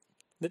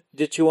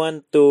that you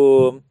want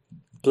to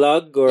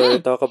plug or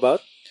talk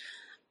about?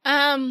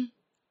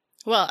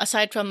 Well,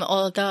 aside from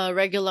all the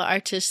regular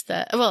artists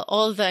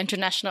all the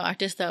international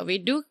artists that we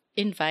do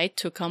invite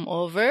to come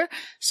over.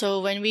 So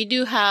when we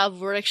do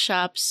have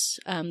workshops,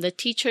 the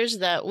teachers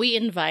that we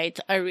invite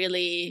are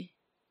really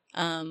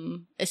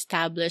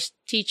established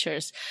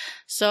teachers.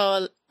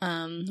 So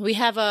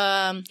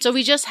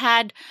we just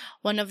had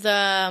one of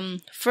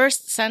the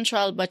first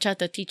central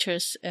bachata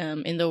teachers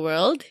in the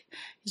world.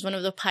 He's one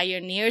of the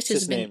pioneers.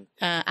 What's his name?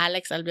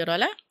 Alex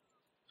Albirola.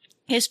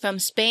 He's from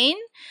Spain.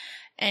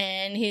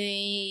 And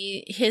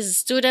his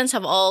students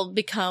have all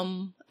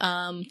become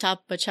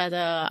top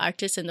bachata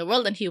artists in the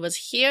world. And he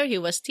was here, he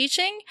was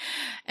teaching.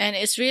 And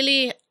it's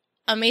really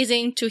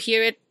amazing to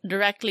hear it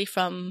directly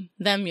from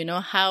them,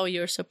 how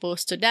you're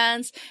supposed to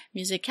dance,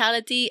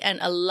 musicality, and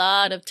a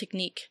lot of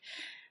technique.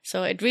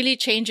 So it really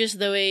changes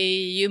the way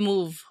you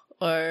move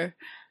And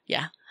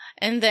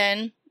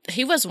then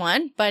he was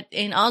one, but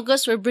in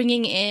August, we're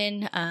bringing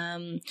in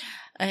an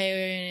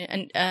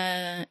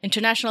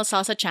international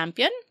salsa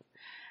champion.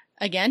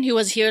 Again, he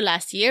was here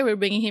last year. We're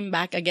bringing him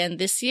back again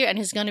this year, and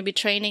he's going to be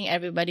training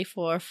everybody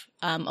for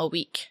a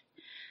week.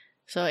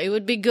 So it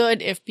would be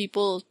good if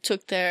people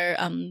took their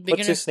beginner.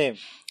 What's his name?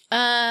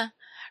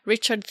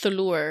 Richard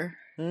Thulur.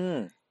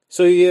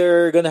 So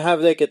you're gonna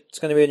have it's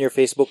gonna be on your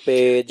Facebook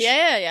page.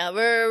 Yeah.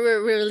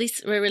 We're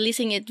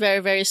releasing it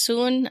very, very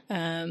soon.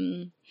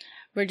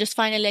 We're just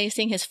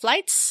finalizing his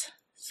flights.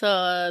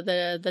 So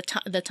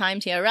the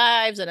times he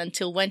arrives and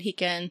until when he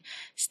can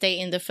stay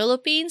in the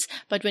Philippines.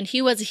 But when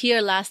he was here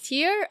last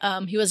year,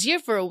 he was here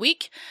for a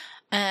week,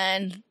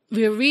 and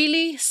we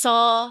really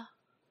saw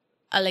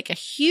a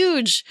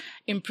huge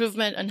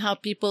improvement on how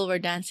people were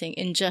dancing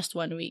in just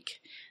 1 week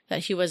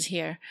that he was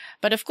here.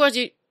 But of course,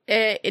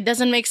 it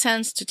doesn't make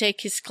sense to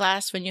take his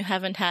class when you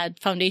haven't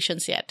had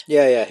foundations yet.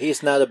 Yeah.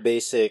 He's not a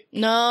basic.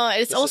 No,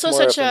 it's also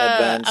such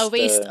a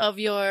waste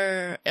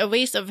a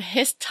waste of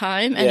his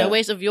time and a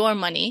waste of your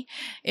money.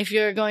 If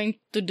you're going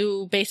to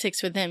do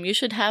basics with him, you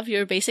should have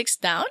your basics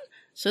down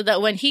so that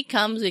when he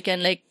comes, you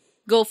can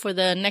go for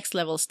the next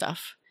level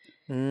stuff.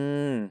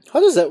 How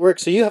does that work?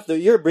 So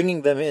you're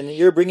bringing them in.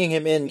 You're bringing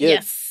him in.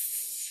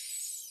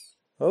 Yes.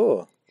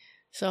 Oh.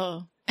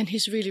 So, and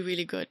he's really,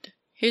 really good.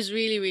 He's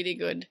really, really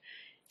good.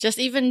 Just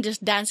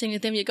dancing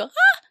with him, you go,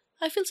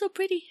 I feel so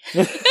pretty.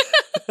 No,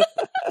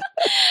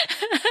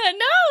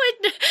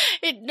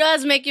 it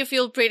does make you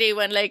feel pretty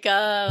when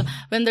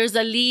when there's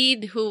a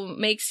lead who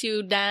makes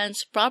you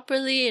dance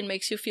properly and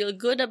makes you feel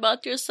good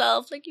about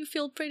yourself. You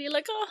feel pretty,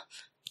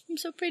 I'm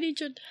so pretty,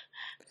 Jude.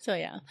 So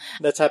yeah.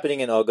 That's happening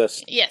in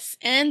August. Yes.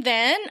 And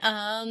then,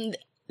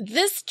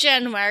 this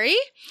January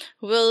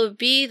will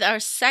be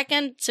our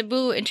second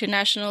Cebu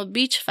International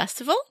Beach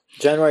Festival.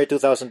 January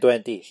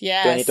 2020.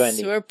 Yes,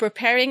 2020. We're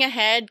preparing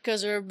ahead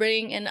because we're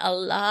bringing in a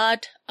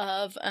lot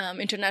of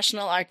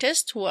international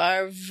artists who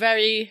are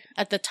very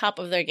at the top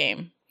of their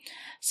game.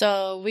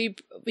 So we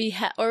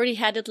already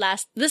had it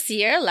last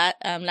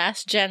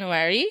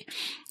January.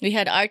 We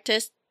had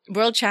artists,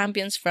 world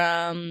champions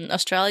from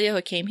Australia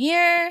who came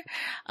here.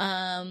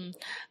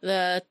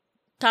 The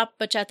top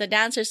bachata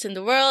dancers in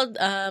the world,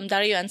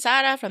 Dario and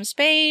Sara from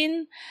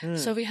Spain.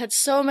 So we had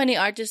so many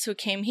artists who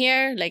came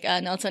here, like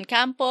Nelson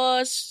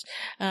Campos,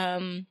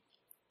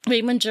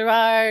 Raymond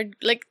Gerard.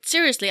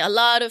 Seriously, a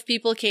lot of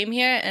people came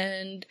here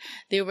and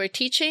they were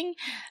teaching.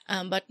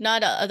 But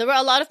there were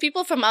a lot of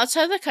people from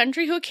outside the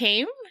country who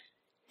came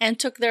and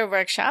took their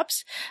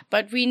workshops.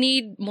 But we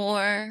need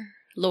more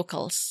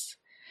locals.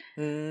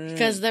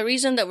 Because the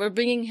reason that we're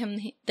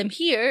bringing them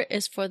here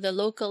is for the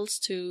locals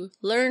to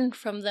learn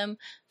from them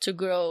to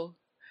grow.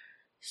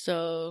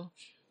 So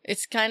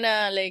it's kind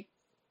of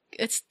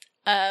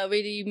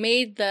we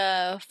made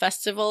the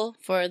festival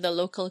for the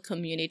local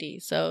community.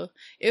 So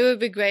it would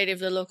be great if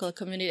the local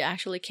community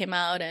actually came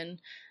out and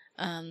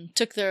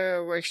took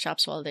their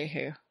workshops while they're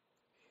here.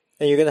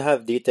 And you're gonna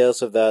have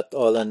details of that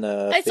all on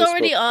it's Facebook.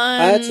 Already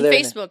on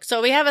Facebook.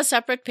 So we have a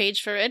separate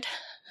page for it.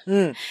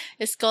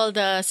 It's called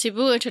the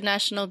Cebu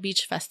International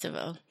Beach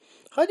Festival.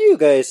 How do you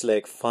guys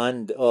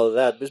fund all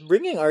that? Because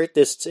bringing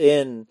artists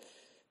in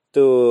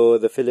to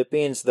the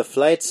Philippines, the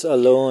flights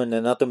alone,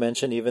 and not to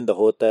mention even the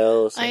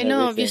hotels. I and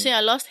know. everything. You see,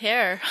 I lost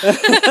hair.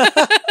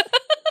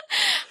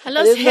 I I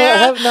lost didn't know. I hair.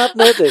 have not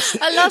noticed.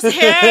 I lost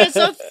hair. It's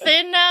so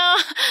thin now.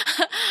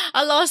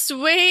 I lost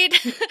weight.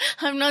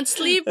 I'm not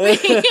sleeping.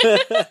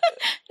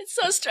 It's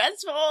so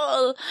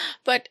stressful,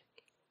 but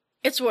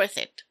it's worth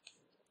it.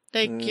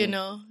 Like,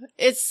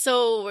 it's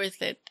so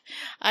worth it.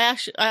 I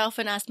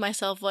often ask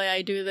myself why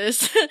I do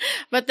this.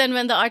 But then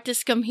when the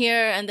artists come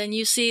here and then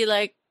you see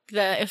like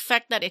the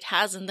effect that it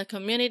has on the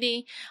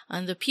community,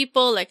 on the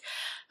people, like,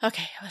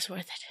 okay, it was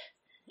worth it.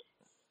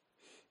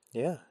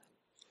 Yeah.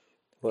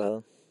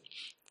 Well,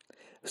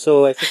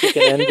 so I think we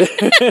can end.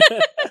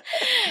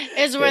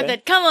 It's worth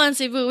it. Come on,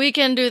 Cebu, we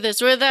can do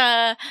this. We're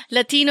the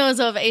Latinos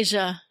of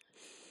Asia.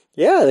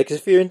 Yeah, like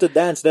if you're into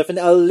dance,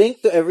 definitely. I'll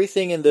link to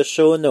everything in the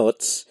show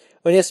notes.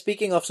 When you're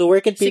speaking of, so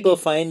where can people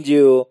find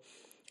you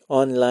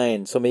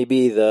online? So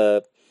maybe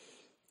the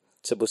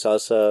Cebu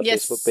Salsa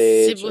Facebook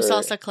page. Cebu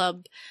Salsa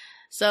Club.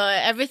 So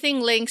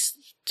everything links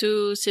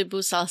to Cebu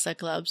Salsa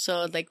Club.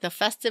 So like the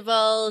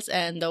festivals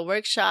and the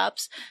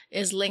workshops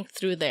is linked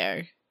through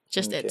there.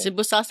 Just at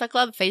Cebu Salsa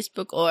Club,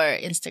 Facebook or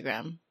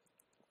Instagram.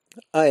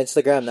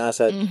 Instagram,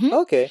 nasa.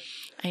 Okay.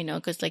 I know,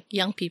 because like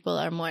young people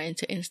are more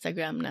into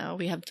Instagram now.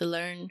 We have to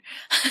learn.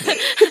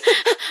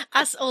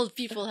 Us old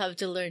people have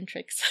to learn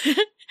tricks.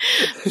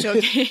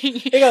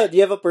 Joking. Do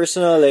you have a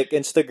personal like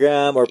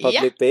Instagram or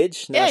public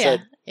page? Yeah.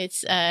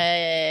 It's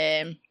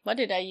what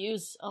did I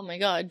use? Oh my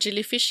god,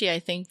 Jellyfishy, I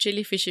think.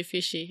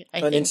 Jellyfishy.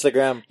 On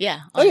Instagram.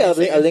 Yeah. I'll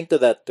link to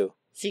that too.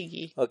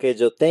 Sige. Okay,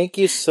 Joe. Thank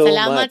you so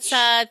much.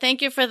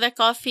 Thank you for the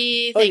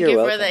coffee. You're Thank you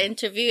welcome. for the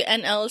interview,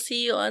 and I'll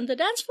see you on the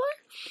dance floor.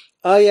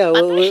 Oh yeah,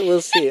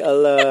 we'll see.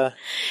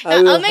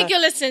 I'll make you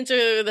listen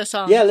to the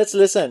song. Yeah, let's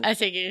listen.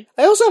 Sige.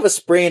 I also have a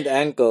sprained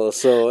ankle,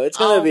 so it's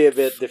gonna be a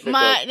bit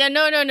difficult.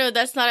 No,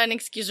 that's not an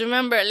excuse.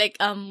 Remember, like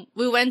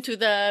we went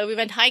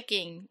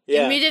hiking.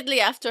 Yeah. Immediately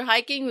after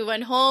hiking, we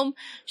went home,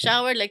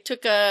 showered, like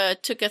took a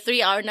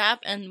 3-hour nap,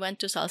 and went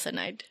to salsa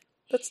night.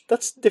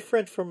 That's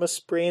different from a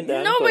sprained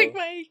ankle. No,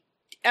 my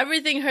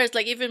everything hurts.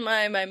 Like even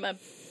my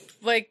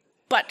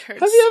butt hurts.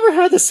 Have you ever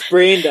had a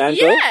sprained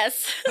ankle?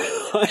 Yes. You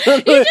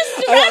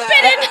just wrap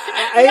it.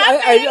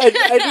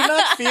 I do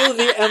not feel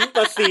the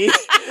empathy.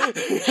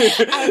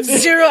 I have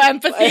zero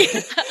empathy.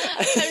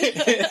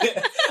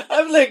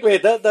 I'm like,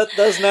 wait, that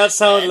does not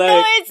sound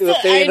like the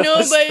pain of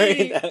a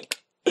sprained ankle.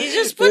 You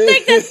just put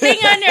like that thing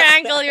on your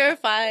ankle, you're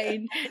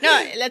fine.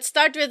 No, let's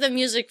start with the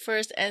music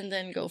first and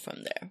then go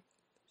from there.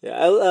 Yeah,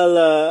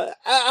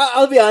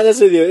 I'll be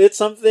honest with you. It's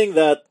something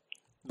that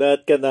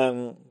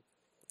kanang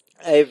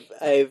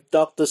I've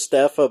talked to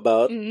Steph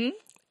about. Mm-hmm.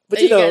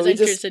 But you guys are we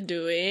just interested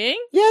doing?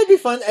 Yeah, it'd be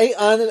fun.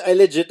 I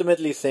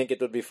legitimately think it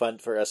would be fun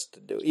for us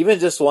to do, even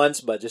just once,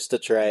 but just to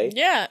try.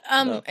 Yeah,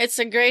 it's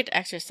a great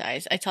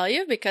exercise, I tell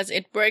you, because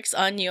it works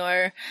on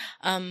your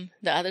the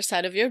other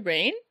side of your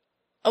brain,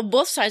 or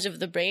both sides of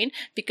the brain,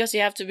 because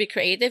you have to be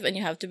creative and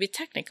you have to be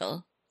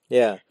technical.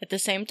 Yeah. At the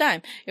same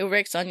time, it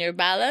works on your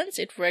balance,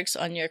 it works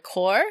on your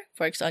core,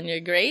 works on your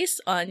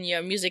grace, on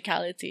your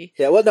musicality.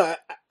 Yeah. Well, no,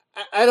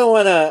 I don't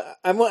wanna.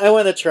 I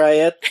wanna try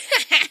it.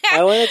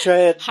 I want to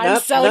try it.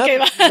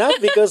 Not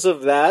because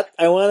of that.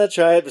 I want to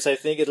try it because I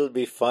think it'll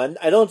be fun.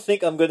 I don't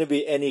think I'm going to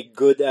be any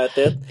good at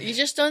it. You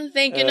just don't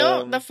think,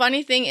 the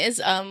funny thing is,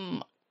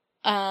 a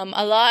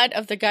lot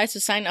of the guys who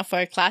sign up for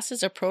our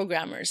classes are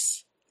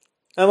programmers.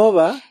 Amo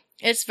ba?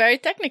 It's very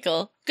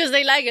technical because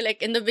they like it.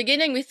 Like in the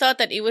beginning, we thought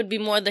that it would be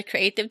more the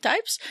creative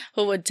types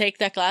who would take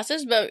the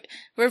classes, but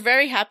we're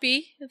very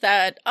happy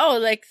that,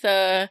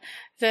 the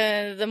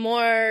more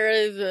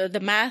the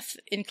math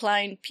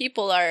inclined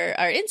people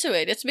are into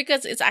it. It's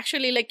because it's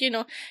actually like,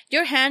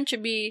 your hand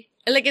should be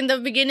like in the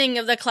beginning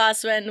of the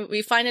class when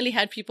we finally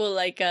had people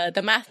like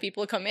the math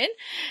people come in.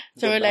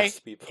 So we're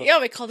like, people. Yeah,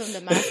 we call them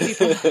the math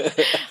people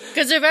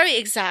because they're very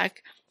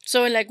exact.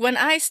 So like when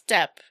I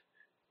step,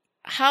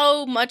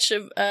 how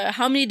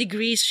many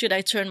degrees should I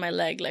turn my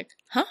leg? Like,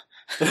 huh?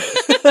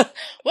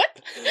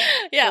 What?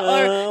 Yeah,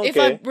 or okay. If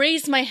I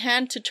raise my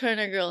hand to turn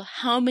a girl,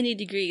 how many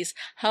degrees?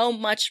 How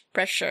much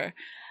pressure?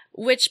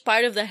 Which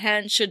part of the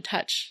hand should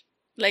touch?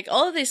 Like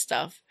all this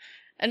stuff.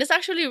 And it's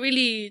actually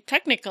really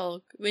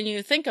technical when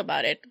you think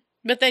about it.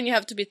 But then you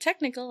have to be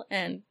technical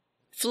and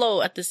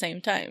flow at the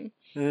same time.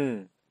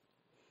 Mm.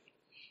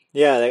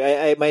 Yeah,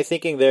 like my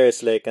thinking there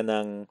is like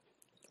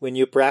when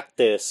you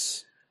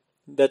practice,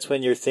 that's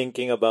when you're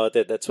thinking about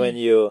it. That's when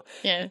you...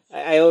 Yeah.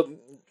 I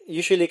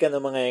usually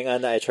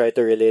I try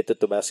to relate it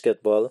to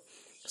basketball.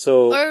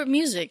 So or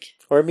music.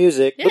 Yeah.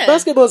 Yeah. But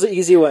basketball is an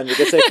easy one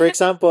because like, for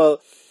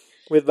example,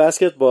 with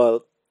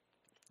basketball,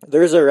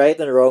 there's a right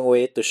and wrong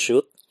way to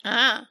shoot.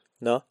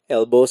 No?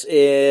 Elbows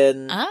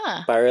in,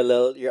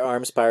 parallel, your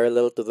arms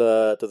parallel to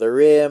the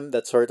rim,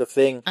 that sort of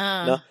thing.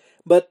 No?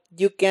 But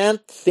you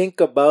can't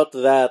think about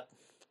that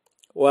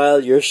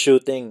while you're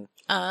shooting.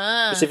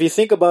 Because if you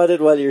think about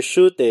it while you're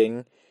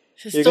shooting,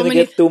 you're going to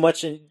get too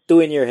much in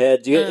your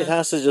head. It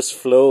has to just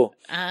flow.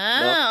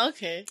 No?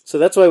 Okay. So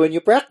that's why when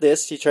you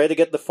practice, you try to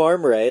get the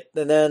form right.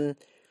 And then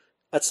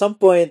at some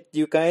point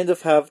you kind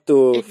of have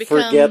to It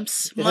forget.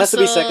 becomes It has to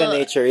be second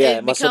nature. Yeah,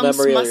 it muscle becomes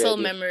memory muscle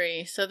already.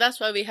 memory. So that's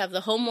why we have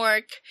the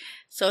homework.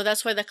 So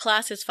that's why the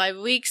class is 5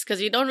 weeks,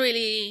 because you don't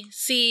really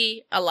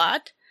see a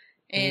lot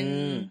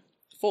in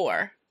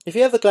 4. If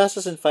you have the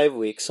classes in 5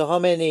 weeks, so how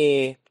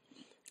many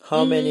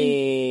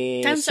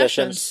 10 sessions?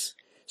 sessions.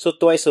 So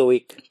twice a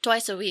week.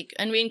 Twice a week.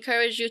 And we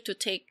encourage you to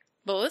take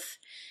both,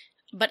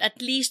 but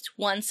at least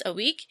once a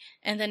week,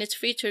 and then it's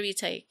free to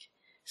retake.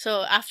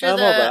 So after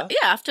Tama ba?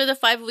 after the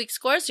 5 weeks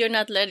course, you're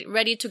not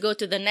ready to go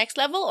to the next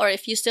level, or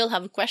if you still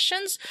have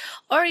questions,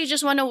 or you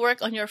just want to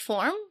work on your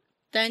form,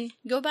 then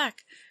go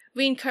back.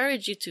 We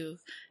encourage you to,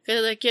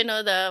 because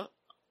the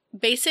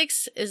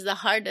basics is the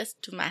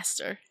hardest to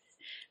master.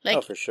 Oh,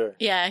 for sure.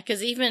 Yeah,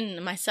 because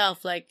even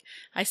myself,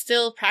 I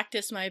still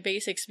practice my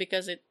basics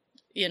because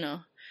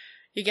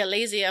you get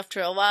lazy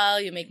after a while,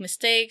 you make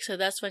mistakes, so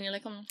that's when you're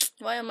like,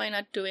 why am I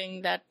not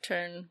doing that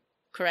turn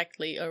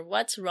correctly, or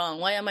what's wrong?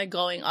 Why am I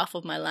going off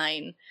of my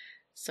line?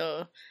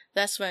 So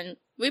that's when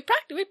we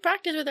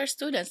practice with our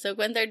students. So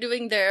when they're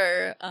doing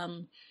their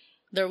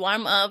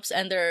warm-ups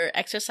and their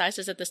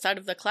exercises at the start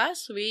of the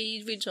class,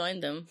 we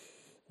join them.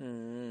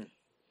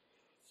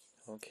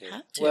 Okay.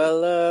 Have to.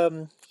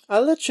 Well,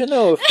 I'll let you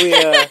know if we.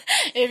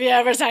 If you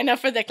ever sign up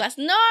for the class.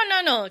 No.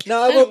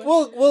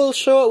 No, we'll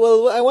show.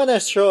 Well, I want to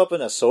show up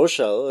in a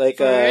social,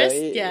 First,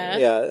 yeah.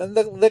 yeah, and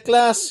the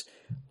class.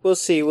 We'll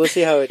see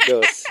how it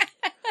goes.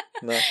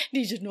 No,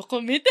 Did you no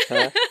commit?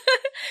 huh?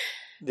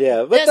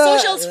 Yeah, but The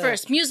socials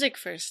first, music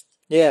first.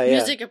 Yeah, yeah.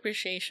 Music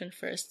appreciation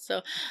first.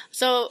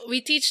 So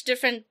we teach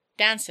different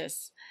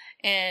dances,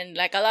 and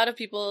a lot of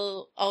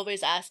people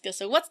always ask us,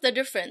 so what's the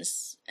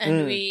difference?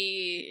 And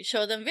we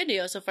show them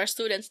videos of our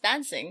students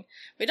dancing.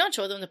 We don't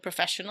show them the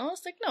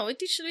professionals. No,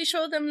 we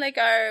show them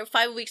our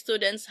 5-week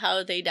students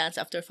how they dance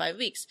after 5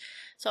 weeks.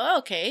 So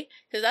okay,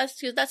 because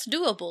that's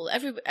doable.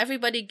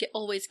 Everybody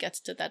always gets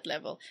to that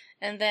level,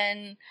 and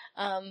then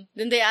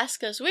they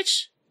ask us,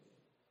 which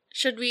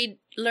should we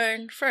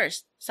learn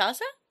first?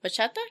 Salsa,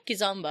 bachata,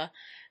 kizomba?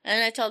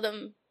 And I tell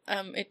them,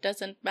 it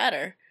doesn't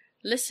matter.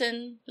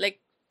 Listen,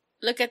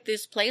 look at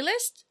this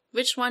playlist.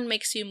 Which one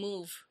makes you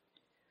move?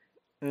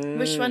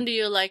 Which one do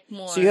you like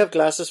more? So you have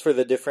classes for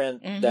the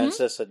different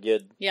dances that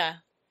you'd...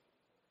 Yeah.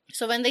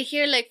 So when they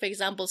hear, for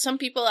example, some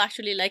people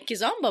actually like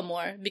kizomba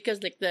more because,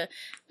 the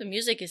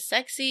music is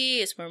sexy,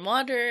 it's more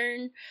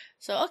modern.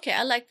 So, okay,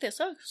 I like this.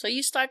 Oh, so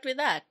you start with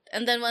that.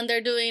 And then when they're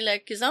doing,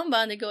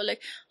 kizomba, and they go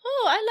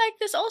oh, I like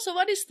this also.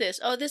 What is this?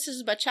 Oh, this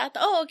is bachata.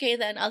 Oh, okay,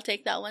 then I'll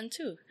take that one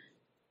too.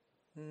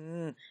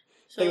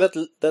 So,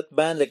 that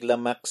band, La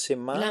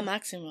Maxima? La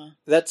Maxima.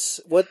 That's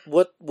what?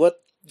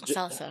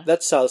 Salsa.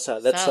 That's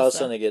salsa. That's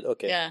salsa nagid.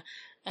 Okay. Yeah.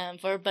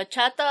 For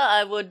bachata,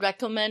 I would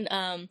recommend.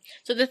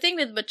 So the thing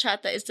with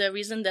bachata is the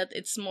reason that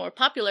it's more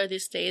popular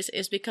these days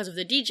is because of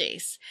the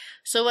DJs.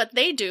 So what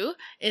they do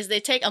is they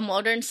take a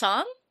modern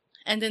song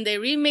and then they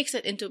remix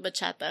it into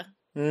bachata.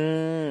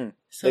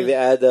 So they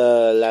add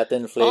a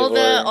Latin flavor.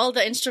 All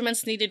the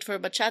instruments needed for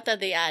bachata,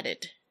 they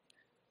added.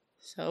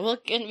 So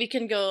we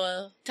can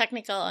go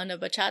technical on the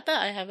bachata.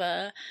 I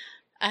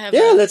have.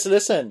 Let's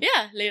listen.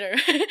 Yeah, later.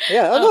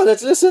 Yeah. No,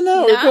 let's listen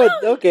now. We're good.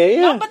 Okay.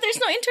 Yeah. No, but there's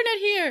no internet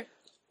here.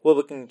 Well,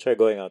 we can try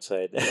going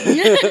outside.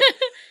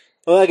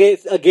 Well,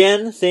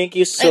 again, thank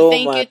you so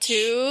much you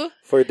too.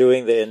 for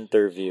doing the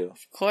interview.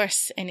 Of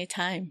course,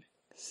 anytime.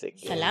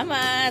 Sige.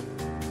 Salamat.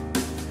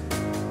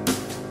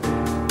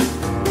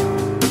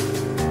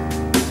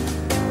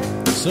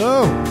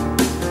 So,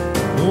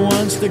 who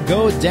wants to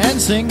go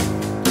dancing?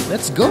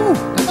 Let's go.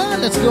 Come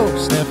on, let's go.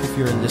 Steph, if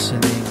you're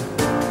listening,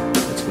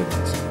 let's go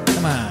dancing.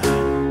 Come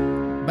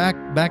on.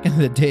 Back in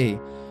the day,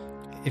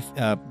 if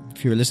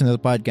you're listening to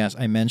the podcast,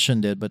 I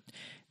mentioned it, but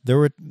there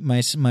were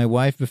my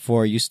wife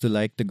before used to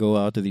like to go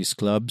out to these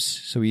clubs.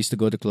 So we used to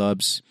go to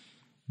clubs,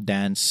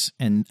 dance,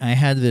 and I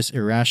had this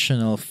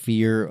irrational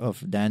fear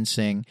of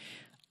dancing.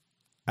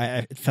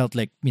 I felt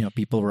like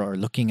people were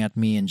looking at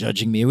me and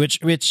judging me,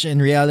 which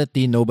in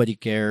reality nobody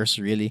cares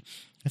really.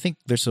 I think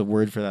there's a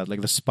word for that,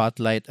 like the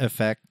spotlight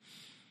effect.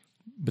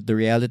 But the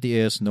reality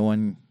is no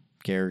one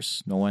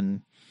cares. No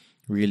one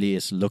really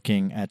is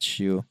looking at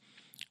you.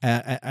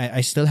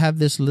 I still have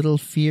this little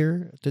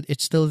fear.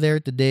 It's still there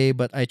today,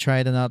 but I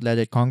try to not let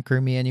it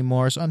conquer me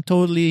anymore. So I'm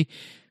totally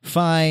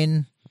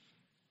fine.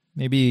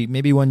 Maybe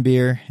one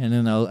beer, and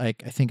then I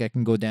think I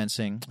can go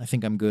dancing. I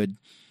think I'm good.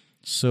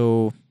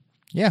 So,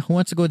 yeah, who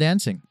wants to go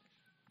dancing?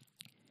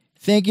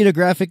 Thank you to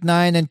Graphic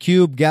 9 and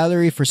Cube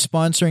Gallery for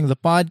sponsoring the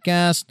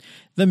podcast.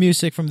 The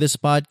music from this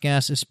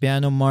podcast is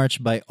Piano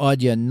March by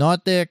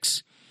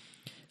Audionautics.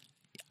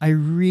 I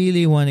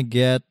really want to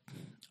get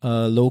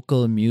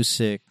local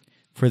music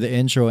for the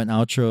intro and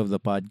outro of the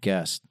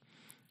podcast.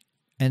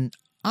 And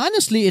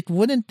honestly, it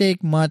wouldn't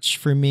take much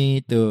for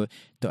me to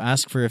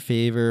ask for a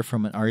favor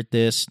from an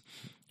artist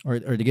or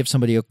to give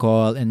somebody a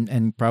call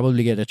and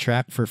probably get a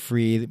track for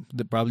free.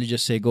 They'd probably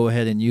just say, go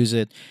ahead and use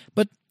it.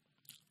 But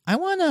I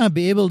want to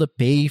be able to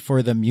pay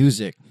for the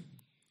music.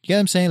 You get what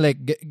I'm saying?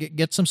 Like,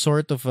 get some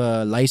sort of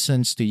a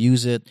license to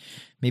use it,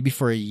 maybe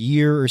for a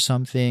year or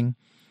something.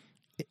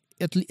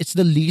 it's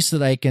the least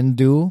that I can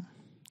do.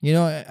 You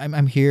know,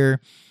 I'm here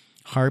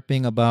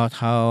harping about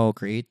how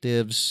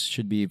creatives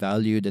should be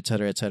valued,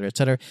 etc., etc.,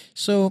 etc.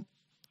 So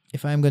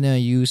if I'm gonna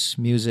use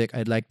music,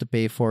 I'd like to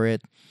pay for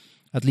it.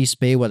 At least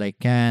pay what I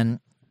can.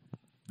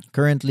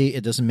 Currently,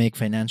 it doesn't make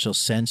financial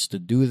sense to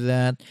do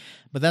that,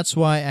 but that's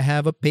why I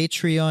have a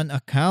Patreon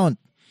account.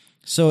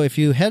 So if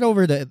you head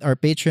over to our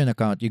Patreon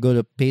account, you go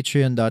to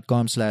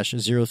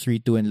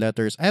patreon.com/032 in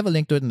letters. I have a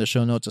link to it in the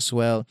show notes as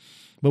well.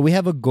 But we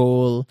have a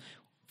goal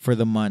for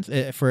the month.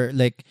 For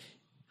like,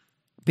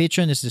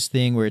 Patreon is this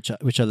thing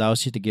which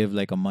allows you to give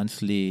like a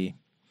monthly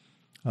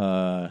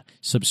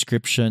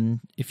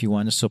subscription if you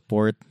want to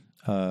support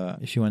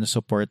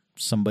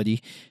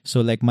somebody.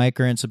 So like my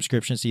current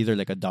subscription is either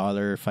like $1,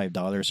 $5,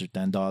 or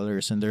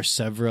 $10, and there's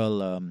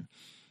several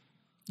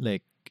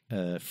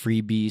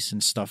freebies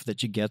and stuff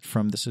that you get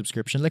from the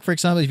subscription. Like for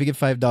example, if you give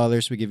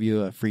 $5, we give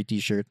you a free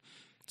T-shirt,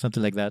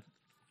 something like that.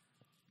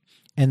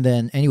 And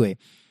then anyway,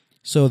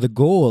 so the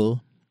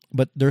goal,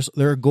 but there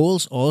are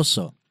goals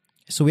also.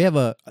 So we have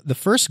the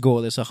first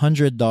goal is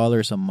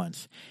 $100 a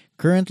month.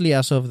 Currently,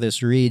 as of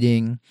this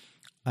reading,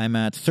 I'm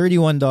at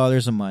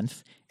 $31 a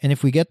month. And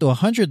if we get to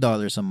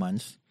 $100 a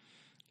month,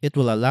 it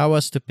will allow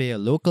us to pay a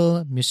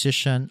local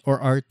musician or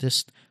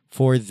artist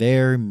for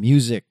their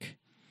music.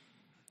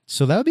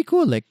 So that would be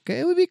cool. Like,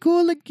 it would be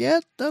cool to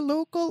get a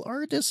local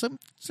artist,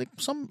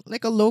 some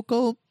a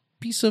local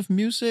piece of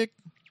music,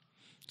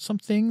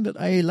 something that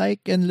I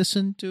like and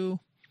listen to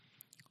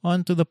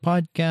onto the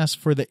podcast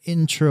for the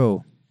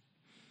intro.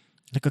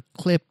 Like a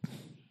clip.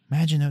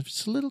 Imagine if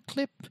it's a little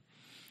clip.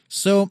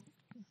 So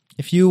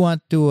if you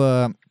want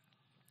to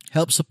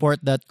help support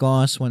that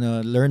cause, want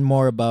to learn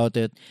more about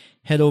it,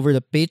 head over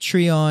to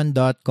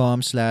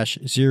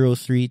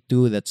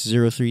patreon.com/032. That's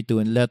 032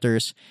 in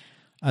letters.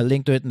 I'll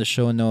link to it in the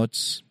show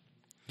notes.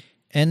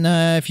 And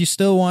if you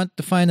still want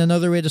to find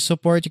another way to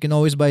support, you can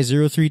always buy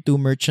 032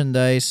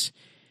 merchandise.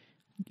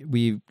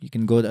 You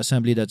can go to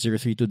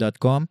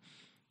assembly.032.com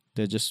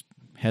to just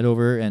head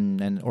over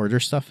and order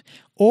stuff.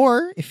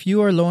 Or if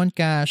you are low on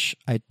cash,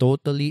 I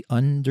totally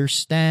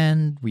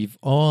understand. We've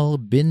all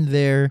been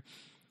there.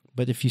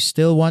 But if you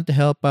still want to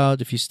help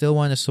out, if you still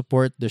want to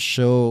support the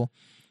show,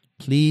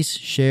 please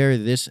share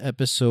this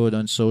episode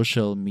on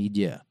social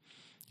media.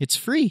 It's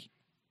free.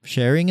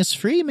 Sharing is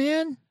free,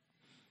 man.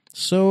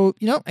 So,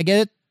 I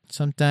get it.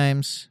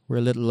 Sometimes we're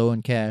a little low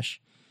on cash.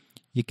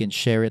 You can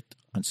share it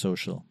on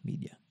social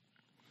media.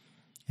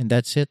 And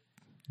that's it.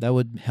 That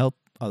would help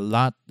a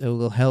lot. It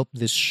will help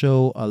this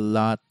show a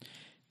lot.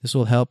 This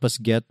will help us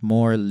get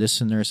more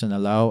listeners and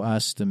allow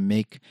us to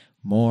make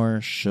more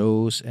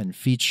shows and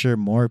feature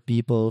more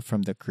people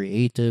from the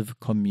creative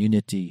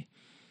community.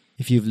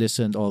 If you've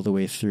listened all the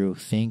way through,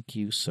 thank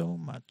you so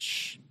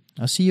much.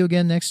 I'll see you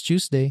again next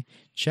Tuesday.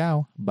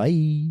 Ciao.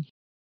 Bye.